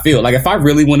on what I feel. Like if I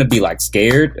really want to be like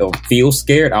scared or feel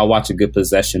scared, I'll watch a good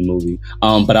possession movie.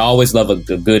 But I always love a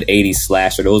good 80s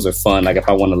slasher. Those are fun. Like if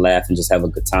I want to laugh and just have a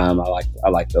good time, I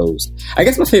like those. I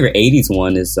guess my favorite 80s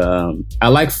one is I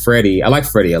like Freddy. I like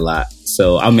Freddy a lot.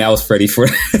 So I mean, I was Freddy for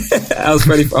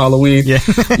Halloween.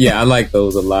 Yeah, I like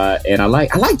those a lot, and I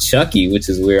like Chucky, which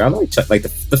is weird. I like Chucky, like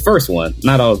the first one.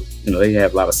 Not all, you know, they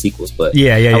have a lot of sequels, but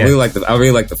I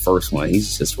really like the first one.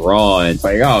 He's just raw and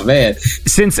like, oh man.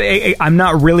 Since I'm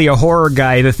not really a horror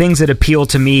guy, the things that appeal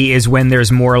to me is when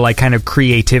there's more like kind of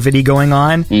creativity going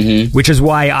on, which is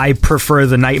why I prefer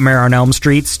the Nightmare on Elm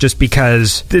Streets, just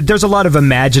because there's a lot of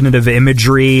imaginative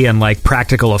imagery and like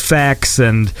practical effects,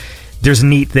 and there's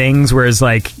neat things, whereas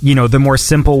like, you know, the more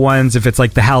simple ones, if it's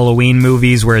like the Halloween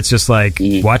movies where it's just like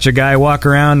watch a guy walk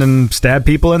around and stab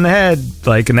people in the head,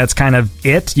 like, and that's kind of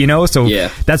it, you know. So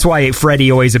that's why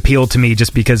Freddy always appealed to me,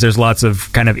 just because there's lots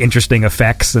of kind of interesting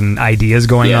effects and ideas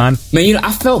going on. Man, you know,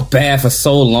 I felt bad for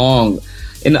so long,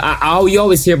 and you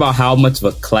always hear about how much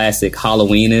of a classic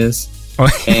Halloween is.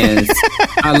 And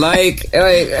I like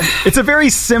it's a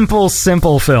very simple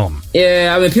film.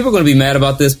 Yeah, I mean, people are going to be mad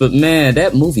about this, but man,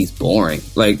 that movie's boring.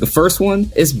 Like the first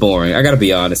one is boring. I got to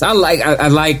be honest. I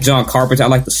like John Carpenter. I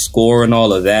like the score and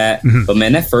all of that. But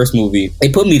man, that first movie,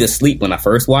 it put me to sleep when I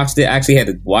first watched it. I actually had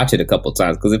to watch it a couple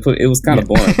times because it was kind of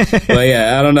boring. But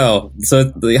yeah, I don't know. So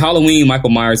the Halloween Michael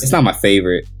Myers, it's not my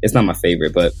favorite.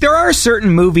 But there are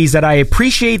certain movies that I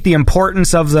appreciate the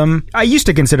importance of them. I used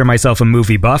to consider myself a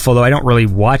movie buff, although I don't really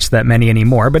watch that many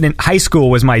anymore. But in high school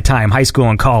was my time, high school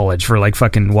and college, for like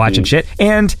fucking watching shit.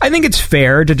 And I think it's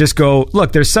fair to just go,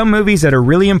 look, there's some movies that are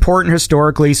really important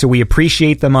historically, so we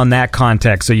appreciate them on that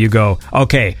context. So you go,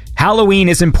 okay, Halloween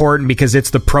is important because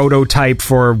it's the prototype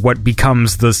for what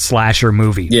becomes the slasher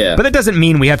movie. Yeah. But that doesn't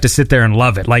mean we have to sit there and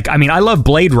love it. Like, I mean, I love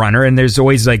Blade Runner, and there's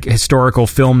always like historical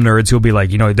film nerds who'll be like,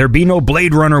 you know, there'd be no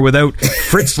Blade Runner without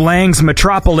Fritz Lang's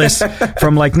Metropolis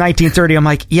from like 1930. I'm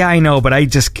like, yeah, I know, but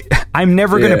I'm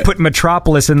never going to put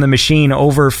Metropolis in the machine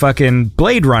over fucking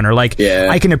Blade Runner. Like,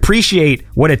 I can appreciate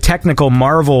what a technical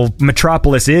marvel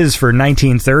Metropolis is for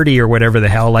 1930 or whatever the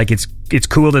hell. Like, it's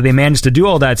cool that they managed to do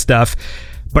all that stuff.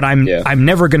 But I'm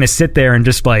never going to sit there and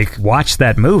just like watch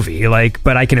that movie. Like,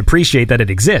 but I can appreciate that it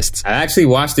exists. I actually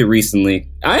watched it recently.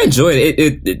 I enjoyed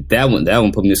it. That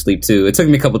one put me to sleep too. It took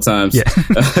me a couple times. Yeah.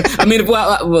 I mean,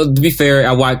 well, to be fair,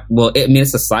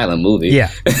 it's a silent movie.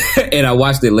 Yeah. And I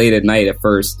watched it late at night at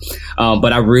first.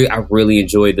 But I really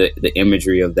enjoyed the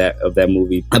imagery of that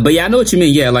movie. But yeah, I know what you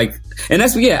mean. Yeah, like, and I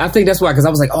think that's why, because I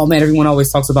was like, oh man, everyone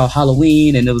always talks about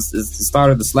Halloween, and it's the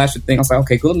start of the slasher thing. I was like,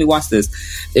 okay, cool, let me watch this.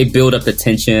 They build up the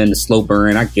tension, the slow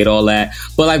burn. I get all that.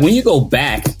 But like when you go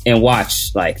back and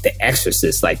watch like The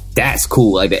Exorcist, like that's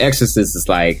cool. Like The Exorcist is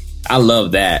like, I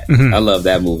love that. Mm-hmm. I love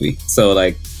that movie. So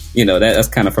like, you know, that's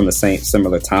kind of from the same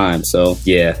similar time. So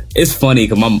yeah, it's funny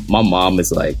because my mom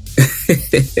is like,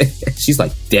 she's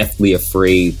like deathly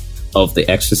afraid of The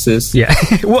Exorcist. Yeah.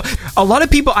 Well, a lot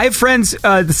of people, I have friends,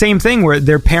 the same thing, where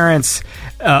their parents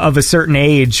of a certain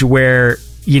age, where,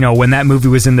 you know, when that movie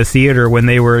was in the theater, when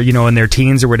they were, you know, in their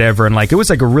teens or whatever, and like it was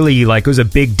like it was a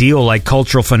big deal, like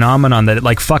cultural phenomenon that it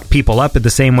like fucked people up at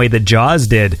the same way that Jaws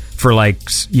did for like,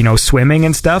 you know, swimming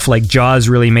and stuff. Like Jaws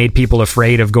really made people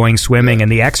afraid of going swimming, and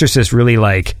The Exorcist really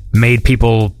like made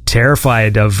people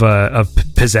terrified of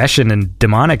possession and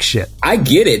demonic shit. I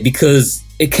get it, because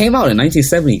it came out in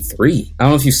 1973. I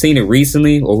don't know if you've seen it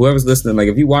recently, or whoever's listening. Like,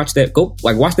 if you watch that, go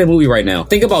like watch that movie right now.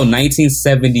 Think about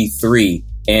 1973,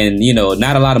 and you know,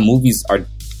 not a lot of movies are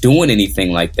doing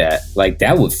anything like that. Like,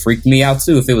 that would freak me out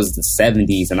too if it was the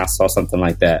 70s and I saw something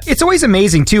like that. It's always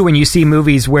amazing too when you see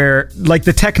movies where, like,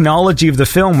 the technology of the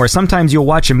film, where sometimes you'll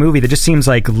watch a movie that just seems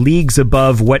like leagues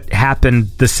above what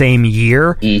happened the same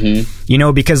year. Mm-hmm. You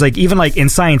know, because like even like in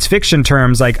science fiction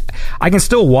terms, like I can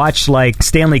still watch like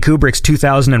Stanley Kubrick's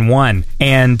 2001,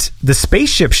 and the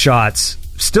spaceship shots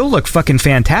still look fucking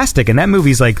fantastic, and that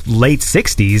movie's like late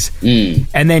 60s.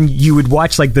 And then you would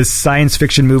watch like the science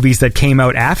fiction movies that came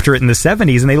out after it in the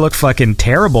 70s, and they look fucking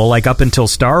terrible, like up until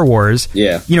Star Wars.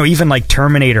 Yeah, you know, even like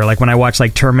Terminator, like when I watch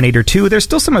like Terminator 2, there's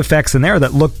still some effects in there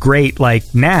that look great like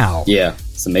now. Yeah,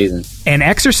 it's amazing. And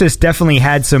Exorcist definitely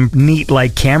had some neat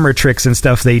like camera tricks and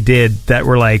stuff they did that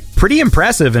were like pretty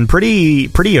impressive and pretty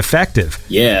effective.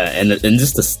 Yeah, and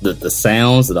just the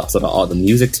sounds, and also all the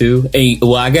music too. And,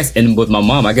 well, I guess, and with my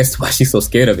mom, I guess why she's so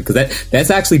scared of it, because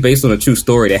that's actually based on a true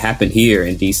story that happened here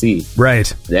in DC.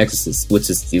 Right. The Exorcist,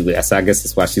 which is, I guess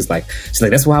that's why she's like,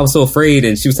 that's why I was so afraid.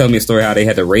 And she was telling me a story how they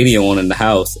had the radio on in the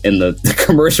house, and the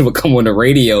commercial would come on the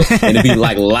radio, and it'd be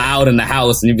like loud in the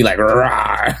house, and you'd be like,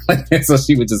 rah. So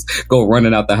she would just go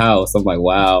running out the house. I'm like,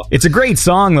 wow. It's a great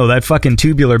song though. That fucking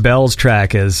Tubular Bells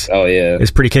track is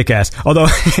pretty kick-ass. Although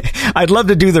I'd love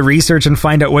to do the research and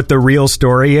find out what the real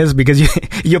story is, because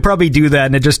you'll probably do that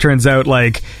and it just turns out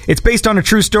like it's based on a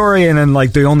true story, and then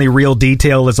like the only real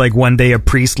detail is like one day a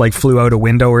priest like flew out a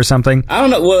window or something. I don't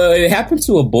know. Well, it happened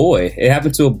to a boy.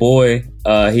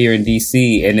 Here in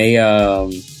DC, and they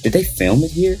did they film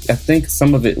it here? I think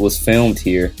some of it was filmed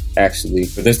here actually.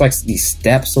 But there's like these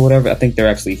steps or whatever. I think they're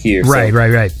actually here. Right, so,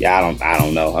 right. Yeah, I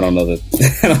don't know. I don't know that.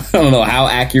 I don't know how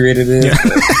accurate it is. Yeah.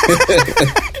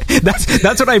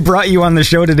 That's what I brought you on the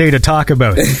show today to talk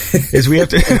about. Is we're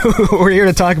here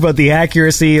to talk about the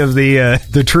accuracy of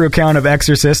the true account of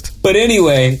Exorcist. But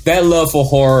anyway, that love for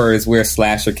horror is where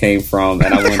slasher came from,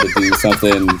 and I wanted to do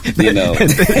something, you know.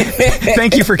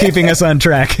 Thank you for keeping us on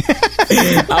track.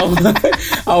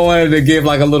 I wanted to give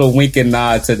like a little wink and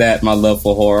nod to that, my love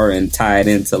for horror, and tie it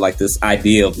into like this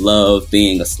idea of love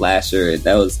being a slasher. And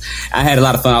I had a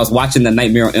lot of fun. I was watching The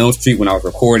Nightmare on Elm Street when I was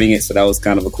recording it, so that was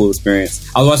kind of a cool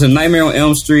experience. I was watching Nightmare on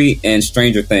Elm Street and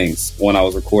Stranger Things when I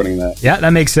was recording that. Yeah, that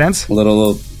makes sense. A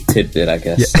little tidbit, I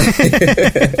guess.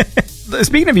 Yeah.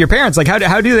 Speaking of your parents, like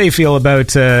how do they feel about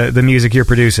the music you're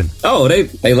producing? Oh,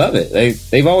 they love it.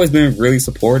 They've always been really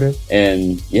supportive,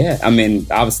 and yeah, I mean,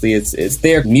 obviously it's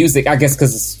their music, I guess,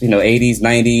 because it's, you know, 80s,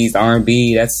 90s,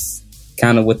 R&B. That's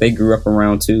kind of what they grew up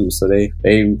around too. So they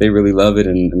really love it,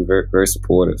 and very, very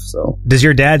supportive. So does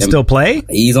your dad still play?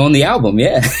 He's on the album,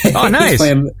 yeah. Oh, nice.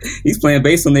 he's playing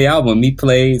bass on the album. He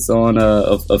plays on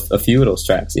a few of those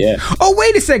tracks, yeah. Oh,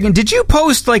 wait a second. Did you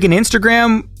post like an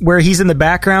Instagram where he's in the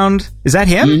background? Is that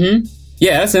him? Mm-hmm.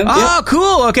 Yeah, that's him. Oh,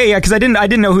 cool. Okay, yeah, because I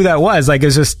didn't know who that was. Like,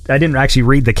 it's just I didn't actually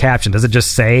read the caption. Does it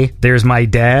just say "There's my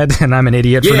dad" and I'm an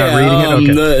idiot for not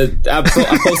reading it? Okay. I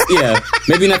posted,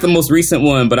 maybe not the most recent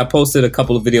one, but I posted a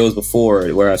couple of videos before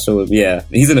where I showed him. Yeah,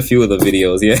 he's in a few of the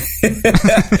videos. Yeah,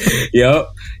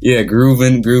 yep,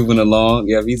 grooving along.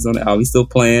 Yeah, he's on the album. He's still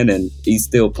playing, and he's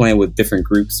still playing with different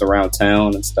groups around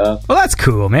town and stuff. Well, that's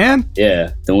cool, man.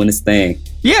 Yeah, doing his thing.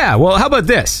 Yeah, well, how about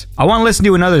this? I want to listen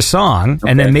to another song,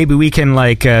 and then maybe we can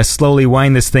slowly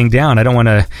wind this thing down. I don't want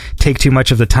to take too much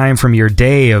of the time from your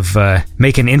day of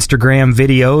making Instagram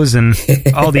videos and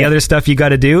all the other stuff you got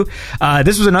to do.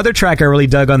 This was another track I really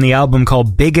dug on the album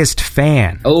called "Biggest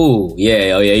Fan." Oh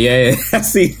yeah. I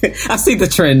see the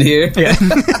trend here. Yeah.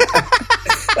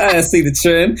 I see the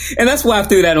trend, and that's why I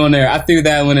threw that on there. I threw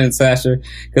that one in, Sasha,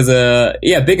 because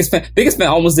Biggest Fan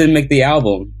almost didn't make the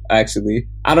album. Actually,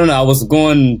 I don't know. I was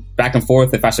going back and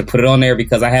forth if I should put it on there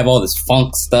because I have all this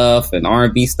funk stuff and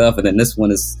R&B stuff, and then this one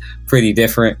is pretty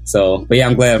different. So, but yeah,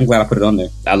 I'm glad I put it on there.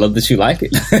 I love that you like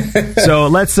it. So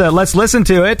let's listen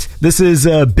to it. This is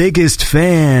 "Biggest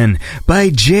Fan" by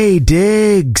Jay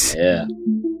Diggs. Yeah.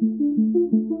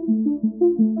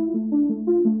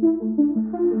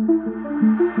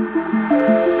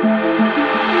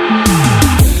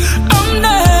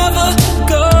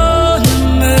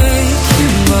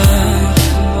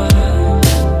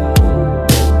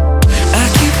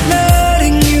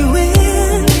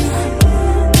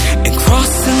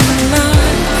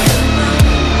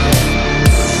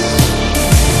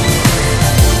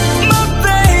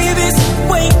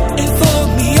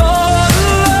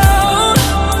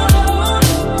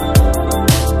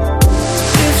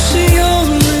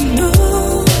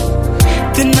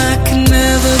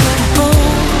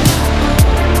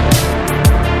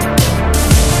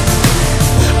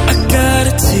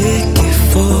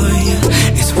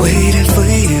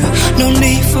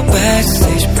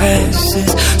 Backstage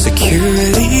passes,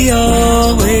 security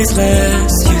always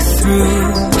lets you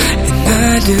through, and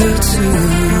I do too.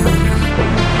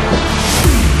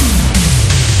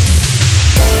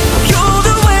 You'll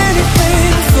do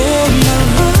anything for my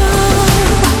love,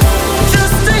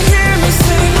 just to hear me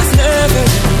sing is never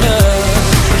enough.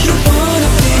 You wanna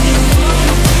be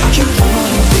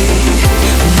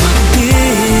my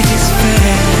biggest fan.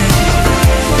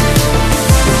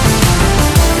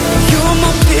 You're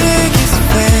my biggest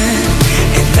fan,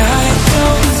 and I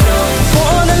don't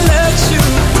wanna let you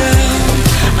down.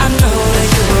 I know that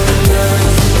you're in love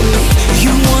with me.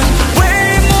 You want way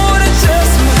more than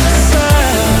just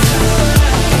myself.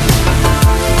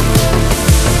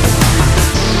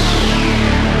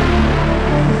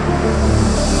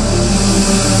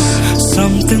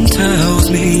 Something tells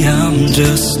me I'm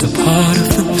just a part of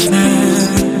the plan.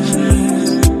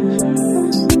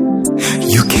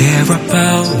 You care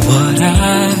about what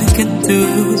I can do,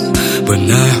 but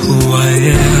not who I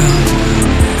am.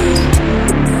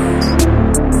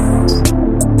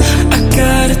 I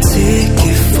got a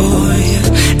ticket for you,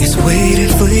 it's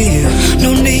waiting for you.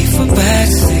 No need for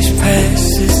backstage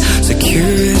passes,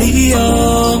 security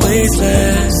always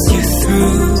lets you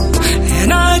through,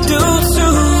 and I do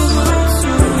too.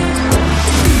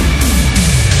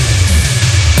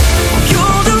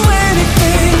 You'll do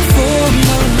anything for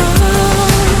my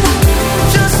love,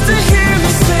 just to hear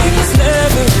me sing is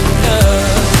never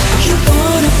enough. You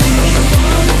wanna be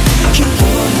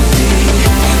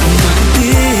my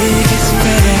biggest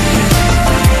fan.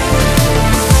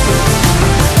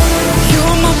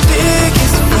 You're my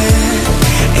biggest fan,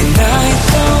 and I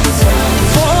don't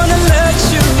wanna let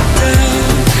you down.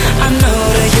 I know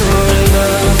that you're in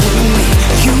love with me.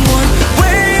 You want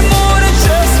way more than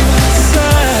just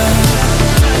myself.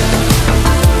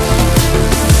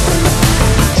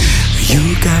 You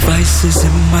got vices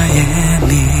in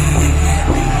Miami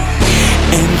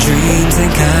and dreams in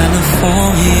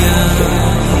California,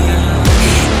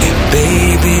 and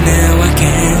baby, now I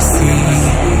can see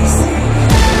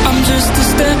I'm just a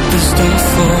stepping stone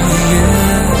for you.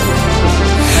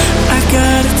 I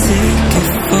got a ticket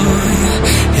for you,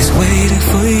 it's waiting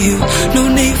for you. No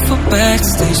need for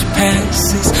backstage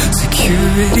passes,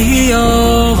 security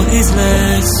always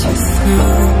lets you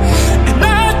through, and I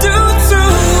do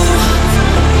too.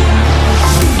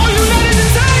 Are you ready to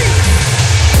take?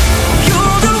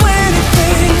 You'll do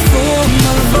anything for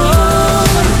my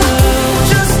love,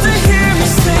 just to hear me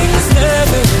sing is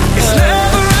never enough. It's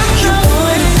never enough.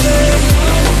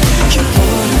 You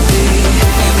wanna be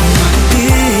my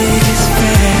biggest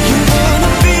fan. You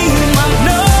wanna be my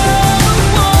number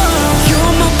one.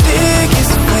 You're my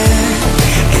biggest fan,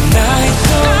 and I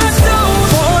don't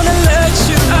wanna let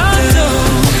you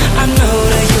down. I know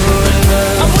that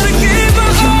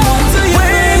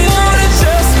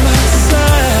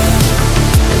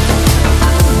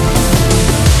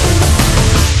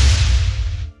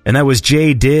And that was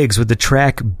Jay Diggs with the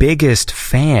track Biggest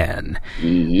Fan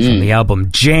from the album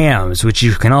Jams, which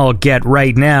you can all get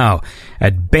right now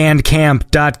at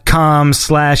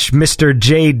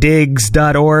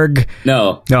bandcamp.com/MrJDiggs.org.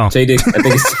 No. Jay Diggs, I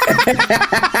think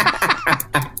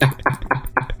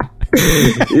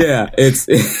it's... Yeah, it's...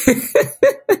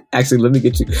 Actually, let me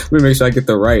make sure I get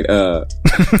the right...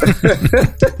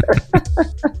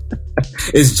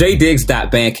 It's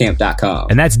jdiggs.bandcamp.com.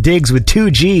 And that's Diggs with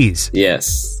 2 G's.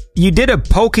 Yes. You did a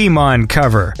Pokemon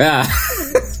cover.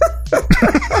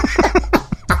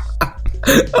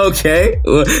 Okay,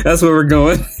 well, that's where we're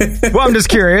going. Well, I'm just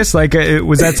curious, like,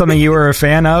 was that something you were a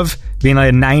fan of, being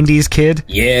like a 90s kid?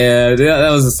 Yeah,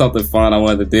 that was just something fun I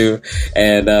wanted to do,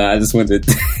 and I just wanted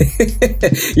to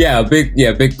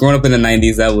big growing up in the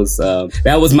 90s, that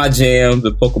was my jam,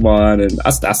 the Pokemon, and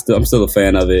I'm still a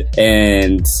fan of it.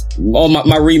 And all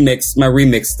my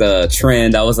remixed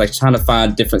trend, I was like trying to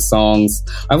find different songs.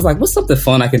 I was like, what's something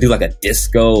fun I can do, like a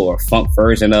disco or funk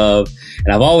version of?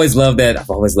 And I've always loved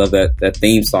that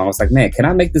theme song. I was like, man, can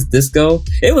I make this disco?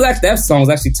 That song was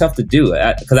actually tough to do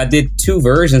because I did 2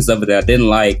 versions of it that I didn't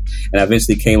like, and I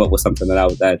eventually came up with something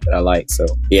that I liked. So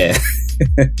yeah.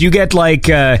 Do you get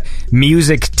like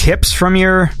music tips from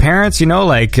your parents? You know,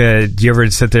 like do you ever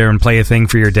sit there and play a thing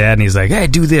for your dad, and he's like, "Hey,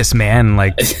 do this, man"?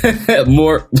 Like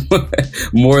more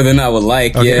than I would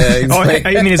like. Okay. Yeah.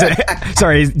 I mean,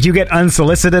 sorry? Do you get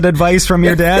unsolicited advice from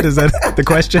your dad? Is that the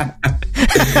question?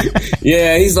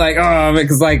 Yeah, he's like, oh, man,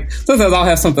 because like sometimes I'll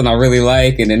have something I really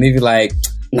like, and then he'd be like,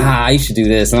 nah, you should do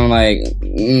this. And I'm like,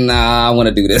 nah, I want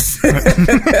to do this.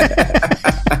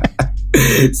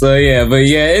 So yeah, but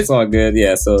yeah, it's all good.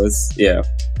 Yeah, so it's, yeah.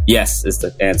 Yes, is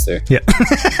the answer. Yeah.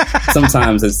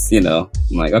 Sometimes it's, I'm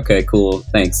like, okay, cool,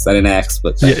 thanks. I didn't ask,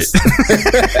 but thanks. Yeah.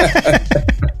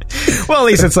 Well, at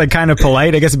least it's like kind of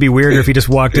polite. I guess it'd be weirder if he just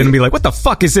walked in and be like, what the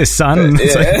fuck is this, son?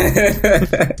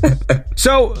 Like...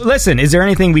 So, listen, is there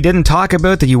anything we didn't talk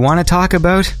about that you want to talk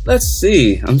about? Let's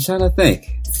see. I'm trying to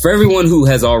think. For everyone who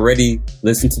has already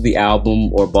listened to the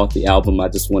album or bought the album, I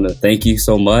just want to thank you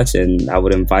so much, and I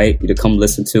would invite you to come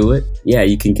listen to it. Yeah,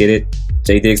 you can get it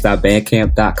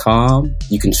jdiggs.bandcamp.com.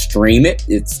 You can stream it.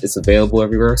 It's available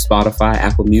everywhere. Spotify,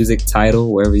 Apple Music,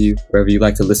 Tidal, wherever you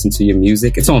like to listen to your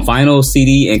music. It's on vinyl,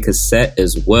 CD, and cassette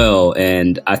as well.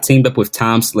 And I teamed up with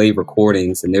Time Slave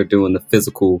Recordings, and they're doing the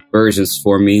physical versions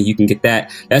for me. You can get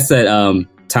that. That's at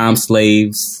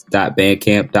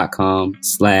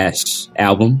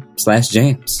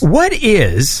timeslaves.bandcamp.com/album/jams. What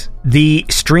is the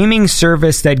streaming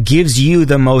service that gives you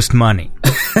the most money?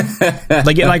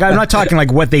 like I'm not talking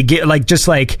like what they get, like just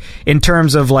like in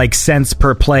terms of like cents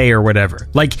per play or whatever.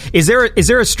 Like, is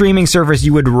there a streaming service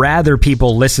you would rather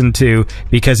people listen to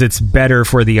because it's better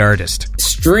for the artist?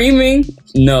 Streaming?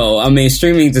 No, I mean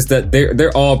streaming just that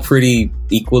they're all pretty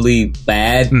equally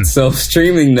bad. So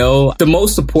streaming, no. The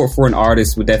most support for an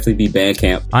artist would definitely be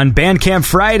Bandcamp. On Bandcamp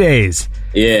Fridays.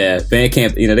 Yeah,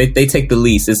 Bandcamp, they take the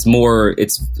least. It's more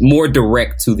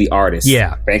direct to the artist.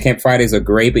 Yeah. Bandcamp Fridays are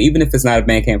great, but even if it's not a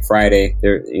Bandcamp Friday,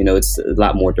 it's a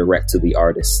lot more direct to the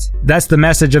artist. That's the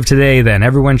message of today then.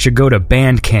 Everyone should go to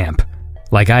Bandcamp.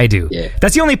 Like I do. Yeah.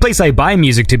 That's the only place I buy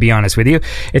music, to be honest with you.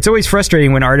 It's always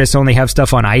frustrating when artists only have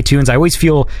stuff on iTunes. I always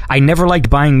feel I never liked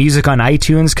buying music on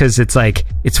iTunes because it's like,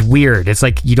 it's weird. It's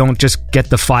like you don't just get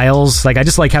the files. Like, I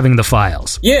just like having the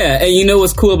files. Yeah, and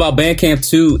what's cool about Bandcamp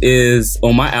too is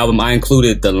on my album, I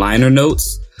included the liner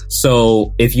notes.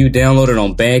 So if you download it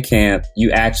on Bandcamp, you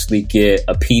actually get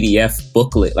a PDF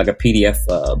booklet, like a PDF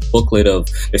booklet of,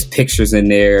 there's pictures in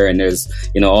there, and there's,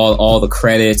 all the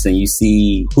credits, and you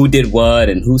see who did what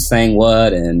and who sang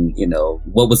what, and,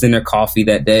 what was in their coffee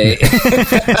that day.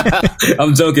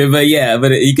 I'm joking, but yeah,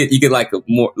 but you get like a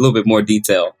little bit more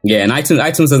detail. Yeah, and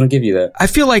iTunes doesn't give you that. I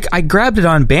feel like I grabbed it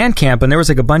on Bandcamp, and there was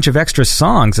like a bunch of extra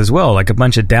songs as well, like a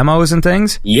bunch of demos and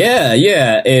things. Yeah.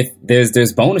 If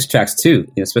there's bonus tracks too,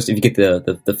 especially if you get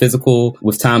the physical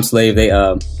with Time Slave, they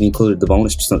included the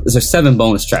bonus. There's 7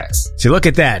 bonus tracks. See, look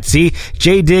at that. See,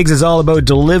 Jay Diggs is all about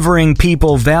delivering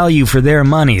people value for their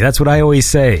money. That's what I always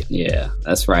say. Yeah,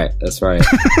 that's right. That's right.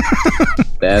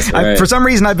 For some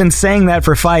reason, I've been saying that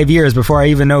for 5 years before I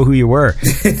even know who you were.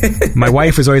 My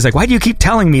wife was always like, "Why do you keep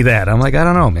telling me that?" I'm like, "I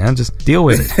don't know, man. Just deal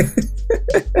with it."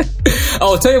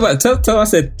 Oh, tell you what. Tell I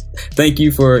said thank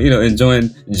you for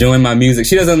enjoying my music.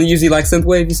 She doesn't usually like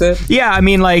synthwave, you said? Yeah, I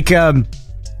mean, like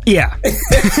Yeah.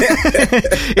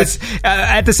 It's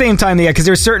at the same time, yeah, because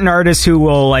there's certain artists who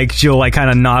will like, you'll like kind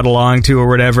of nod along to or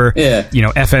whatever. Yeah. You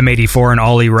know, FM84 and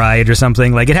Ollie Ride or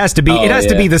something. Like it has to be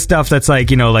to be the stuff that's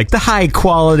like, you know, like the high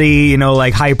quality, you know,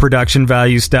 like high production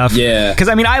value stuff. Yeah. Because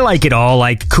I mean, I like it all,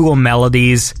 like cool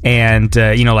melodies and,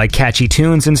 you know, like catchy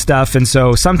tunes and stuff. And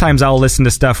so sometimes I'll listen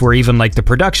to stuff where even like the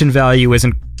production value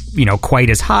isn't, you know, quite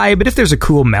as high, but if there's a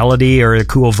cool melody or a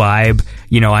cool vibe,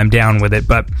 you know, I'm down with it.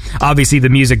 But obviously the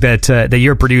music that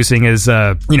you're producing is,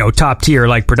 you know, top tier,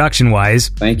 like production wise.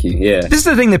 Thank you. Yeah. This is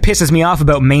the thing that pisses me off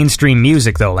about mainstream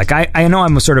music though. Like I know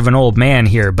I'm sort of an old man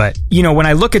here, but you know, when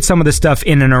I look at some of the stuff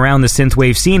in and around the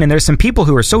synthwave scene, and there's some people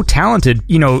who are so talented,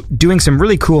 you know, doing some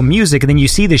really cool music, and then you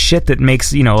see the shit that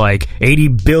makes, you know, like 80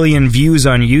 billion views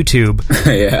on YouTube.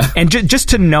 Yeah. And just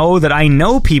to know that I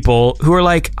know people who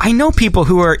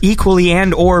are equally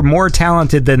and or more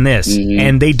talented than this,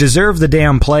 and they deserve the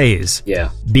damn plays.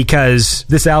 Yeah. Because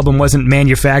this album wasn't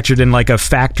manufactured in like a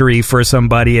factory for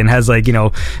somebody and has like, you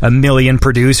know, a million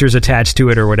producers attached to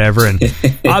it or whatever. And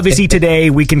obviously today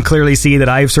we can clearly see that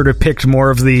I've sort of picked more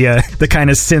of the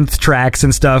kind of synth tracks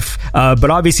and stuff.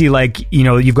 But obviously, like, you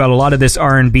know, you've got a lot of this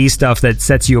R&B stuff that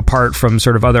sets you apart from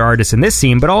sort of other artists in this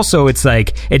scene, but also it's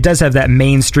like, it does have that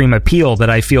mainstream appeal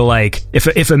that I feel like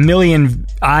if a million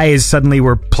eyes suddenly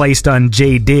were placed on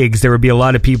Jay Diggs, there would be a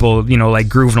lot of people, you know, like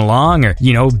grooving along or,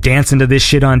 you know, dancing to this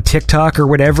shit on TikTok or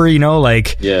whatever, you know,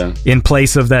 like in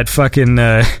place of that fucking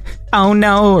oh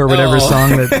no or whatever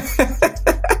song that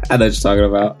I know what you're talking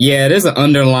about. Yeah, there's an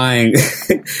underlying,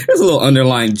 there's a little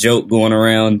underlying joke going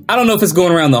around. I don't know if it's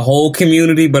going around the whole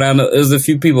community, but I know there's a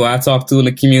few people I talk to in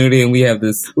the community, and we have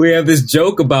this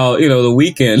joke about, you know, The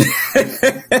Weeknd.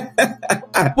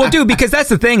 Well, dude, because that's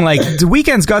the thing. Like, The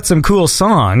Weeknd's got some cool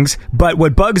songs, but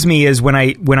what bugs me is when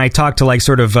I talk to like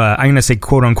sort of I'm gonna say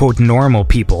quote unquote normal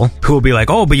people who will be like,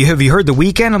 oh, but have you heard The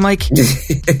Weeknd? I'm like,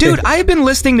 dude, I've been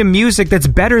listening to music that's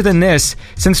better than this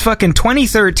since fucking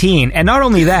 2013, and not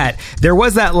only that, there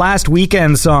was that last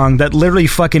Weeknd song that literally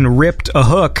fucking ripped a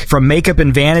hook from Makeup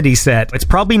and Vanity Set. It's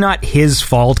probably not his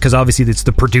fault, because obviously it's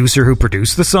the producer who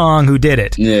produced the song who did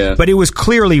it. Yeah. But it was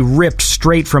clearly ripped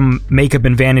straight from Makeup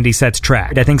and Vanity Set's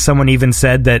track. I think someone even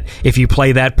said that if you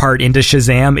play that part into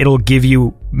Shazam, it'll give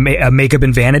you a Makeup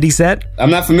and Vanity Set. I'm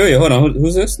not familiar. Hold on.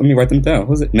 Who's this? Let me write them down.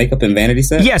 Who's it? Makeup and Vanity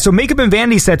Set? Yeah, so Makeup and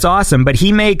Vanity Set's awesome, but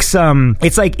he makes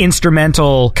it's like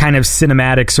instrumental kind of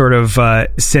cinematic sort of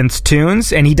synth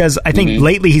tunes, and he does, I think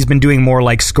lately he's been doing more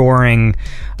like scoring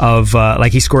of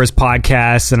like he scores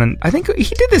podcasts, and I think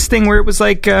he did this thing where it was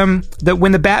like that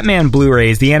when the Batman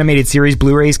Blu-rays, the animated series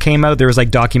Blu-rays came out, there was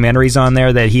like documentaries on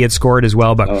there that he had scored as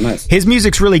well, but nice. His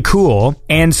music's really cool.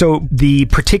 And so the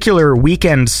particular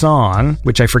Weeknd song,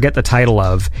 which I forget the title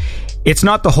of, it's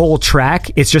not the whole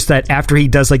track, it's just that after he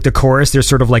does like the chorus, there's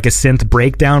sort of like a synth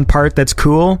breakdown part that's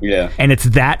cool. Yeah. And it's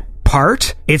that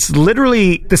part. It's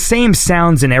literally the same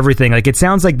sounds and everything. Like, it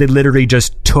sounds like they literally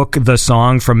just took the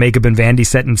song from Makeup and Vanity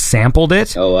Set and sampled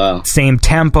it. Oh, wow. Same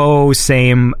tempo,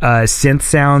 same synth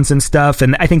sounds and stuff.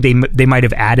 And I think they might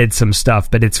have added some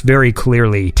stuff, but it's very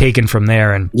clearly taken from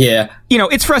there. And yeah, you know,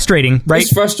 it's frustrating, right?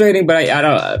 It's frustrating, but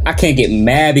I can't get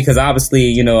mad because obviously,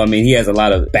 you know, I mean, he has a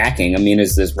lot of backing. I mean,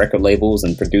 there's record labels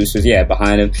and producers,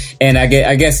 behind him. And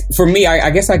I guess for me, I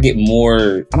guess I get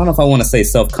more, I don't know if I want to say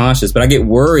self-conscious, but I get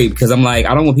worried because I'm like,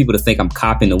 I don't want people to think I'm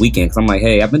copying The Weeknd, because I'm like,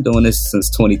 hey, I've been doing this since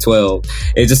 2012.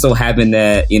 It just so happened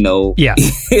that, you know,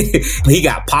 he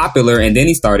got popular and then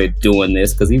he started doing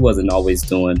this because he wasn't always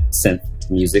doing synth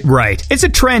music. Right. It's a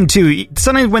trend too.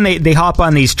 Sometimes when they hop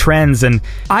on these trends, and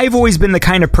I've always been the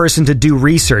kind of person to do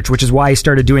research, which is why I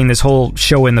started doing this whole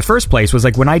show in the first place, was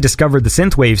like when I discovered the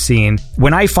synthwave scene,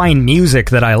 when I find music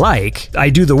that I like, I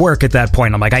do the work at that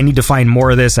point. I'm like, I need to find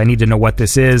more of this. I need to know what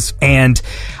this is. And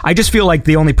I just feel like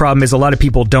the only problem is a lot of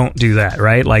people don't do that,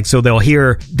 right? Like, so they'll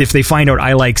hear, if they find out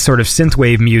I like sort of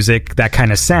synthwave music, that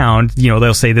kind of sound, you know,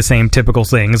 they'll say the same typical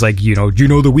things like, you know, do you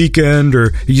know The Weeknd,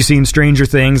 or have you seen Stranger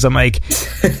Things? I'm like,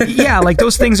 yeah, like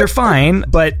those things are fine,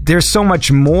 but there's so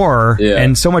much more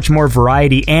and so much more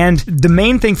variety. And the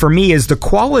main thing for me is the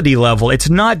quality level. It's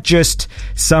not just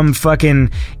some fucking,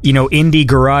 you know, indie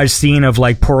garage scene of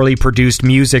like poorly produced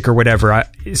music or whatever.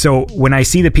 So when I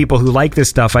see the people who like this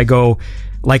stuff, I go,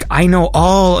 like, I know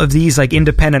all of these like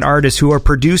independent artists who are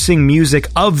producing music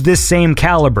of this same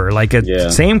caliber, like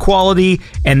same quality,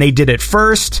 and they did it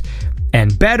first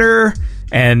and better.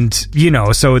 And, you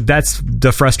know, so that's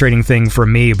the frustrating thing for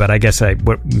me, but I guess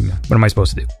what am I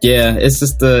supposed to do? Yeah, it's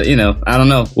just you know, I don't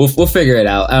know. We'll figure it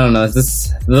out. I don't know. It's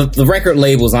just, the record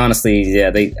labels, honestly, yeah,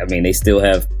 they still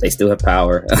have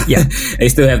power. Yeah. They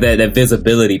still have that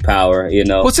visibility power, you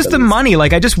know. Well, it's just the money.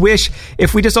 Like, I just wish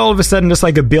if we just all of a sudden just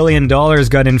like $1 billion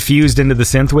got infused into the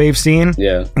synthwave scene,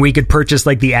 yeah, we could purchase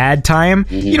like the ad time.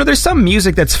 Mm-hmm. You know, there's some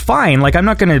music that's fine. Like, I'm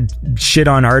not going to shit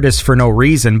on artists for no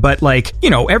reason, but like, you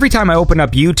know, every time I open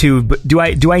up YouTube,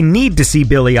 do I need to see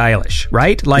Billie Eilish,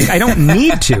 right? Like, I don't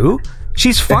need to.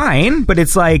 She's fine, but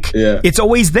it's like, it's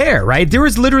always there, right? There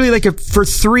was literally like for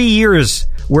 3 years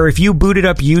where if you booted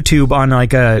up YouTube on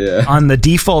like on the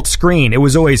default screen, it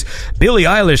was always Billie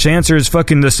Eilish answers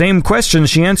fucking the same questions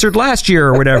she answered last year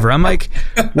or whatever. I'm like,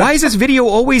 why is this video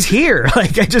always here?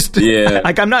 Like, I just,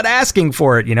 like, I'm not asking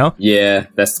for it, you know? Yeah,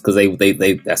 that's because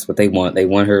they that's what they want. They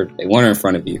want her in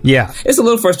front of you. Yeah, it's a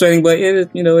little frustrating, but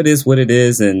it is what it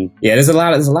is. And yeah, there's a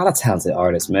lot of talented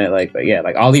artists, man. Like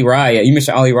Ollie Riot. You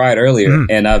mentioned Ollie Riot earlier,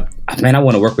 and I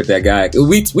want to work with that guy.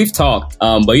 We've talked,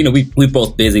 but you know, we're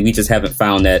both busy. We just haven't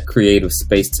found that creative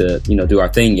space to, you know, do our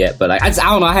thing yet. But like, I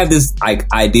don't know. I have this like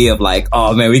idea of like,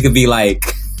 oh man, we could be like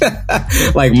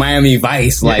like Miami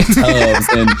Vice, like Tubbs,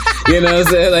 and you know what I'm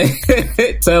saying,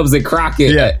 like Tubbs and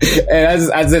Crockett. Yeah.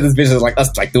 And I said this vision is like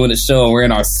us like doing a show and we're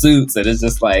in our suits, and it's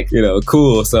just like, you know,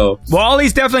 cool. So well,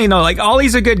 Ollie's definitely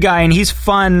Ollie's a good guy and he's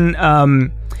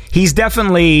fun. He's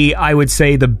definitely, I would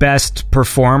say, the best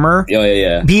performer. Oh,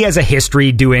 yeah. He has a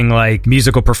history doing, like,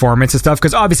 musical performance and stuff,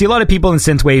 because obviously a lot of people in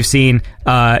synthwave scene,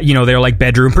 you know, they're like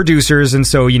bedroom producers, and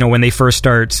so, you know, when they first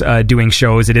start doing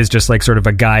shows, it is just like sort of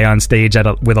a guy on stage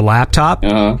with a laptop.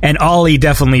 Uh-huh. And Ollie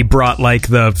definitely brought, like,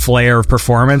 the flair of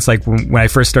performance. Like, when I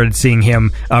first started seeing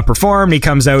him perform, he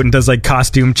comes out and does, like,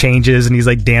 costume changes, and he's,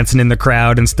 like, dancing in the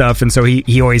crowd and stuff, and so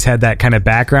he always had that kind of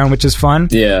background, which is fun.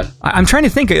 Yeah. I'm trying to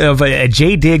think of a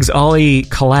J Diggs Ollie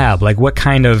collab, like what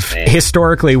kind of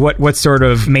historically what sort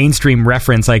of mainstream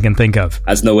reference I can think of.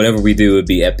 I just know whatever we do would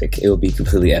be epic. It would be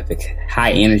completely epic.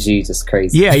 High energy, just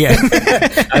crazy. Yeah.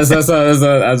 I was just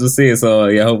seeing. So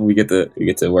yeah, hopefully we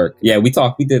get to work. Yeah, we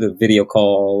did a video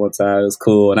call one time. It was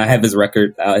cool, and I had his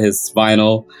record, his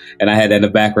vinyl, and I had that in the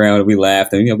background. And we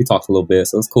laughed, and you know, we talked a little bit.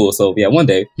 So it was cool. So yeah, one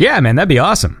day. Yeah, man, that'd be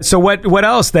awesome. So what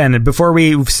else then? Before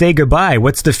we say goodbye,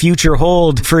 what's the future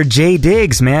hold for J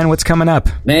Diggs, man? What's coming up?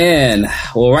 Man,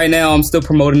 well, right now I'm still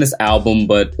promoting this album,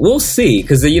 but we'll see,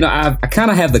 because you know I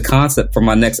kind of have the concept for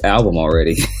my next album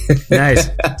already. Nice.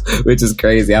 Which is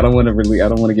crazy. I don't want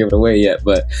to give it away yet,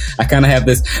 but I kind of have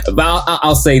this. But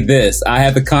I'll say this: I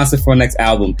have the concept for my next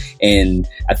album, and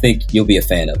I think you'll be a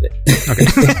fan of it.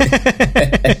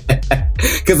 Okay.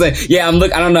 Because I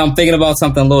don't know. I'm thinking about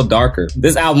something a little darker.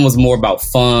 This album was more about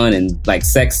fun and like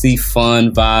sexy,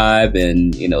 fun vibe,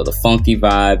 and you know, the funky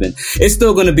vibe, and it's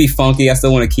still going to be funky. I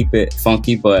still want to keep it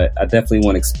funky, but I definitely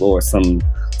want to explore some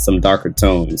darker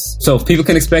tones. So people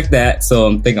can expect that. So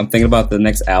I'm thinking about the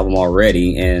next album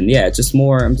already, and yeah, just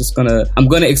more. I'm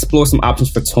gonna explore some options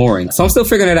for touring. So I'm still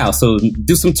figuring it out. So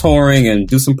do some touring and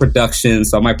do some production.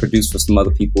 So I might produce for some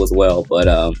other people as well. But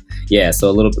yeah, so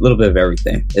a little bit of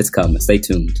everything. It's coming. Stay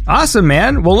tuned. Awesome,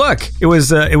 man. Well, look, it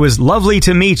was lovely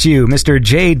to meet you, Mr.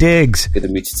 J Diggs. Good to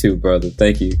meet you too, brother.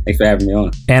 Thank you. Thanks for having me on.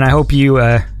 And I hope you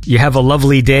have a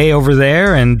lovely day over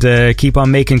there, and keep on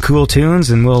making cool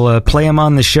tunes, and we'll play them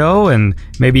on the show, and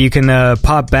maybe you can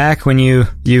pop back when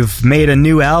you've made a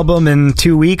new album in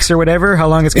 2 weeks or whatever, how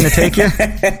long it's going to take you.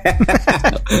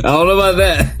 I don't know about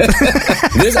that.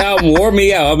 This album wore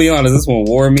me out. I'll be honest, this one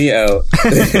wore me out.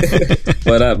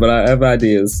 but I have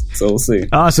ideas, so we'll see.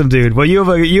 Awesome, dude. Well, you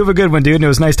have a good one, dude, and it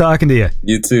was nice talking to you.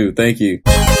 You too. Thank you.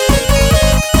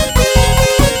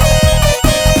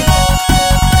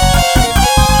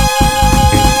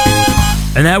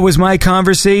 And that was my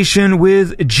conversation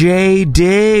with J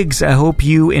Diggs. I hope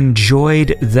you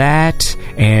enjoyed that,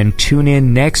 and tune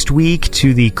in next week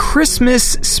to the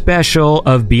Christmas special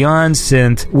of Beyond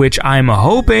Synth, which I'm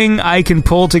hoping I can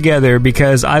pull together,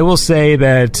 because I will say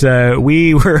that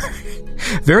we were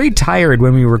very tired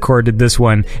when we recorded this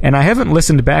one, and I haven't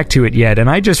listened back to it yet, and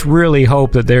I just really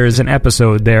hope that there is an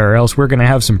episode there, or else we're going to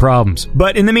have some problems.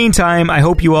 But in the meantime, I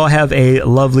hope you all have a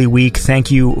lovely week.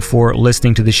 Thank you for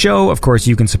listening to the show. Of course,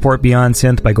 you can support Beyond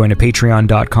Synth by going to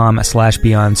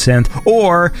patreon.com/BeyondSynth,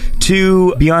 or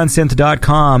to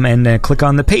BeyondSynth.com and click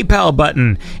on the PayPal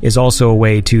button is also a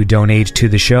way to donate to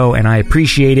the show, and I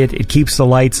appreciate it. It keeps the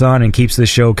lights on and keeps the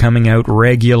show coming out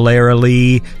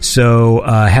regularly. So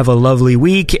have a lovely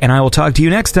week, and I will talk to you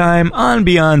next time on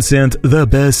Beyond Synth, the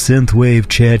best synthwave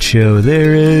chat show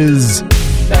there is.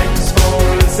 Thanks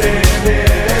for listening.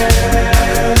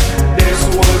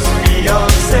 This was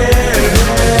Beyond Synth.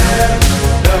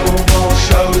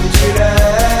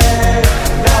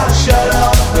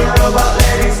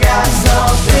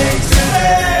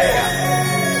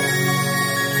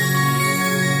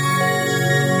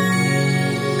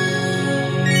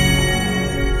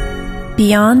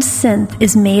 Beyond Synth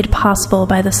is made possible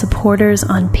by the supporters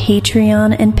on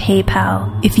Patreon and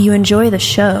PayPal. If you enjoy the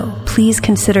show, please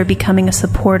consider becoming a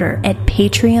supporter at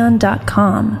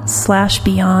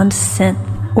patreon.com/BeyondSynth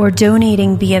or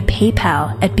donating via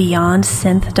PayPal at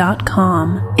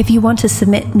BeyondSynth.com. If you want to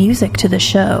submit music to the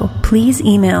show, please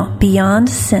email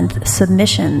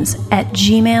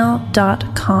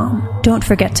BeyondSynthSubmissions@gmail.com. Don't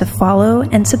forget to follow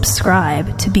and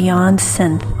subscribe to Beyond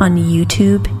Synth on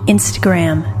YouTube,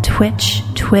 Instagram, Twitch,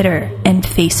 Twitter, and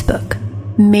Facebook.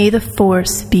 May the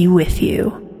Force be with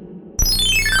you.